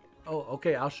 Oh,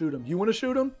 okay. I'll shoot him. You want to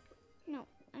shoot him? No,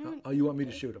 I don't. Oh, you want me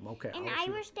to shoot him? Okay. And I'll I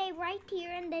shoot will stay right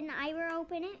here, and then I will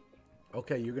open it.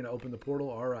 Okay, you're going to open the portal?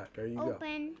 All right. There you go.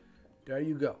 Open. There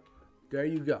you go. There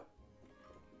you go.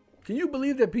 Can you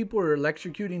believe that people are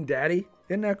electrocuting Daddy?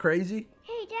 Isn't that crazy?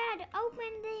 Hey, Dad, open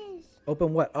this.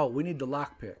 Open what? Oh, we need the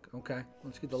lockpick. Okay.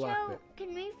 Let's get the lockpick.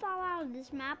 Can we fall out of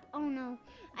this map? Oh, no.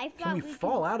 I thought Can we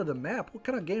fall out of the map? What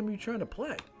kind of game are you trying to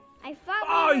play? I thought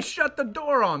Oh, he shut the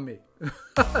door on me. Yeah,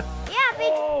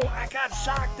 big. Oh, I got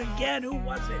shocked again. Who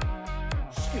was it?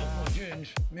 Skillful Ginge.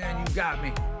 Man, you got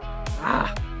me.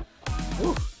 Ah.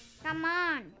 Whew. Come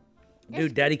on.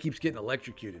 Dude, Daddy keeps getting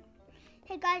electrocuted.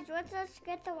 Hey, guys, let's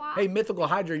get the water. Hey, Mythical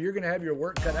Hydra, you're going to have your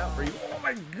work cut out for you. Oh,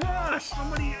 my gosh.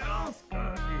 Somebody else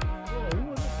got me. Oh, who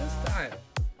was it this time?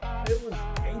 It was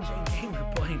AJ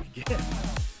Gamer playing again.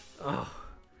 Oh,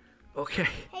 okay.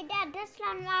 Hey, Dad, let's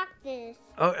unlock this.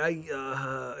 Oh,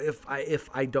 if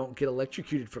I don't get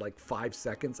electrocuted for like 5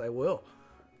 seconds, I will.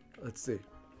 Let's see.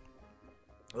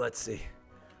 Let's see.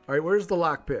 All right, where's the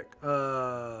lockpick?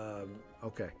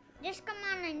 Okay. Just come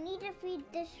on, I need to feed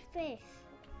this fish.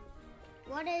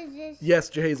 What is this? Yes,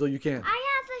 Jahazel, you can. I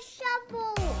have a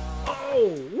shovel.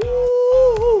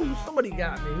 Oh, woo! Somebody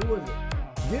got me. Who was it?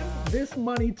 Give this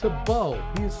money to Beau.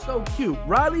 He is so cute.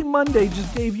 Riley Monday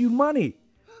just gave you money.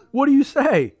 What do you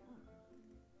say?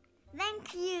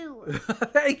 Thank you.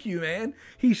 Thank you, man.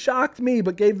 He shocked me,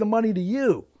 but gave the money to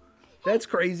you. That's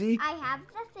crazy. I have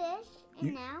the fish,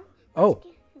 and now. Oh,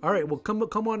 all right. Well, come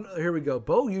on. Here we go.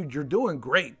 Beau, you're doing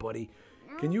great, buddy.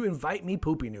 Can you invite me,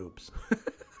 Poopy Noobs?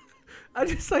 I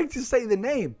just like to say the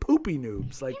name, Poopy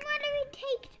Noobs. Like. Hey, what do we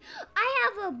take? I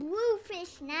have a blue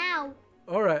fish now.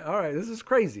 All right. This is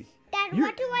crazy. Dad,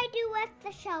 what do I do with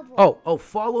the shovel? Oh,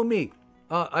 follow me.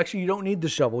 Actually, you don't need the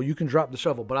shovel. You can drop the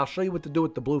shovel, but I'll show you what to do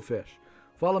with the blue fish.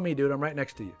 Follow me, dude. I'm right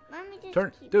next to you. Let me just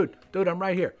Turn, keep dude. I'm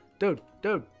right here. Dude.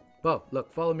 Beau,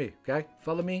 look, follow me, okay?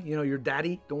 Follow me. You know, your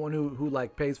daddy, the one who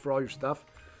like pays for all your stuff.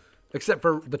 Except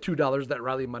for the $2 that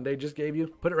Riley Monday just gave you.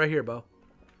 Put it right here, Beau.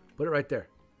 Put it right there.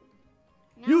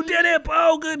 You did it,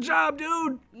 Beau. Good job,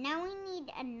 dude. Now we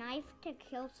need a knife to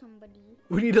kill somebody.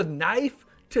 We need a knife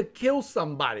to kill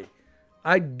somebody.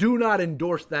 I do not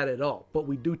endorse that at all, but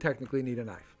we do technically need a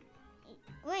knife.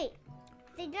 Wait,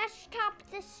 they just chopped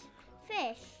this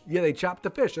fish. Yeah, they chopped the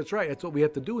fish. That's right. That's what we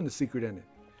have to do in the secret ending.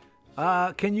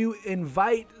 Can you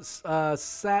invite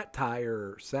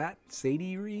Satire?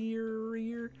 Sadie?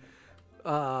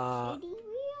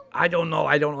 I don't know.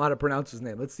 I don't know how to pronounce his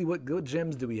name. Let's see what good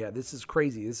gems do we have. This is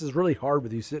crazy. This is really hard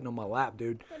with you sitting on my lap,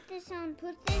 dude. Put this on.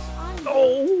 Put this on.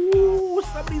 Oh,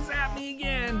 somebody's at me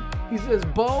again. He says,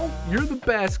 Beau, you're the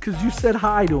best because you said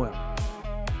hi to him.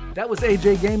 That was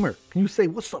AJ Gamer. Can you say,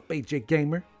 what's up, AJ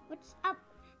Gamer? What's up?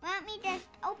 Let me just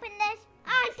open this.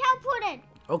 Ah, it's teleported.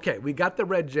 Okay, we got the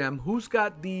red gem. Who's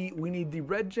got we need the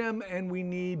red gem and we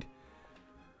need,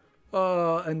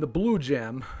 and the blue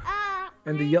gem.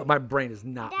 And the yellow, my brain is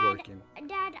not working.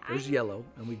 Dad, there's yellow,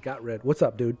 and we got red. What's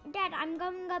up, dude? Dad, I'm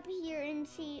going up here and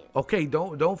see. Okay,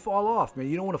 don't fall off, man.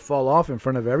 You don't want to fall off in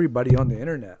front of everybody on the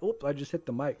internet. Oops, I just hit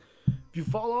the mic. If you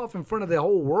fall off in front of the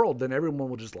whole world, then everyone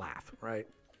will just laugh, right?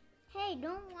 Hey,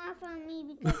 don't laugh at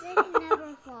me because I can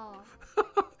never fall.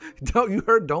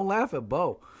 Don't laugh at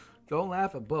Beau. Don't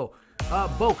laugh at Beau.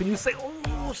 Beau, can you say,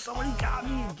 oh, somebody got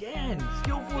me again.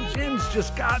 Skillful Jins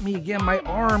just got me again. My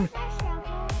arm.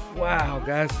 Wow,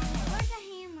 guys. Where's the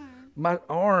hammer? My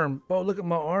arm. Beau, look at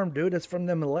my arm, dude. That's from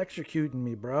them electrocuting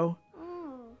me, bro.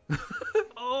 Oh.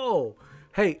 Oh.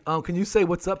 Hey, can you say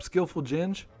what's up, Skillful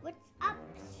Ginge? What's up,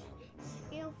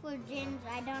 Skillful Jins?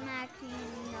 I don't actually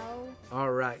know.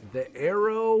 All right. The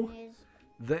arrow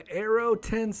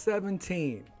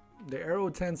 1017. The arrow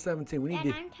 1017. We need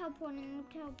to. I'm teleporting.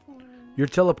 You're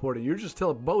teleporting. Beau's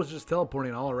just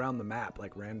teleporting all around the map,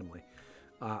 like randomly.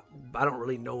 I don't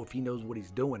really know if he knows what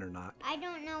he's doing or not. I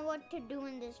don't know what to do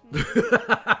in this movie.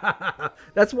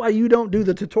 That's why you don't do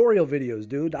the tutorial videos,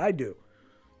 dude. I do.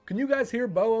 Can you guys hear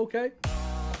Beau okay?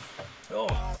 Oh,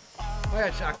 I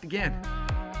got shocked again.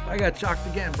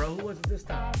 Bro. Who was it this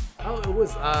time? Oh, it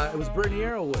was Brittany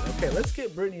Arrowwood. Okay, let's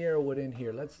get Brittany Arrowwood in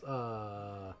here.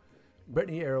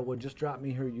 Brittany Arrowwood just dropped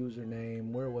me her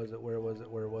username. Where was it?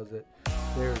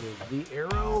 There it is. The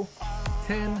Arrow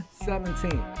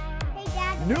 1017.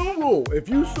 New rule, if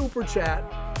you super chat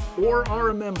or are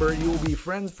a member, you will be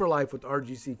friends for life with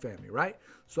RGC family, right?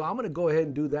 So I'm going to go ahead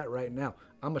and do that right now.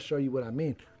 I'm going to show you what I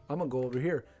mean. I'm going to go over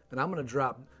here and I'm going to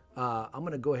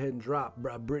go ahead and drop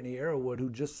Brittany Arrowwood,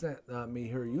 who just sent me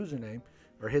her username,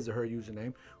 or his or her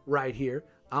username, right here.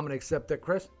 I'm going to accept that,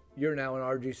 Chris. You're now an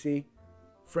RGC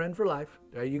friend for life.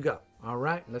 There you go. All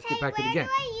right, let's get back to the game. Where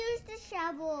do I use the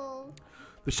shovel?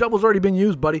 The shovel's already been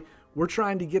used, buddy. We're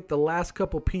trying to get the last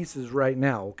couple pieces right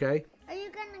now, okay? Are you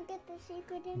going to get the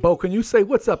secret in? Beau, can you say,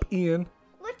 what's up, Ian?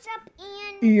 What's up,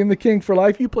 Ian? Ian the King for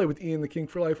Life. You play with Ian the King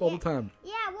for Life all the time.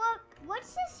 Yeah, well,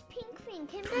 what's this pink thing?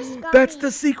 Can this go? That's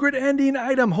the secret ending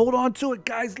item. Hold on to it,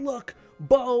 guys. Look,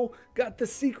 Beau got the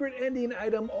secret ending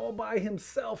item all by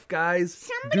himself, guys.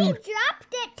 Somebody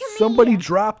dropped it to me. Somebody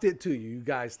dropped it to you. You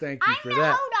guys, thank you for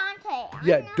that. Hold on to it.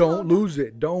 Yeah, don't lose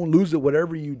it. Don't lose it,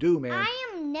 whatever you do, man. I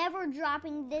am never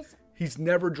dropping this. He's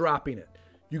never dropping it.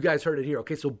 You guys heard it here.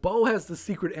 Okay, so Beau has the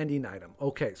secret ending item.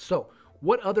 Okay, so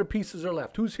what other pieces are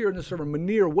left? Who's here in the server?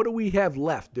 Manir, what do we have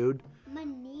left, dude?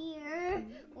 Manir,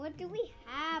 what do we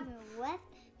have left?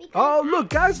 Oh, look,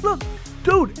 guys, look.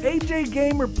 Dude, AJ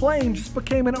Gamer playing just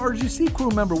became an RGC crew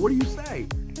member. What do you say?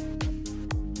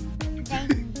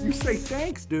 Thanks. You say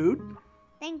thanks, dude.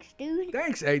 Thanks, dude.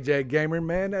 Thanks, AJ Gamer,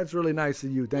 man. That's really nice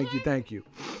of you. Thank you. Somebody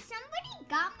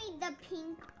got me the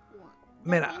pink one.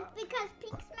 Man, because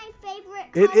pink's my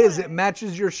favorite color. It is. It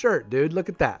matches your shirt, dude. Look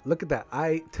at that.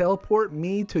 I teleport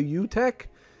me to UTech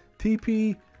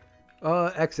TP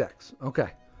XX.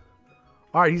 Okay.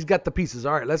 All right, he's got the pieces.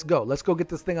 All right, let's go. Let's go get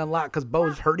this thing unlocked because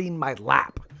Beau's hurting my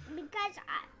lap. Because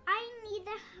I need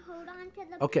to hold on to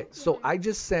the. Okay, so I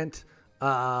just sent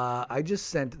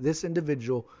this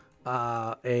individual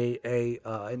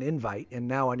an invite, and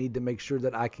now I need to make sure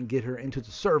that I can get her into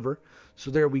the server. So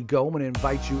there we go. I'm gonna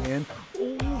invite you in.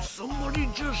 Oh, somebody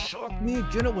just shocked me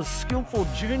again. It was Skillful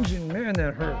Ginge, and man,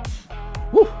 that hurts.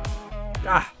 Woo!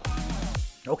 Ah.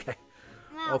 Okay.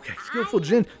 Well, okay.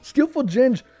 Skillful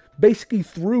Ginge basically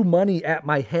threw money at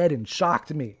my head and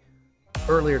shocked me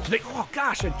earlier today. Oh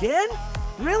gosh, again?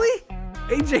 Really?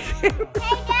 AJ. Hey,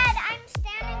 Dad, I'm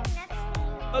standing next to you.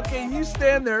 Okay, you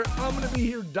stand there. I'm gonna be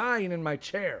here dying in my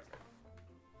chair.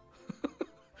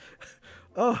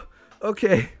 Oh,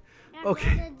 okay. Dad,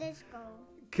 Okay. where did this go?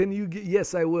 Can you get?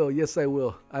 Yes, I will. Yes, I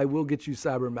will. I will get you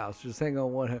Cyber Mouse. Just hang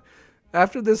on one.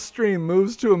 After this stream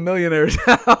moves to a millionaire's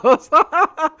house.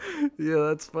 Yeah,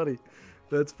 that's funny.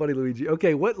 That's funny, Luigi.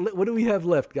 Okay, what do we have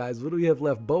left, guys? What do we have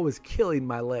left? Beau is killing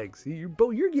my legs.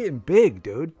 Beau, you're getting big,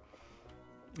 dude.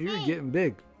 You're getting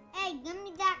big. Hey, give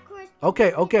me that course.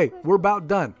 Okay. We're about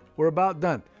done. We're about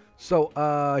done. So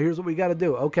here's what we got to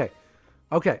do. Okay.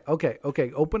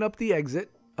 Open up the exit.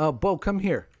 Beau, come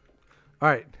here. All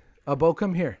right. Beau,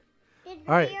 come here. Did we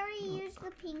All right. already use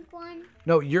the pink one?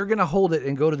 No, you're gonna hold it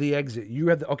and go to the exit. You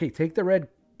have the okay. Take the red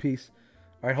piece.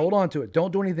 All right, hold on to it.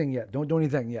 Don't do anything yet. Don't do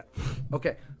anything yet.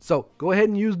 Okay, so go ahead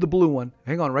and use the blue one.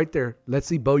 Hang on, right there. Let's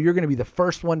see, Beau. You're gonna be the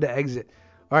first one to exit.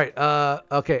 All right.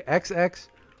 Okay. XX.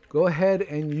 Go ahead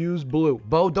and use blue.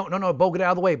 Beau, don't. No. Beau, get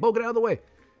out of the way. Beau, get out of the way.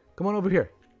 Come on over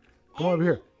here. Come on over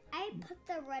here. I put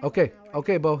the red Okay. one away.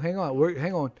 Okay, Beau. Hang on.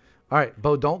 Hang on. All right,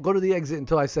 Beau. Don't go to the exit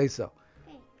until I say so.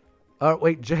 Okay.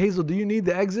 Wait, Hazel. Do you need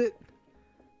the exit?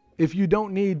 If you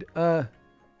don't need,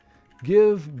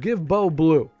 give Beau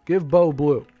blue. Give Beau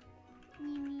blue.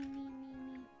 Me.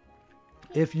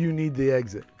 If you need the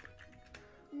exit.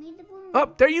 Need the blue.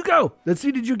 Oh, there you go. Let's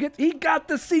see. Did you get? He got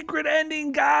the secret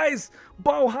ending, guys.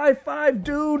 Beau, high five,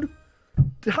 dude.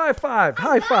 High five.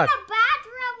 High five. Got a badge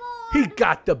reward. He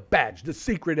got the badge, the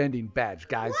secret ending badge,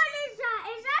 guys. What is that?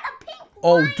 Is that a pink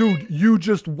Oh, one? dude, you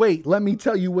just wait. Let me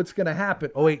tell you what's gonna happen.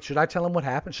 Oh wait, should I tell him what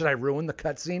happened? Should I ruin the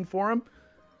cutscene for him?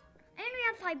 And we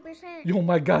have 5%. Oh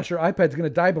my gosh, your iPad's gonna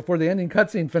die before the ending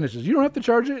cutscene finishes. You don't have to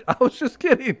charge it. I was just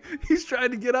kidding. He's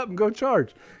trying to get up and go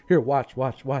charge. Here, watch,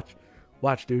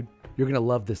 dude. You're gonna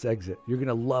love this exit. You're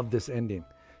gonna love this ending.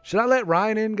 Should I let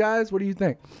Ryan in, guys? What do you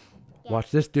think? Yeah.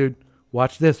 Watch this, dude.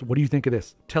 Watch this. What do you think of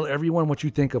this? Tell everyone what you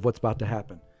think of what's about to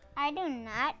happen. I do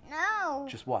not know.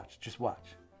 Just watch. Just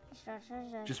watch.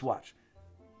 Just watch.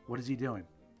 What is he doing?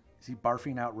 Is he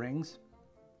barfing out rings?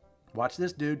 Watch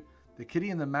this, dude. The kitty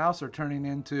and the mouse are turning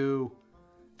into...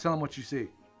 Tell him what you see.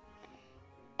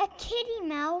 A kitty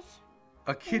mouse.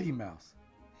 A kitty mouse.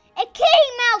 A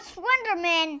kitty mouse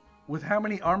Wonderman. With how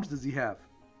many arms does he have?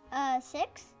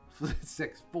 6.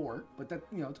 6. 4. But that,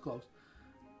 it's close.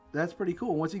 That's pretty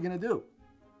cool. What's he going to do?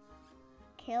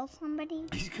 Kill somebody.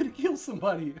 He's going to kill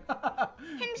somebody.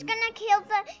 Him's gonna kill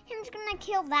that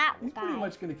He's guy. pretty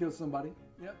much going to kill somebody.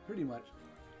 Yep, pretty much.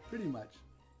 Pretty much.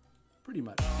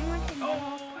 I want to know.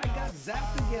 Oh, I got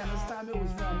zapped again. This time it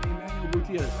was from Emmanuel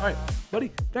Gutierrez. All right,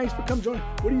 buddy, thanks for coming joining.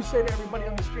 What do you say to everybody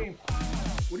on the stream?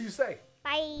 What do you say?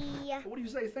 Bye. What do you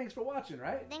say? Thanks for watching,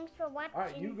 right? Thanks for watching. All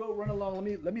right, you go run along.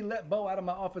 Let me let Beau out of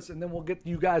my office, and then we'll get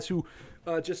you guys who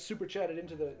just super chatted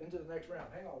into the next round.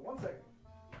 Hang on 1 second.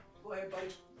 Go ahead, buddy.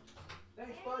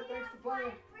 Thanks, bud. Thanks for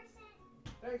playing.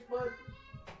 Thanks, bud.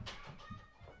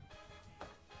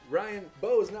 Ryan,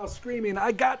 Beau is now screaming,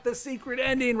 I got the secret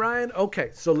ending, Ryan. Okay,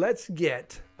 so let's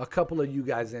get a couple of you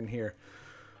guys in here.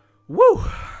 Woo!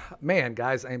 Man,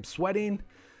 guys, I am sweating.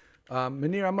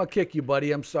 Manir, I'm going to kick you,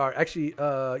 buddy. I'm sorry. Actually,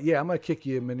 yeah, I'm going to kick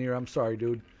you, Manir. I'm sorry,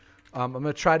 dude. I'm going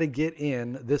to try to get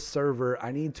in this server.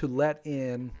 I need to let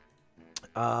in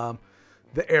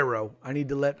the arrow. I need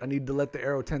to let the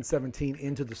arrow 1017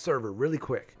 into the server really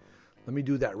quick. Let me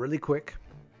do that really quick.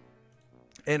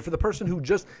 And for the person who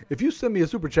if you send me a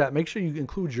super chat, make sure you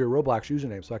include your Roblox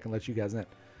username so I can let you guys in.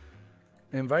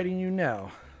 Inviting you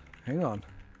now. Hang on.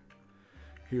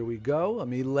 Here we go. Let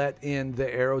me let in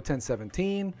the Arrow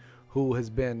 1017, who has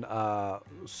been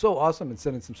so awesome and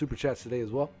sending some super chats today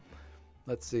as well.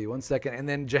 Let's see, 1 second. And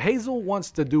then Jahazel wants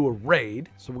to do a raid.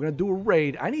 So we're going to do a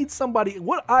raid. I need somebody.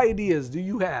 What ideas do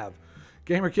you have?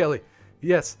 Gamer Kelly.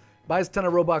 Yes. Buys a ton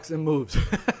of Robux and moves.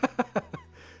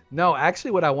 No,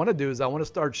 actually what I want to do is I want to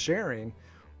start sharing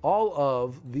all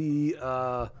of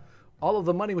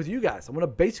the money with you guys. I want to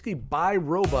basically buy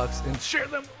Robux and share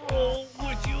them all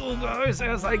with you guys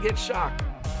as I get shocked.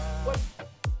 What?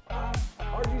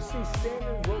 RGC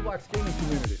Standard Roblox Gaming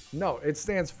Community. No, it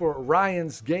stands for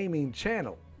Ryan's Gaming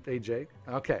Channel, AJ.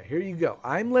 Okay, here you go.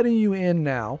 I'm letting you in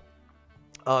now.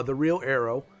 The real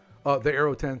Arrow, the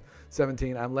Arrow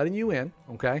 1017. I'm letting you in,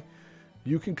 okay?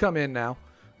 You can come in now.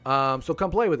 So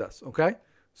come play with us, okay?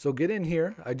 So get in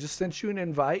here. I just sent you an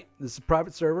invite. This is a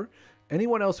private server.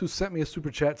 Anyone else who sent me a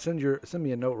super chat, send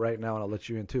me a note right now and I'll let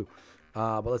you in too.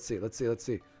 But let's see.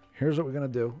 Here's what we're gonna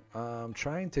do. I'm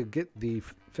trying to get the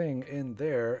thing in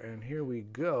there, and here we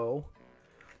go.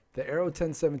 The Arrow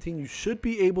 1017. You should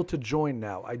be able to join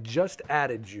now. I just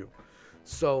added you.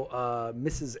 So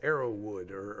Mrs. Arrowwood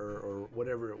or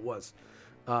whatever it was.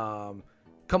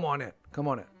 Come on in.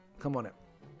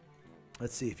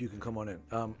 Let's see if you can come on in.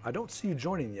 I don't see you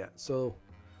joining yet, so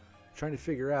I'm trying to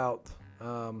figure out.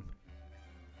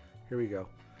 Here we go.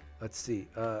 Let's see.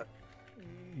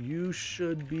 You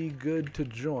should be good to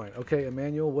join. Okay,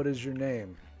 Emmanuel, what is your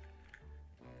name?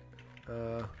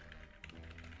 All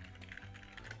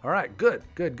right, good.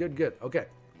 Okay,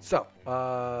 so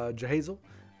Jahazel,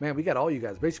 man, we got all you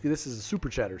guys. Basically, this is a Super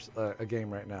Chatters a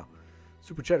game right now.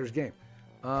 Super Chatters game.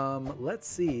 Let's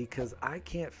see, because I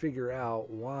can't figure out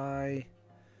why.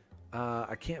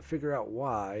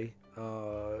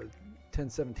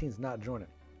 1017 is not joining.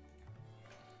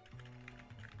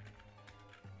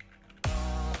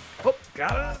 Oh,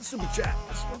 got a super chat.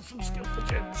 This one's some skillful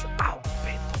gens. Ow,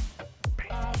 painful.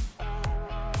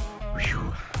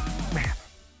 Whew. Man.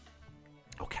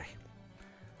 Okay.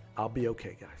 I'll be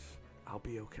okay, guys. I'll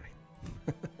be okay.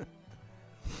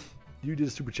 You did a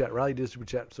super chat. Riley did a super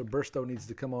chat. So Bursto needs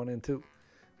to come on in too.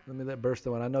 Let me let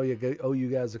Bursto in. I know you owe you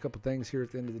guys a couple things here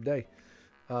at the end of the day.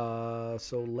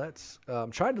 So let's.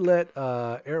 I'm trying to let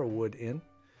Arrowwood in,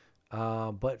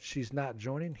 but she's not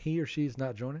joining. He or she's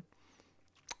not joining.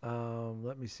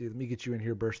 Let me see. Let me get you in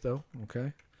here, Bursto.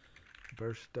 Okay.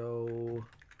 Bursto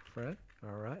friend.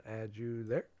 All right. Add you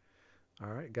there.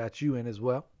 All right. Got you in as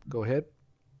well. Go ahead.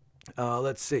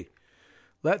 Let's see.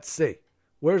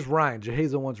 Where's Ryan?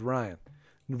 Jahazel wants Ryan.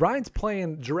 Ryan's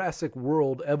playing Jurassic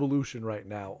World Evolution right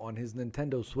now on his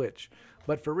Nintendo Switch.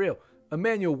 But for real,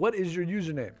 Emmanuel, what is your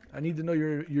username? I need to know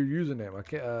your username.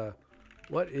 Okay.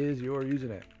 What is your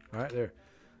username? All right, there.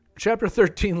 Chapter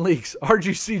 13 leaks.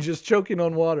 RGC just choking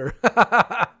on water.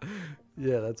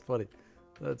 Yeah, that's funny.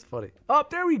 That's funny. Oh,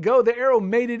 there we go. The arrow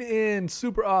made it in.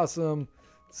 Super awesome.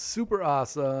 Super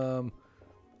awesome.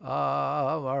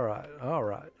 All right.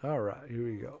 Here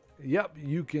we go. Yep,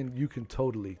 you can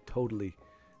totally.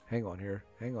 Hang on here.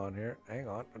 Hang on.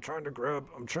 I'm trying to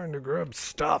grab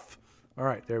stuff. All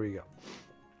right, there we go.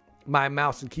 My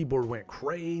mouse and keyboard went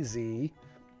crazy.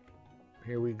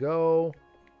 Here we go.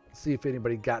 Let's see if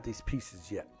anybody got these pieces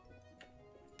yet.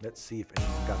 Let's see if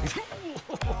anyone got these.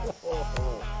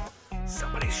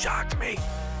 Somebody shocked me.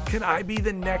 Can I be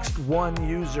the next one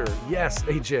user? Yes,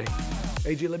 AJ.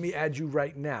 AJ, let me add you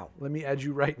right now.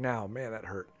 Man, that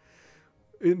hurt.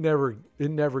 It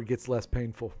never gets less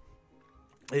painful.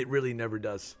 It really never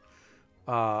does.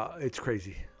 It's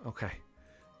crazy. Okay.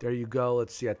 There you go.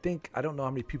 Let's see. I don't know how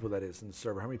many people that is in the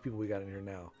server. How many people we got in here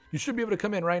now? You should be able to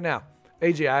come in right now.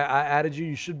 AJ, I added you.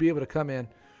 You should be able to come in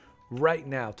right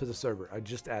now to the server. I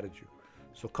just added you.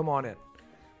 So come on in.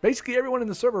 Basically, everyone in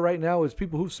the server right now is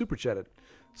people who've super chatted.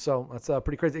 So that's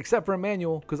pretty crazy. Except for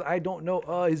Emmanuel, because I don't know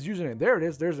his username. There it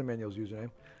is. There's Emmanuel's username.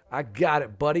 I got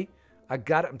it, buddy. I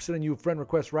got it. I'm sending you a friend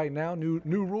request right now. New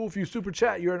rule: if you super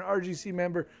chat, you're an RGC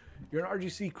member. You're an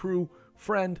RGC crew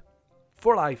friend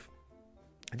for life.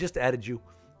 I just added you.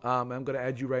 I'm going to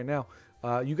add you right now.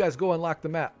 You guys go unlock the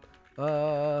map.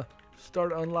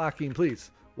 Start unlocking,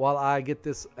 please, while I get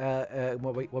this.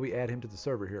 While we add him to the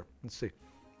server here. Let's see.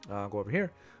 Go over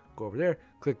here. Go over there.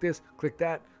 Click this. Click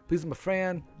that. Please, I'm a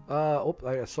fan. I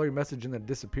saw your message and then it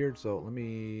disappeared. So let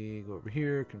me go over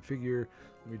here. Configure.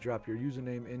 Let me drop your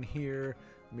username in here.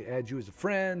 Let me add you as a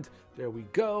friend. There we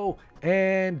go.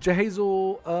 And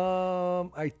Jahazel,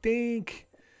 I think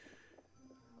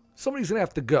somebody's going to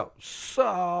have to go.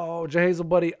 So, Jahazel,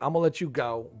 buddy, I'm going to let you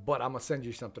go, but I'm going to send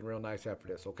you something real nice after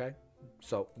this, okay?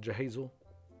 So, Jahazel,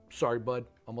 sorry, bud.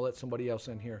 I'm going to let somebody else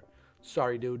in here.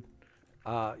 Sorry, dude.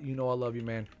 You know I love you,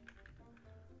 man.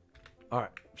 All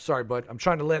right. Sorry, bud. I'm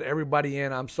trying to let everybody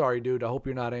in. I'm sorry, dude. I hope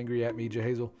you're not angry at me,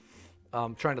 Jahazel.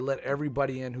 I'm trying to let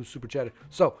everybody in who's super chatted.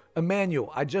 So,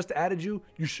 Emmanuel, I just added you.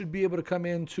 You should be able to come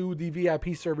into the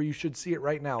VIP server. You should see it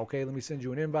right now, okay? Let me send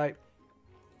you an invite.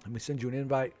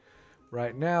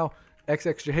 Right now.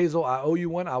 XX Jahazel, I owe you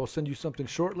one. I will send you something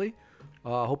shortly.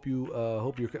 Hope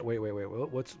you're wait.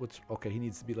 What's okay, he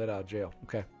needs to be let out of jail.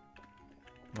 Okay.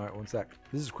 All right, one sec.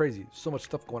 This is crazy. So much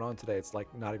stuff going on today. It's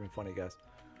like not even funny, guys.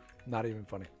 Not even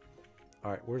funny.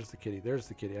 All right, where's the kitty? There's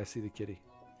the kitty. I see the kitty.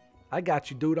 I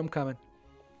got you, dude. I'm coming.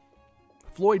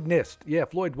 Floyd Nist. Yeah,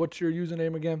 Floyd, what's your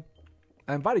username again?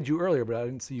 I invited you earlier, but I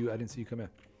didn't see you come in.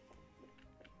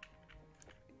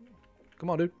 Come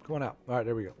on, dude. Come on out. All right,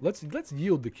 there we go. Let's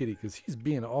yield the kitty because he's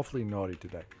being awfully naughty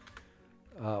today.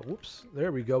 Whoops.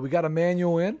 There we go. We got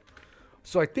Emmanuel in.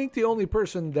 So I think the only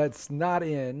person that's not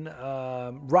in,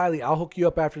 Riley, I'll hook you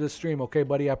up after this stream, okay,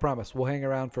 buddy? I promise. We'll hang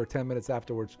around for 10 minutes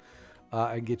afterwards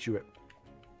and get you it.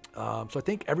 So I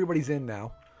think everybody's in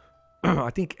now.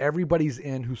 I think everybody's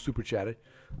in who super chatted.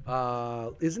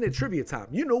 Isn't it trivia time?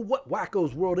 You know what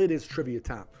wacko's world it is, trivia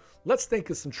time. Let's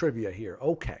think of some trivia here.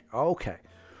 Okay.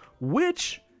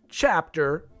 Which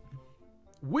chapter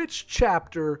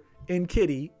in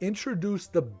Kitty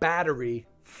introduced the battery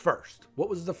first? What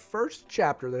was the first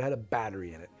chapter that had a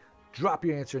battery in it? Drop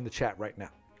your answer in the chat right now.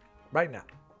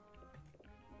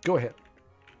 Go ahead.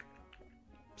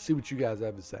 See what you guys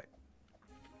have to say.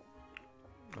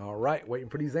 All right, waiting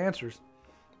for these answers.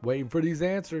 Waiting for these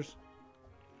answers.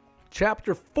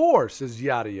 Chapter 4, says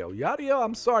Yadio. Yadio,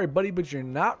 I'm sorry, buddy, but you're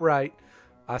not right.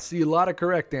 I see a lot of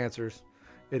correct answers.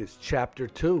 It is Chapter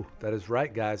 2. That is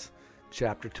right, guys.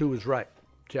 Chapter 2 is right.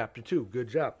 Chapter 2. Good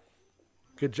job.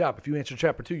 Good job. If you answer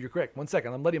Chapter 2, you're correct. 1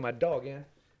 second. I'm letting my dog in.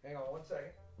 Hang on 1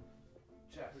 second.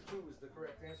 Chapter 2 is the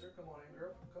correct answer. Come on in,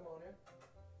 girl. Come on in.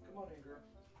 Come on in, girl.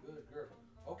 Good girl.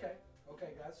 Okay.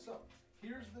 Okay, guys. So,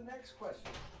 here's the next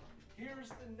question. Here's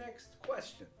the next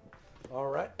question. All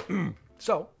right.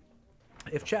 So,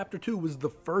 if Chapter 2 was the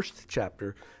first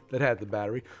chapter that had the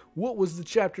battery, what was the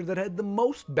chapter that had the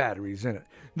most batteries in it?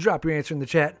 Drop your answer in the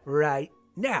chat right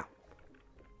now.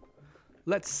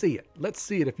 Let's see it. Let's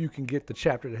see it if you can get the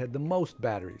chapter that had the most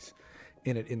batteries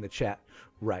in it in the chat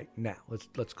right now.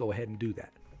 Let's go ahead and do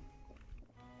that.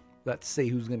 Let's see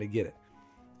who's going to get it.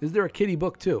 Is there a kitty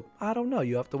book too? I don't know.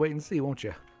 You have to wait and see, won't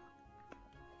you?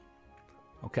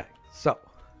 Okay. So,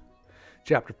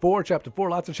 Chapter 4,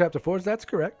 lots of Chapter 4s. That's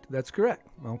correct. That's correct.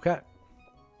 Okay.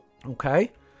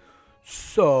 Okay.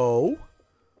 So,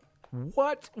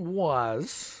 what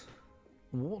was...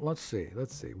 Let's see.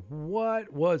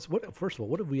 First of all,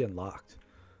 what have we unlocked?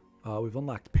 We've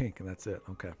unlocked pink, and that's it.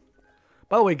 Okay.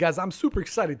 By the way, guys, I'm super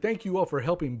excited. Thank you all for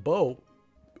helping Beau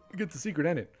get the secret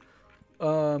ending.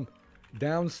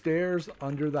 Downstairs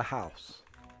under the house.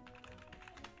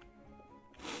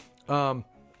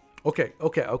 Okay.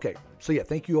 So, yeah,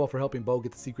 thank you all for helping Beau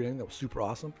get the secret ending. That was super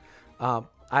awesome. I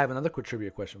have another quick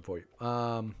trivia question for you.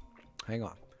 Hang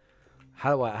on.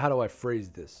 How do I phrase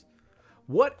this?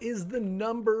 What is the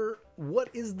number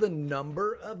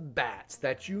of bats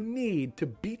that you need to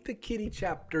beat the Kitty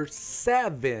Chapter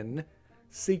 7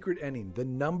 secret ending? The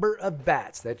number of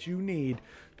bats that you need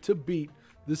to beat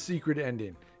the secret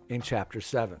ending in Chapter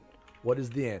 7. What is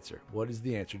the answer? What is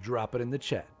the answer? Drop it in the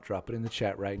chat. Drop it in the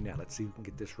chat right now. Let's see if we can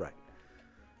get this right.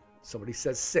 Somebody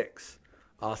says 6.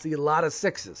 I see a lot of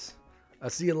 6s. I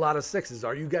see a lot of 6s.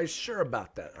 Are you guys sure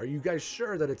about that? Are you guys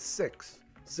sure that it's 6?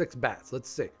 6 bats. Let's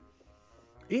see.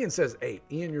 Ian says 8.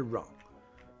 Ian, you're wrong.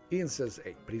 Ian says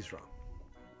 8, but he's wrong.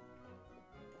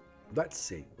 Let's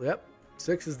see. Yep.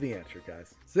 6 is the answer,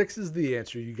 guys. 6 is the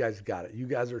answer. You guys got it. You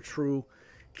guys are true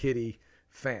kitty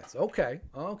fans. Okay.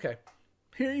 Okay.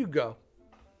 Here you go.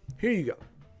 Here you go.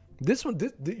 This one,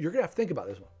 you're going to have to think about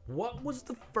this one. What was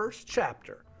the first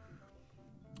chapter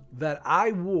that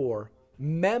I wore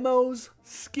Memo's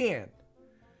skin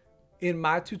in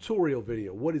my tutorial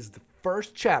video? What is the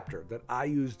first chapter that I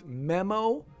used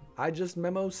Memo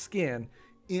skin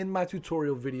in my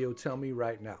tutorial video? Tell me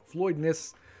right now. Floyd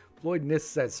Niss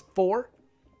says 4.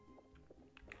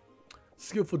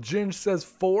 Skillful Ginge says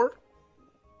 4.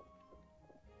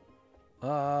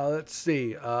 Let's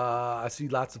see. I see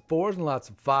lots of 4s and lots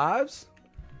of 5s.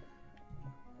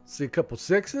 See a couple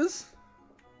 6s.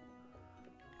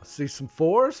 I see some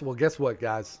 4s. Well, guess what,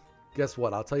 guys? Guess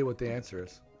what? I'll tell you what the answer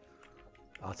is.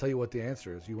 I'll tell you what the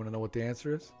answer is. You want to know what the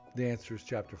answer is? The answer is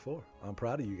Chapter 4. I'm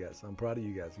proud of you guys. I'm proud of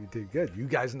you guys. You did good. You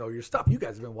guys know your stuff. You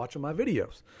guys have been watching my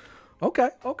videos. Okay.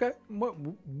 Okay.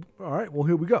 All right. Well,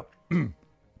 here we go.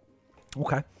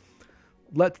 Okay.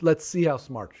 Let's see how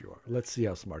smart you are. Let's see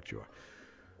how smart you are.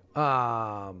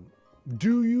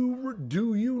 Do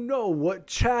you know what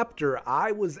chapter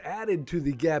I was added to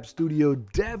the Gap Studio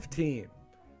dev team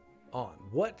on?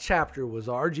 What chapter was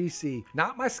RGC,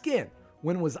 not my skin,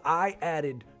 when was I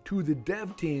added to the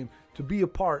dev team to be a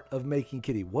part of making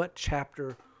Kitty? What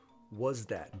chapter was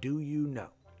that? Do you know?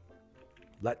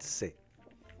 Let's see.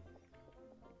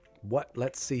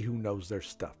 Let's see who knows their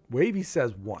stuff. Wavy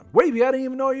says 1. Wavy, I didn't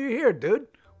even know you're here, dude.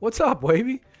 What's up,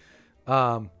 Wavy?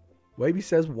 Wavy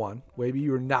says 1. Wavy,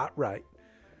 you're not right.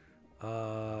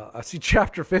 I see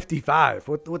Chapter 55.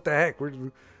 What the heck?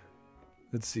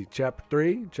 Let's see. Chapter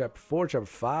 3, Chapter 4, Chapter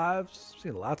 5.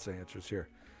 Seeing lots of answers here.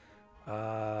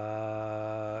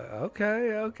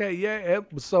 Okay. Yeah.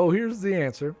 So here's the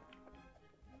answer.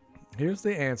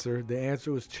 The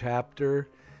answer was Chapter.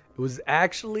 It was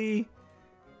actually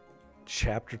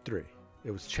Chapter 3.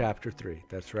 It was Chapter 3.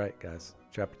 That's right, guys.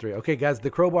 Chapter 3. Okay, guys, the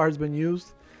crowbar has been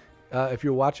used. If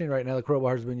you're watching right now, the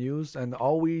crowbar has been used. And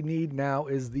all we need now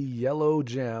is the yellow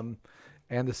gem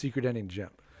and the secret ending gem.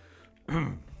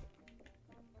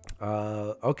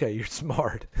 Okay, you're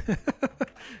smart.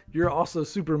 You're also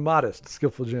super modest,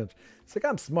 Skillful Gems. It's like,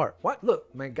 I'm smart. What?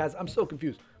 Look, man, guys, I'm so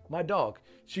confused. My dog,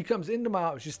 she comes into my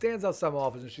office. She stands outside my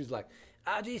office, and she's like,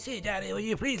 RGC, Daddy, will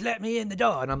you please let me in the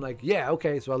door? And I'm like, yeah,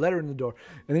 okay. So I let her in the door.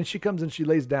 And then she comes and she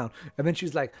lays down. And then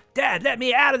she's like, Dad, let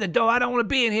me out of the door. I don't want to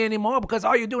be in here anymore because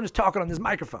all you're doing is talking on this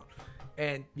microphone.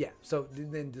 And yeah, so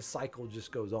then the cycle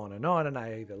just goes on, and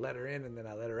I either let her in, and then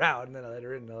I let her out, and then I let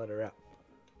her in, and I let her out.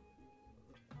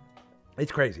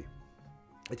 It's crazy.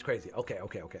 It's crazy. Okay.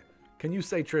 Can you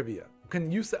say trivia?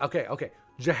 Can you say, okay.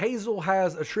 Jehazel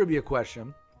has a trivia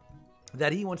question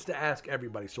that he wants to ask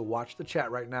everybody. So watch the chat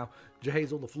right now.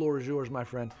 Jehazel, the floor is yours, my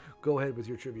friend. Go ahead with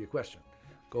your trivia question.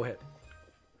 Go ahead.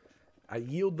 I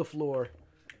yield the floor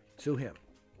to him.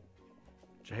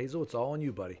 Jehazel, it's all on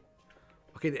you, buddy.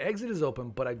 Okay, the exit is open,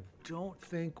 but I don't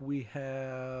think we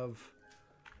have...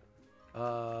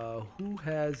 who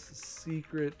has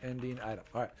secret ending item?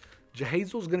 All right.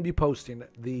 Jehazel's going to be posting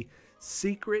the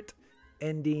secret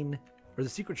ending, or the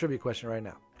secret trivia question right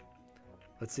now.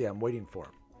 Let's see. I'm waiting for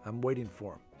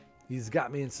him. He's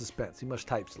got me in suspense. He must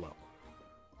type slow.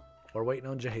 We're waiting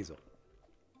on Jehazel.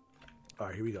 All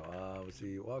right, here we go. Let's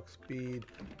see. Walk speed,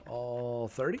 all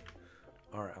 30.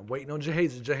 All right, I'm waiting on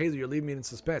Jehazel. Jehazel, you're leaving me in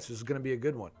suspense. This is going to be a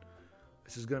good one.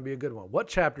 What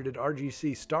chapter did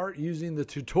RGC start using the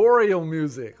tutorial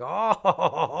music?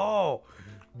 Oh,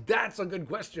 that's a good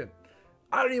question.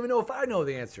 I don't even know if I know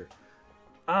the answer.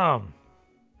 I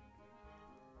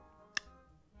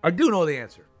do know the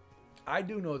answer.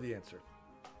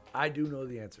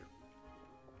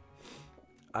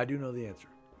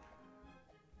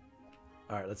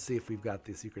 All right, let's see if we've got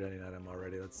the secret ending item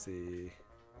already. Let's see.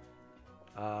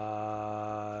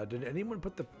 Did anyone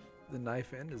put the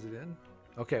knife in? Is it in?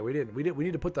 Okay, we didn't. We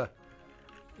need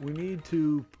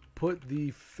to put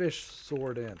the fish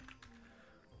sword in.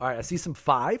 All right, I see some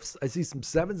 5s. I see some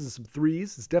 7s and some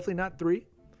 3s. It's definitely not 3. I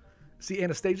see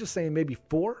Anastasia saying maybe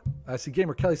 4. I see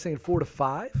Gamer Kelly saying 4 to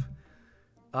 5.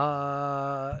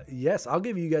 Yes, I'll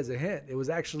give you guys a hint. It was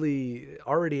actually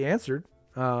already answered.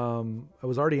 It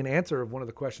was already an answer of one of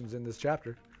the questions in this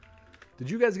chapter. Did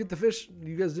you guys get the fish?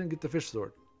 You guys didn't get the fish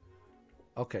sword.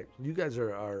 Okay, you guys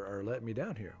are letting me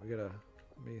down here. We gotta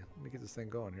let me get this thing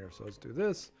going here. So let's do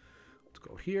this. Let's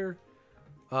go here.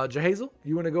 Jehazel,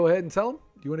 you want to go ahead and tell him?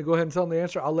 You want to go ahead and tell him the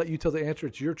answer? I'll let you tell the answer.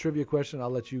 It's your trivia question. I'll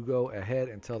let you go ahead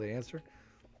and tell the answer,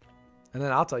 and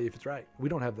then I'll tell you if it's right. We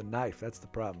don't have the knife. That's the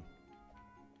problem.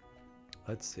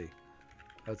 Let's see.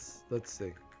 Let's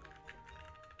see.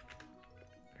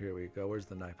 Here we go. Where's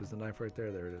the knife? Is the knife right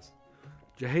there? There it is.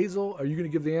 Jehazel, are you going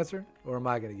to give the answer, or am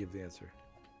I going to give the answer?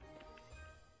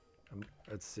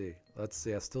 Let's see. I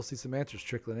still see some answers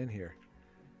trickling in here.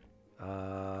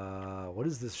 What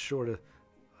is this shortest?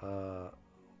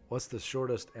 What's the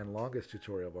shortest and longest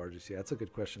tutorial of RGC? That's a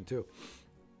good question too.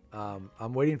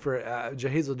 I'm waiting for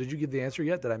Jehazel. Did you give the answer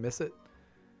yet? Did I miss it?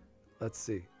 Let's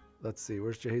see.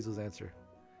 Where's Jehazel's answer?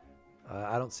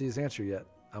 I don't see his answer yet.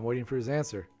 I'm waiting for his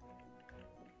answer.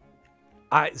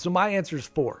 So my answer is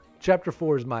 4. Chapter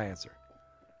 4 is my answer.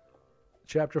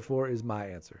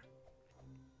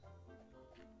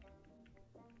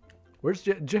 Where's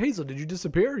Jehazel? Did you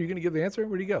disappear? Are you going to give the answer?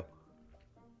 Where'd he go?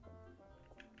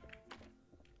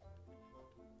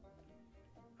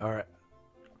 All right.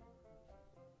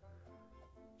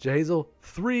 Jehazel,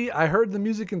 3. I heard the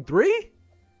music in 3?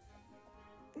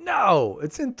 No,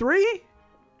 it's in 3?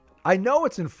 I know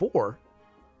it's in 4.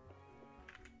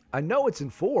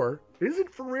 Is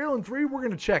it for real in 3? We're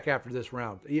going to check after this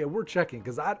round. Yeah, we're checking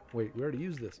because wait, we already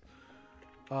used this.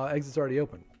 Exit's already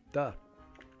open. Duh.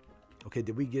 Okay,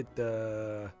 did we get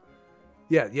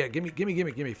yeah,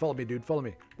 gimme. Follow me, dude. Follow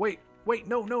me. Wait,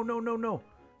 no.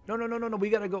 We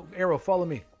gotta go. Arrow, follow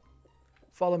me.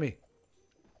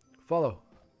 Follow.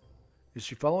 Is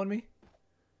she following me?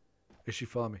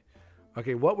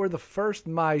 Okay, what were the first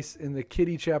mice in the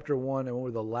Kitty Chapter 1 and what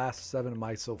were the last 7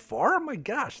 mice so far? Oh my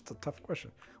gosh, it's a tough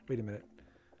question. Wait a minute.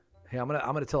 Hey, I'm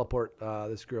gonna teleport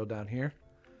this girl down here.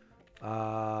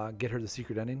 Get her the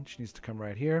secret ending. She needs to come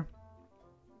right here.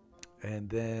 And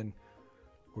then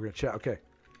we're going to chat. Okay.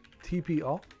 TP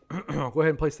all. Go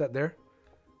ahead and place that there.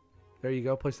 There you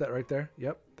go. Place that right there.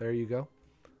 Yep. There you go.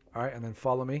 All right. And then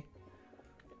follow me.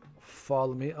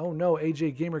 Oh, no.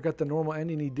 AJ Gamer got the normal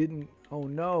ending. He didn't. Oh,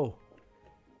 no.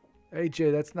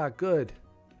 AJ, that's not good.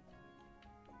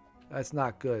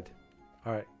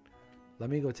 All right. Let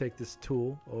me go take this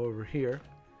tool over here.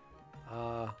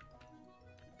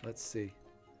 Let's see.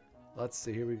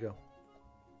 Here we go.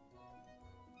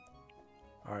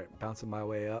 All right, bouncing my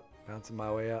way up. I'm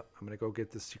going to go get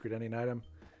this secret ending item,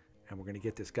 and we're going to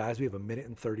get this. Guys, we have 1 minute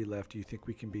and 30 left. Do you think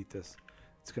we can beat this?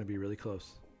 It's going to be really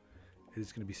close. It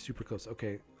is going to be super close.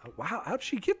 Okay. Wow, how'd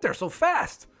she get there so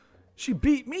fast? She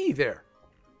beat me there.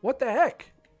 What the heck?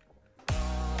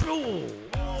 Oh,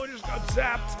 I just got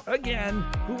zapped again.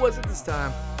 Who was it this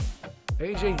time?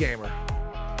 AJ Gamer.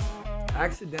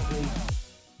 Accidentally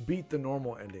beat the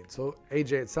normal ending. So,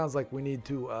 AJ, it sounds like we need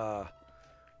to...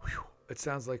 it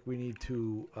sounds like we need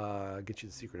to get you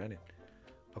the secret ending.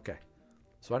 Okay.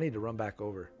 So I need to run back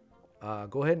over.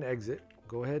 Go ahead and exit.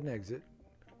 Go ahead and exit.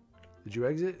 Did you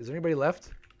exit? Is there anybody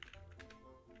left?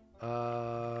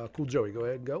 Cool Joey, go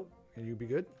ahead and go. And you be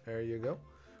good. There you go.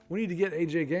 We need to get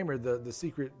AJ Gamer the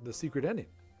secret ending.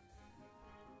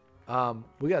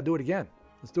 We gotta do it again.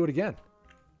 Let's do it again.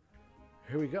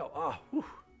 Here we go. Oh, whew.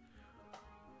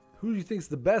 Who do you think's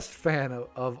the best fan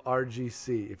of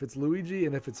RGC? If it's Luigi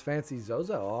and if it's Fancy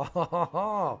Zozo.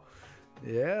 Oh,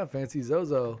 yeah, Fancy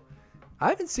Zozo. I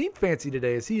haven't seen Fancy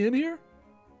today. Is he in here?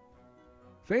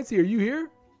 Fancy, are you here?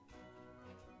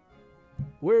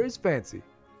 Where is Fancy?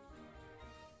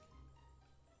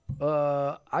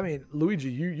 I mean,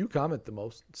 Luigi, you comment the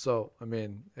most, so I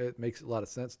mean, it makes a lot of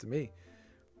sense to me.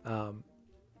 But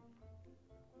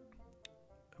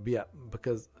yeah,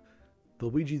 because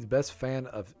Luigi's best fan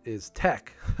is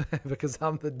tech, because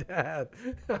I'm the dad.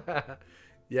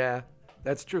 Yeah,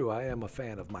 that's true. I am a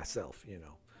fan of myself, you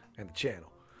know, and the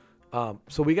channel.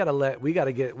 So we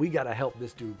gotta help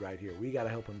this dude right here. We gotta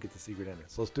help him get the secret ending.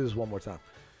 So let's do this one more time.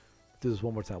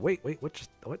 Wait, what?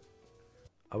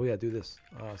 Oh, we gotta do this.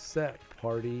 Set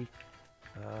party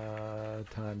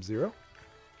time 0.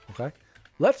 Okay.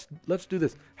 Let's do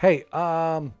this. Hey,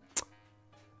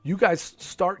 you guys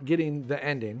start getting the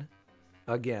ending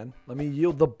again. Let me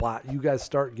yield the bot. You guys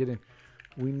start getting.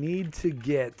 We need to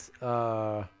get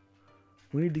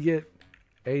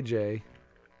AJ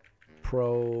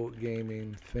Pro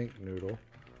Gaming Think Noodle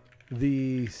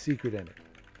the secret ending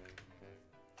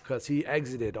because he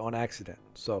exited on accident.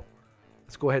 So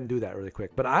let's go ahead and do that really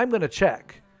quick. But I'm gonna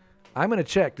check.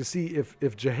 To see if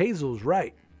Jehazel's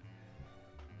right.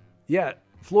 Yeah,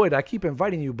 Floyd, I keep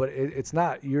inviting you, but it's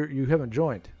not. You haven't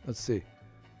joined. Let's see.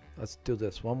 Let's do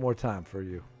this one more time for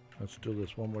you. Let's do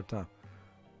this one more time.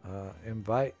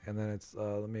 Invite, and then it's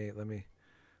let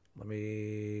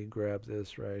me grab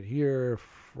this right here.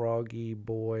 Froggy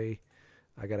boy,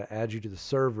 I gotta add you to the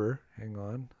server. Hang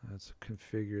on. Let's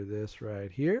configure this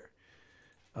right here.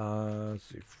 Let's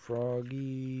see,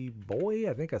 Froggy boy.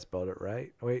 I think I spelled it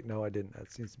right. Oh, wait, no, I didn't.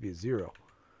 That seems to be a 0.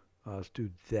 Let's do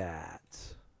that.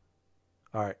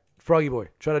 All right, Froggy boy,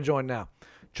 try to join now.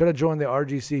 Try to join the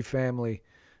RGC family,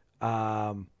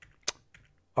 RGC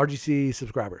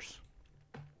subscribers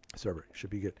server. Should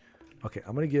be good. Okay,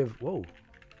 I'm gonna give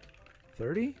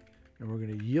 30, and we're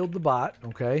gonna yield the bot.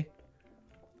 Okay,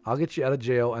 I'll get you out of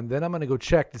jail, and then I'm gonna go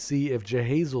check to see if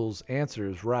Jehazel's answer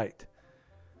is right.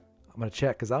 I'm gonna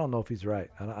check because I don't know if he's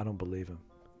right. I don't believe him.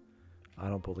 I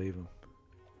don't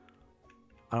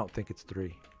think it's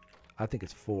 3. I think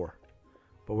it's 4.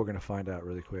 But we're going to find out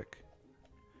really quick.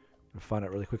 I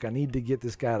need to get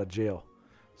this guy out of jail.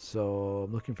 So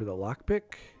I'm looking for the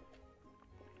lockpick.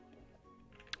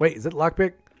 Wait, is it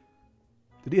lockpick?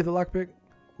 Did he have the lockpick?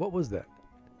 What was that?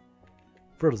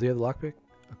 Does he have the lockpick?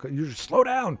 Okay, you just slow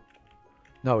down.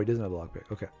 No, he doesn't have the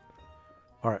lockpick. Okay.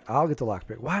 All right, I'll get the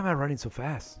lockpick. Why am I running so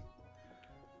fast?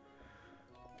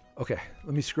 Okay,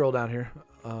 let me scroll down here.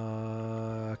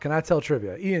 Can I tell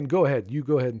trivia? Ian, go ahead. You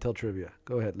go ahead and tell trivia.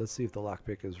 Go ahead. Let's see if the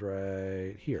lockpick is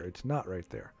right here. It's not right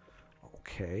there.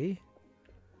 Okay.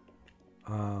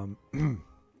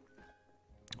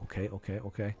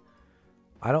 Okay.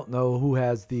 I don't know who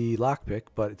has the lockpick,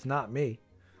 but it's not me.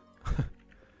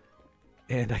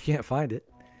 And I can't find it.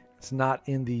 It's not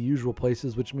in the usual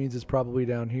places, which means it's probably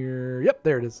down here. Yep,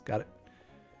 there it is. Got it.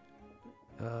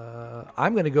 We're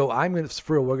going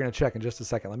to check in just a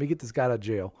second. Let me get this guy out of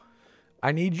jail.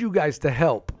 I need you guys to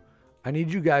help. I need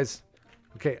you guys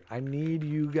to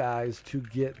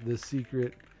get the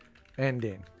secret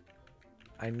ending.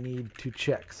 I need to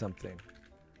check something.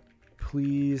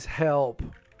 Please help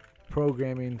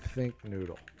Programming Think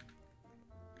Noodle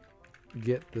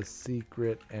get the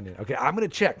secret ending. Okay, I'm going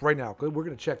to check right now. We're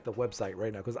going to check the website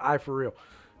right now because for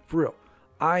real,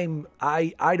 I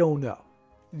don't know.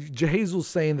 Jehazel's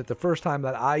saying that the first time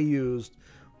that I used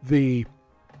the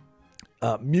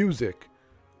music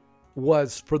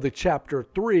was for the chapter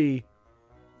 3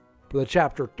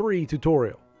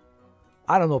 tutorial.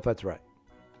 I don't know if that's right,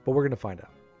 but we're going to find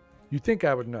out. You think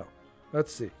I would know.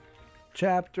 Let's see.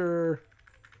 Chapter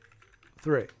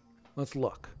 3. Let's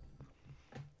look.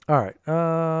 All right.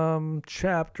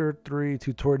 Chapter 3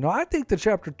 tutorial. No, I think the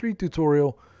chapter 3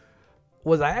 tutorial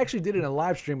I actually did it in a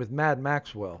live stream with Mad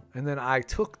Maxwell, and then I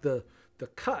took the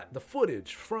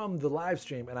footage from the live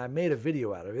stream, and I made a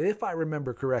video out of it, if I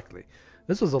remember correctly.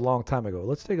 This was a long time ago.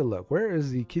 Let's take a look. Where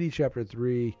is the Kitty Chapter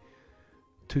 3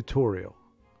 tutorial?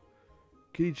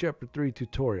 Kitty Chapter 3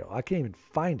 tutorial. I can't even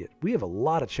find it. We have a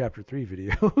lot of Chapter 3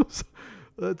 videos.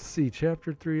 Let's see.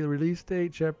 Chapter 3 release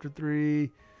date. Chapter 3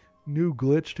 new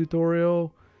glitch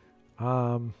tutorial.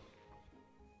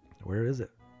 Where is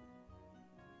it?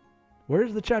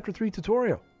 Where's the chapter 3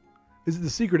 tutorial? Is it the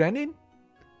secret ending?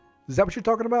 Is that what you're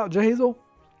talking about, Jahazel?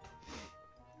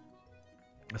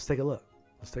 Let's take a look.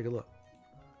 Let's take a look.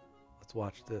 Let's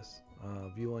watch this.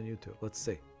 View on YouTube. Let's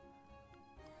see.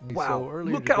 Wow, so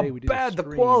look how bad the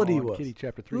quality was. Kitty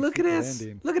Chapter 3 Look at this.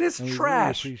 Look at this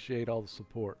trash. We really appreciate all the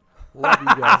support. Love you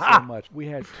guys so much. We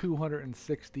had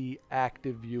 260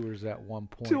 active viewers at one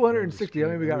point. 260. I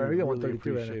mean, we got really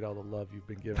 132. Appreciate all the love you've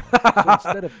been giving us.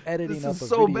 So instead of editing up a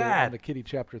video on the Kitty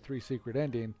Chapter 3 secret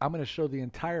ending, I'm going to show the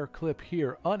entire clip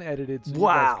here unedited so you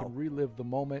guys can relive the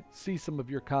moment, see some of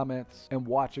your comments, and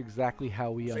watch exactly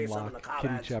how we unlock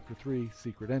Kitty Chapter 3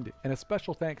 secret ending. And a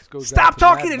special thanks goes out to Stop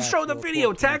talking Mad and show the Maxwell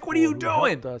video, Tack. What are you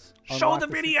doing? Show the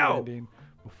video.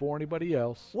 Before anybody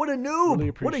else. What a noob.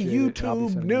 Really what a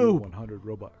YouTube noob. 100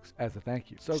 Robux as a thank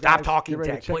you. So stop guys, talking, get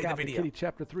ready Tack. to check Play out the video. Kitty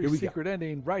Chapter 3 secret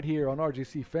ending right here on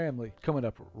RGC Family, coming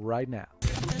up right now.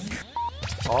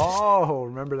 Oh,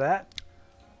 remember that?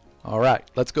 All right,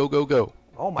 let's go.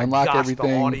 Oh my Unlock gosh, everything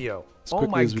the audio. as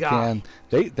quickly as we can.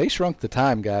 They shrunk the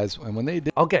time, guys, and when they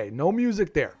did. Okay, no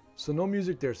music there. So no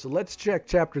music there. So let's check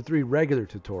chapter 3 regular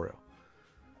tutorial.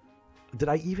 Did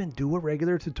I even do a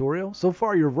regular tutorial? So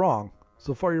far you're wrong.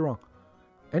 So far you're wrong.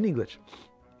 Ending glitch.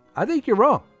 I think you're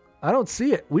wrong. I don't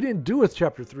see it. We didn't do a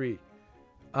chapter 3.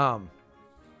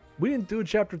 We didn't do a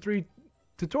chapter 3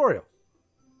 tutorial.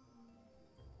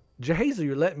 Jahazel,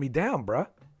 you're letting me down, bruh.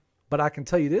 But I can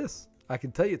tell you this. I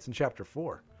can tell you it's in chapter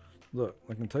 4. Look,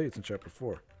 I can tell you it's in chapter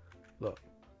 4. Look.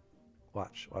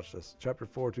 Watch this. Chapter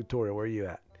 4 tutorial. Where are you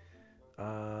at?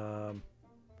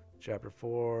 Chapter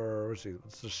 4. Let's see.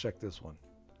 Let's just check this one.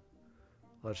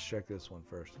 Let's check this one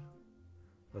first.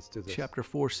 Let's do this. Chapter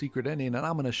 4 secret ending, and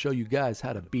I'm going to show you guys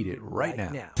how to beat it right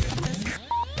now.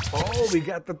 Oh, we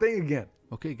got the thing again.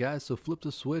 Okay, guys, so flip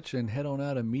the switch and head on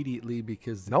out immediately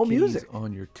because the no kitty's music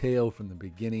on your tail from the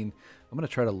beginning. I'm going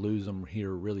to try to lose them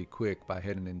here really quick by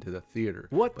heading into the theater.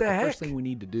 What the heck? The first thing we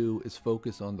need to do is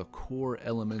focus on the core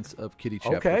elements of Kitty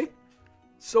Chapter. Okay,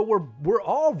 so we're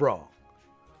all wrong.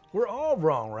 We're all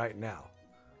wrong right now.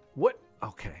 What?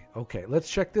 Okay,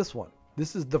 let's check this one.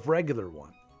 This is the regular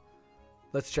one.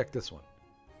 Let's check this one.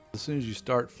 As soon as you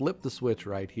start, flip the switch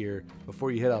right here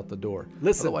before you head out the door.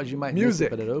 Listen, otherwise you might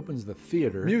music. miss it, but it opens the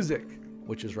theater. Music.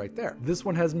 Which is right there. This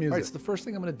one has music. All right, so the first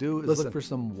thing I'm going to do is look for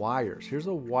some wires. Here's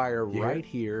a wire right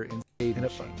here in the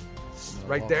machine.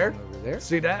 Right there? Over there.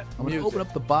 See that? I'm going to open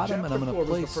up the bottom and I'm going to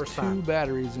place two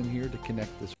batteries in here to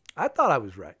connect this. I thought I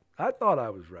was right.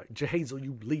 Jahazel,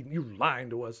 you lying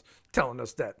to us, telling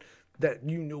us that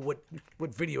you knew what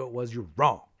video it was. You're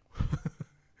wrong.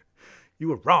 You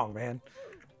were wrong, man.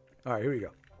 All right, here we go.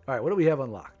 All right, what do we have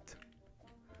unlocked?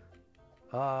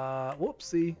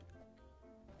 Whoopsie.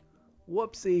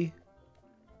 What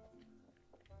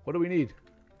do we need?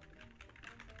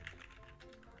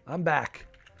 I'm back.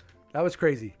 That was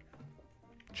crazy.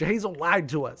 Jahazel lied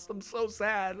to us. I'm so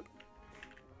sad.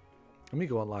 Let me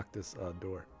go unlock this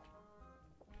door.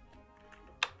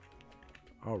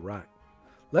 All right.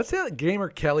 Let's have Gamer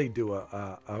Kelly do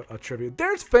a tribute.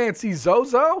 There's Fancy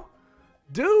Zozo.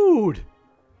 Dude.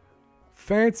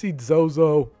 Fancy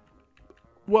Zozo.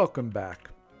 Welcome back.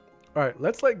 All right,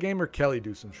 let's let Gamer Kelly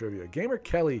do some trivia. Gamer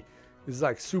Kelly is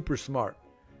like super smart.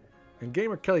 And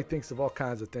Gamer Kelly thinks of all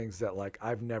kinds of things that like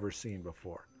I've never seen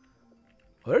before.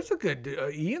 Well, there's a good...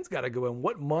 Ian's got to go in.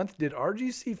 What month did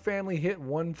RGC Family hit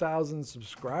 1,000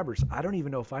 subscribers? I don't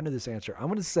even know if I know this answer. I'm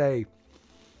going to say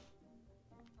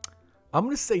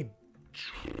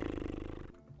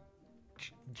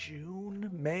June,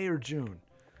 May or June.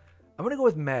 I'm going to go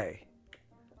with May.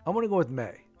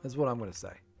 That's what I'm going to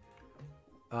say.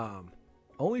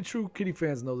 Only true Kitty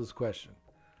fans know this question.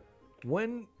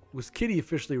 When was Kitty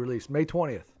officially released? May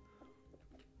 20th.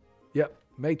 Yep,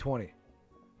 May 20th.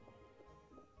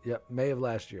 Yep, May of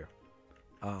last year.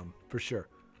 For sure.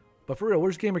 But for real,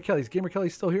 where's Gamer Kelly? Is Gamer Kelly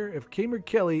still here? If Gamer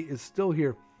Kelly is still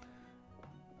here,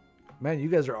 man, you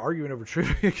guys are arguing over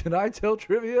trivia. Can I tell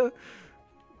trivia?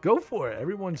 Go for it.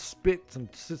 Everyone spit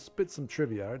some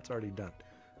trivia. It's already done.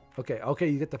 Okay,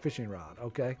 you get the fishing rod.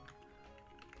 Okay,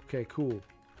 cool.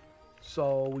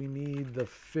 So we need the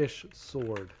fish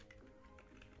sword.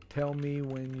 Tell me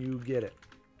when you get it.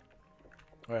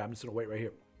 All right, I'm just going to wait right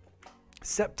here.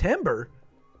 September?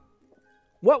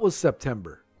 What was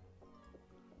September?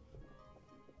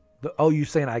 You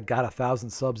saying I got 1,000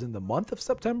 subs in the month of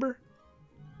September?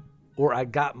 Or I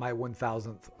got my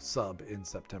 1,000th sub in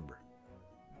September?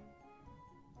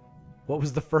 What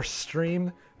was the first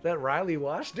stream that Riley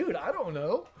watched? Dude, I don't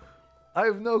know. I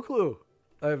have no clue.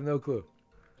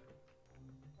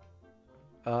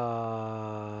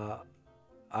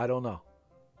 I don't know.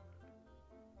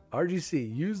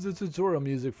 RGC, use the tutorial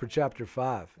music for Chapter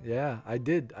 5. Yeah, I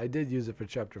did. I did use it for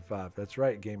Chapter 5. That's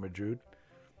right, Gamer Drude.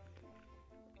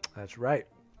 That's right.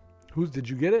 Did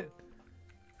you get it?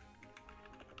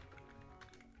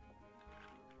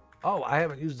 Oh, I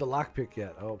haven't used the lockpick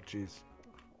yet. Oh, jeez.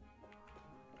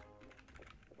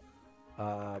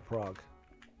 Prague.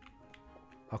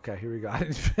 Okay, here we go.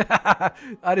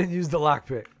 I didn't use the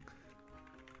lockpick.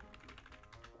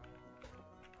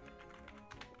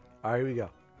 All right, here we go.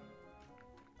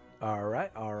 All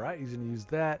right. He's gonna use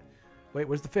that. Wait,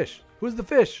 where's the fish? Who's the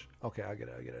fish? Okay, I'll get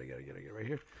it right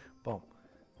here. Boom.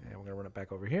 And we're gonna run it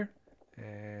back over here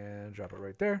and drop it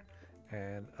right there.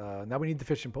 And now we need the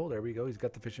fishing pole. There we go. He's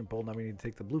got the fishing pole. Now we need to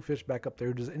take the blue fish back up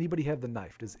there. Does anybody have the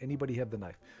knife? Does anybody have the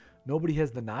knife? Nobody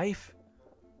has the knife?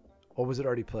 Or was it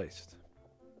already placed?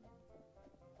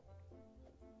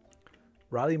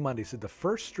 Riley Mundy said the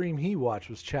first stream he watched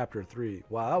was Chapter 3.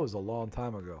 Wow, that was a long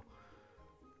time ago.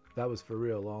 That was for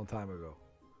real a long time ago.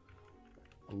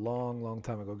 A long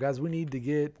time ago. Guys, we need to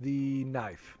get the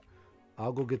knife.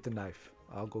 I'll go get the knife.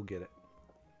 I'll go get it.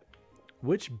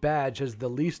 Which badge has the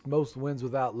least most wins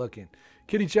without looking?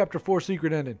 Kitty Chapter 4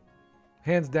 secret ending.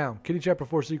 Hands down. Kitty Chapter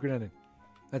 4 secret ending.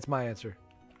 That's my answer.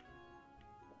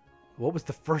 What was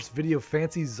the first video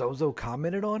Fancy Zozo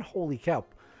commented on? Holy cow.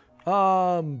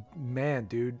 Man,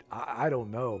 dude, I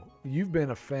don't know. You've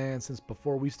been a fan since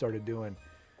before we started doing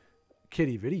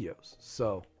kitty videos.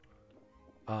 So,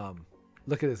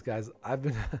 look at this, guys. I've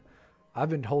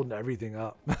been holding everything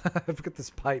up. I've got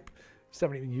this pipe. Just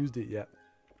haven't even used it yet.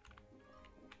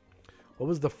 What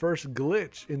was the first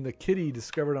glitch in the kitty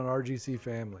discovered on RGC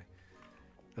Family?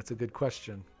 That's a good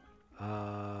question.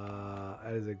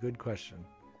 That is a good question.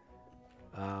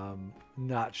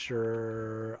 Not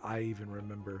sure I even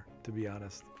remember, to be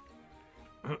honest.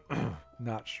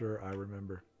 Not sure I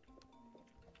remember.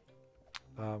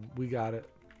 We got it.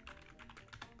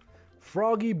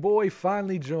 Froggy Boy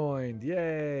finally joined.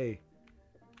 Yay.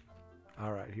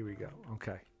 All right, here we go.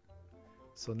 Okay.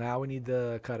 So now we need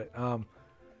to cut it.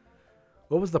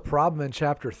 What was the problem in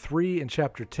Chapter 3 and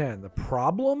Chapter 10? The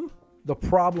problem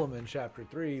in Chapter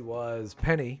 3 was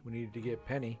Penny. We needed to get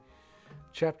Penny.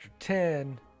 Chapter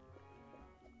 10,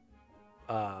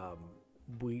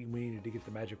 we needed to get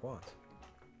the magic wands.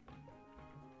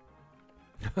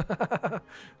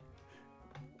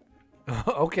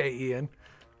 Okay, Ian.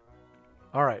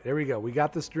 All right, there we go. We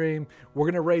got the stream. We're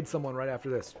going to raid someone right after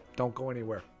this. Don't go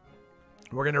anywhere.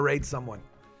 We're going to raid someone.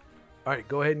 All right,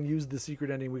 go ahead and use the secret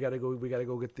ending. We got to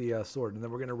go get the sword, and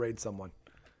then we're going to raid someone.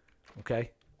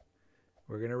 Okay?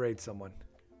 We're going to raid someone.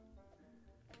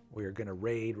 We are going to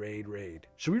raid.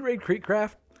 Should we raid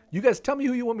Creekcraft? You guys tell me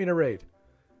who you want me to raid.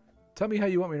 Tell me how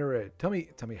you want me to raid. Tell me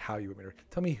how you want me to raid.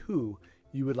 Tell me who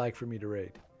you would like for me to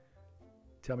raid.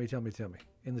 Tell me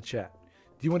in the chat.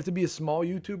 Do you want it to be a small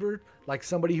YouTuber, like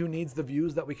somebody who needs the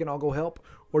views that we can all go help?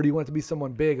 Or do you want it to be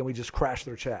someone big and we just crash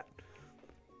their chat?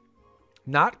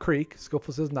 Not Creek.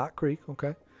 Skillful says not Creek.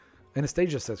 Okay.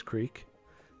 Anastasia says Creek.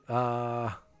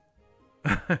 A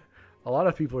lot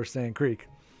of people are saying Creek.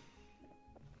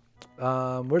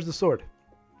 Where's the sword?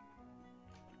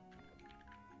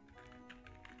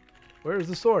 Where's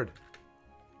the sword?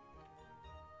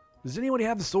 Does anybody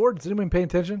have the sword? Does anyone pay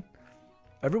attention?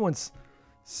 Everyone's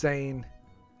saying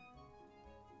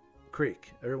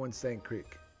Creek. Everyone's saying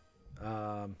Creek. They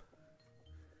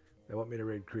want me to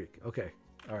raid Creek. Okay.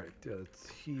 All right.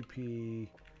 TP.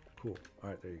 Cool. All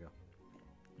right. There you go.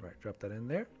 All right. Drop that in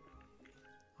there.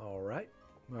 All right.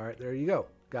 All right. There you go.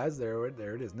 Guys, there it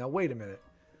is. Now, wait a minute.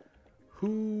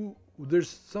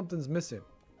 Something's missing.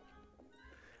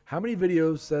 How many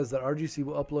videos says that RGC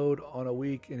will upload on a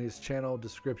week in his channel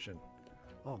description?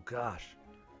 Oh, gosh.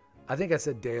 I think I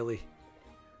said daily.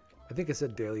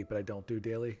 But I don't do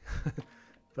daily.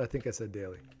 But I think I said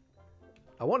daily.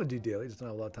 I want to do daily. Just don't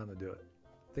have a lot of time to do it.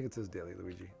 I think it says daily,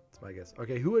 Luigi. That's my guess.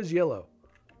 Okay, who is yellow?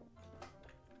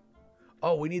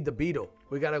 Oh, we need the beetle.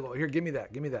 We got to go. Here, give me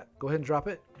that. Go ahead and drop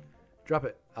it. Drop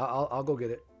it. I'll go get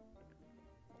it.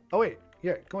 Oh, wait.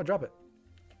 Yeah, come on, drop it.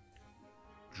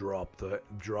 Drop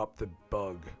the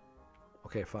bug.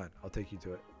 Okay, fine. I'll take you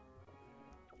to it.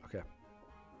 Okay.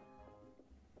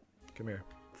 Come here.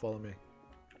 Follow me.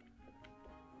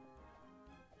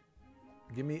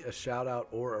 Give me a shout out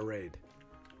or a raid.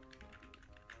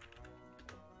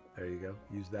 There you go.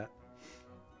 Use that.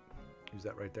 Use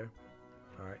that right there.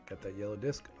 All right, got that yellow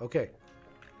disc. Okay.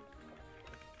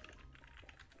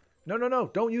 No.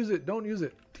 Don't use it.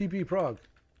 TP Prague.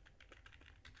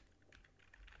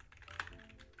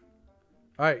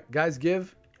 All right, guys,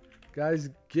 give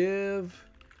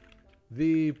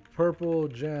the purple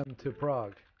gem to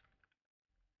Prague.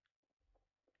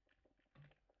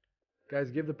 Guys,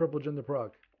 give the purple gem to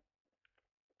Prague.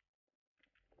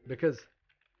 Because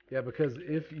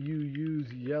if you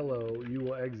use yellow, you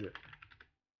will exit.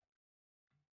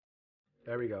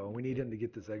 There we go. We need him to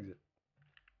get this exit.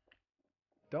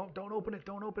 Don't open it.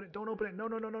 Don't open it. Don't open it. No.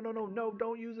 No,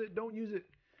 don't use it. Don't use it.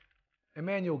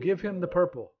 Emmanuel, give him the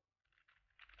purple.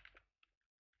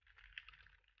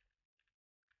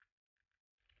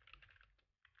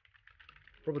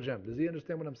 Purple gem. Does he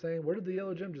understand what I'm saying? Where did the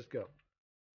yellow gem just go?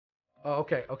 Oh,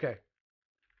 okay.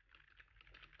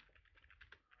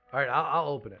 All right, I'll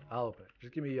open it.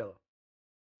 Just give me yellow.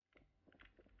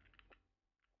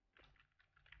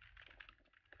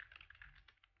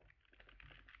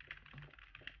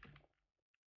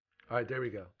 All right, there we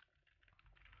go.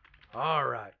 All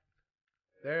right.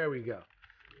 There we go.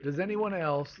 Does anyone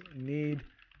else need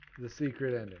the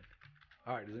secret ending?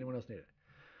 All right, does anyone else need it?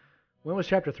 When was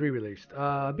Chapter 3 released?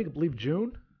 I believe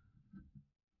June?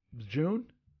 It was June?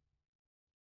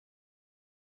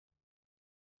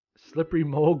 Slippery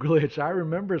mole glitch. I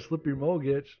remember slippery mole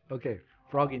glitch. Okay,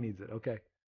 Froggy needs it. Okay.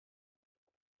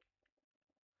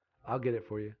 I'll get it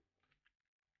for you.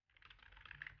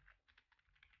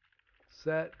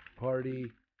 Set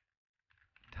party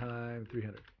time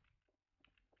 300.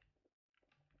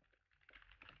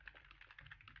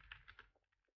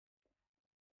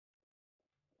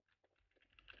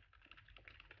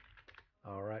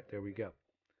 All right, there we go.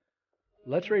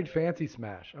 Let's raid Fancy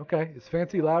Smash. Okay, is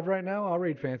Fancy live right now? I'll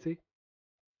raid Fancy.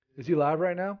 Is he live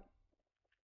right now?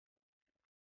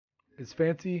 Is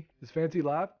Fancy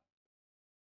live?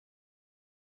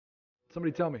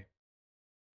 Somebody tell me.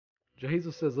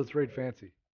 Jehazel says let's raid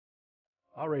Fancy.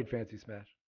 I'll raid Fancy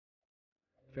Smash.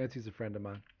 Fancy's a friend of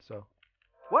mine, so.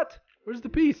 What? Where's the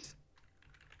piece?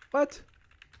 What?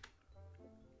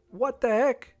 What the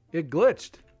heck? It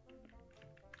glitched.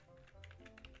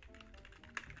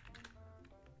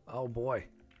 Oh boy.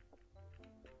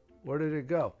 Where did it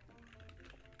go?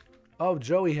 Oh,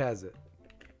 Joey has it.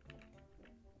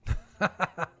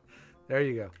 There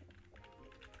you go.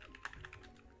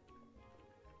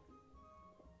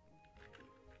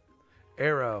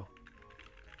 Arrow.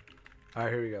 All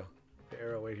right, here we go. The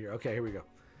arrow right here. Okay, here we go.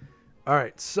 All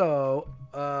right, so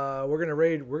we're gonna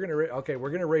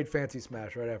raid Fancy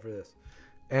Smash right after this.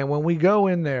 And when we go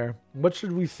in there, what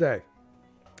should we say?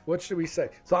 What should we say?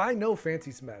 So I know Fancy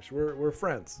Smash. We're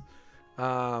friends.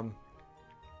 So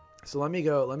let me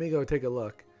go take a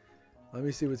look. Let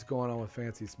me see what's going on with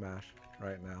Fancy Smash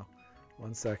right now.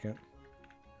 1 second.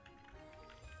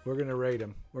 We're gonna raid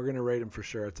him. We're gonna raid him for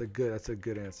sure. That's a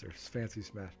good answer. It's Fancy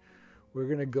Smash. We're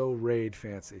gonna go raid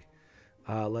Fancy.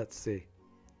 Let's see.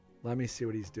 Let me see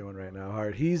what he's doing right now. All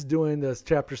right, he's doing this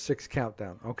Chapter 6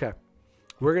 countdown. Okay,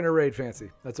 we're gonna raid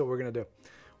Fancy. That's what we're gonna do.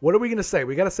 What are we gonna say?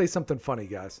 We gotta say something funny,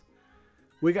 guys.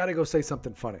 We gotta go say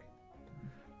something funny.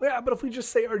 Yeah, but if we just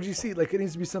say RGC, like it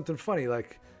needs to be something funny.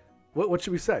 Like, what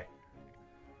should we say?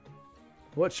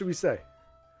 What should we say?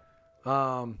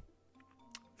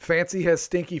 Fancy has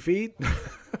stinky feet.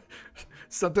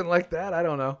 Something like that. I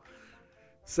don't know.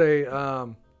 Say,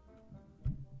 all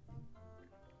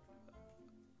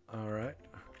right.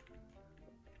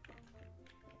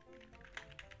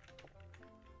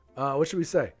 What should we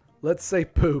say? Let's say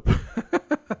poop.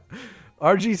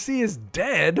 RGC is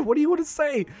dead? What do you want to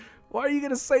say? Why are you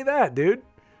going to say that, dude?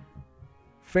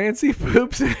 Fancy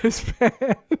poops in his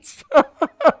pants.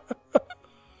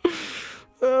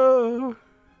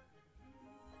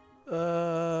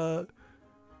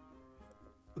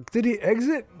 Did he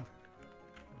exit?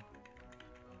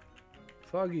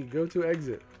 Froggy, go to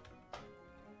exit.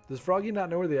 Does Froggy not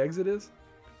know where the exit is?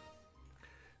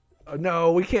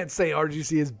 No, we can't say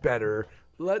RGC is better.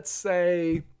 Let's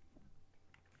say,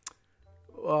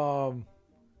 hang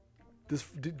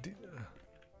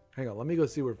on. Let me go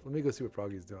see what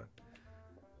Froggy's doing.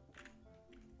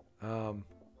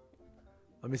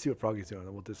 Let me see what Froggy's doing,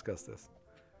 and we'll discuss this.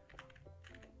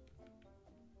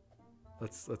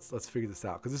 Let's figure this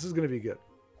out, because this is gonna be good.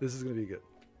 This is gonna be good.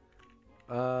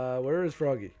 Where is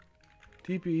Froggy?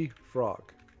 TP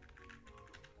Frog.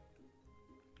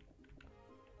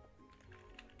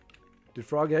 Did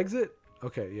Frog exit?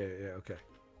 Okay, yeah, okay.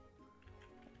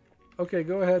 Okay,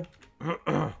 go ahead.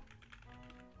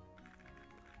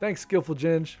 Thanks, Skillful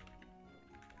Ginge.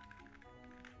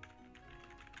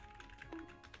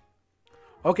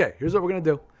 Okay, here's what we're gonna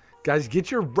do. Guys,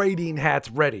 get your rating hats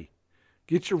ready.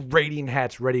 Get your rating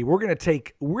hats ready. We're going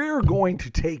to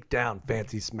take down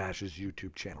Fancy Smash's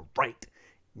YouTube channel right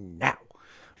now.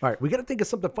 All right, we got to think of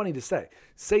something funny to say.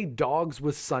 Say dogs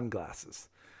with sunglasses.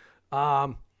 Say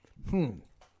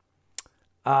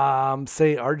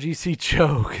RGC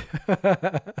choke.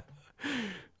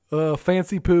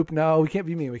 Fancy poop. No, we can't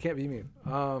be mean. We can't be mean.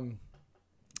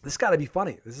 This got to be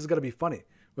funny. This is going to be funny.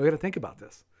 We got to think about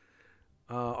this.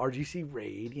 RGC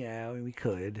raid. Yeah, we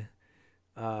could.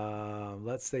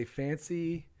 Let's say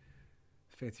fancy.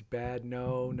 Fancy bad.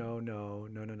 No.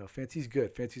 Fancy's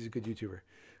good. Fancy's a good YouTuber.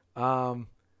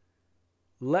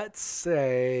 Let's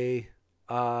say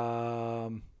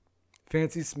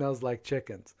fancy smells like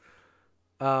chickens.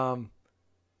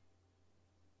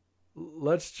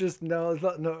 Let's just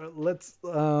let's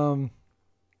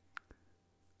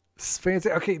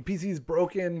fancy. Okay, PC's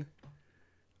broken.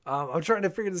 I'm trying to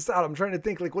figure this out. I'm trying to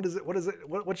think, like, what is it?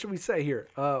 What should we say here?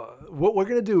 What we're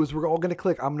gonna do is we're all gonna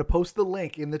click. I'm gonna post the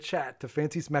link in the chat to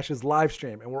Fancy Smash's live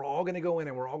stream, and we're all gonna go in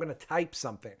and we're all gonna type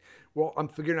something. Well, I'm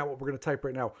figuring out what we're gonna type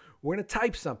right now. We're gonna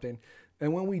type something,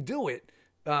 and when we do it,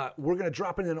 we're gonna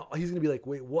drop it in. He's gonna be like,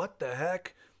 "Wait, what the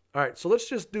heck?" All right, so let's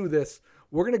just do this.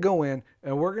 We're gonna go in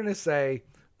and we're gonna say,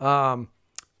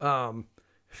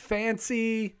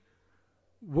 fancy.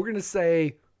 We're gonna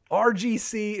say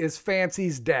RGC is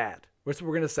Fancy's dad. That's what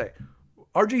we're gonna say.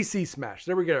 RGC Smash.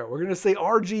 There we go. We're gonna say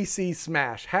RGC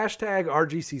Smash. Hashtag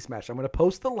RGC Smash. I'm gonna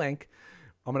post the link.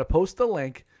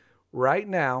 Right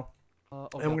now, and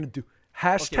we're gonna do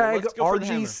hashtag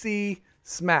RGC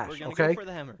Smash. Okay. Go for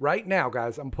the hammer. Right now,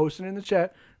 guys. I'm posting it in the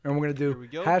chat, and we're gonna do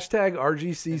hashtag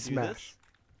RGC Smash.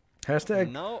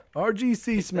 Hashtag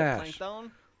RGC Smash.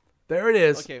 There it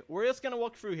is. Okay, we're just going to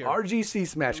walk through here. RGC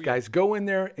Smash, guys. Go in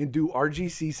there and do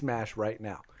RGC Smash right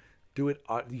now. Do it.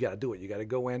 You got to do it. You got to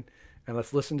go in and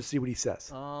let's listen to see what he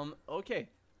says. Okay.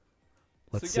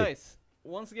 Let's so, guys,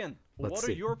 once again, what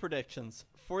are your predictions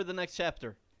for the next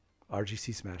chapter?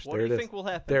 RGC Smash. What do you think will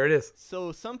happen? There it is.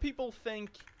 So, some people think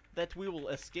that we will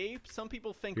escape. Some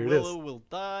people think Willow will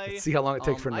die. Let's see how long it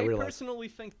takes for him to realize. I personally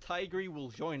think Tigray will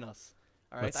join us.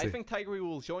 All right, I think Tigray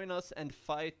will join us and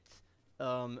fight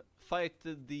the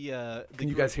Can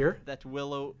you guys hear? That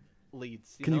Willow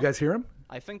leads. Can you guys hear him?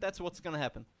 I think that's what's gonna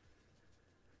happen.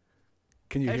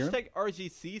 Can you hear him? Hashtag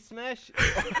RGC Smash.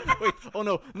 Wait. Oh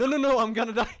no. I'm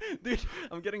gonna die, dude.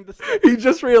 I'm getting distracted. He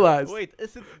just realized. Wait.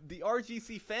 Is it the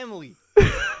RGC family?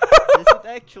 Is it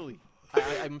actually?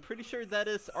 I'm pretty sure that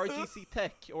is RGC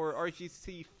Tech or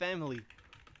RGC family.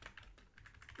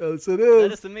 Yes, it is.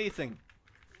 That is amazing.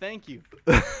 Thank you.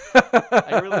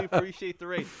 I really appreciate the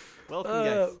raid. Welcome,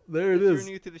 guys. There it is. If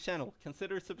you're new to the channel,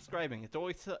 consider subscribing. It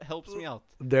always helps me out.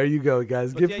 There you go,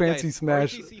 guys. Give Fancy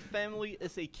Smash. RGC Family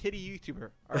is a kitty YouTuber.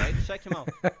 All right, check him out.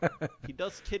 He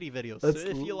does kitty videos. So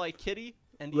if you like kitty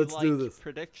and you like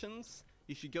predictions,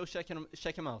 you should go check him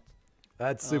out.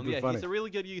 That's super funny. He's a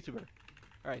really good YouTuber.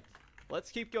 All right,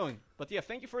 let's keep going. But yeah,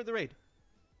 thank you for the raid.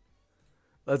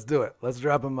 Let's do it. Let's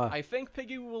drop him. I think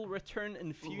Piggy will return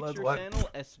in future channel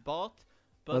as bot,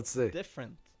 but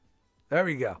different. There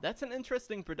we go. That's an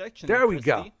interesting prediction. There we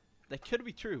go. That could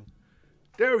be true.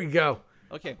 There we go.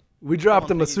 Okay. We dropped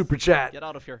him a super chat. Get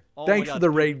out of here. Oh Thanks for the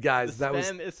raid, guys. The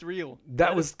spam is real.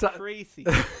 That was crazy.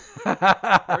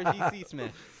 RGC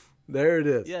Smash. There it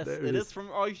is. Yes, it is from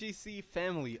RGC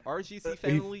Family. RGC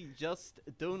Family just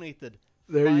donated.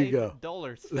 There you go.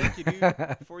 $5. Thank you,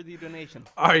 dude, for the donation.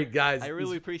 All right, guys. I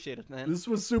really appreciate it, man. This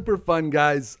was super fun,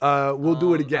 guys. We'll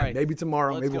do it again. Right. Maybe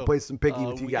tomorrow. Maybe we'll play some Piggy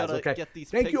with you guys, okay?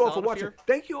 Thank you all for watching.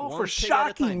 Thank you all for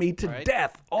shocking me to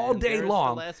death all day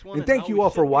long. And thank you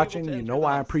all for watching. You know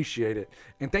I appreciate it.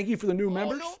 And thank you for the new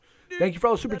members. Thank you for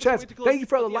all the super chats. Thank you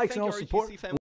for all the likes and all the support.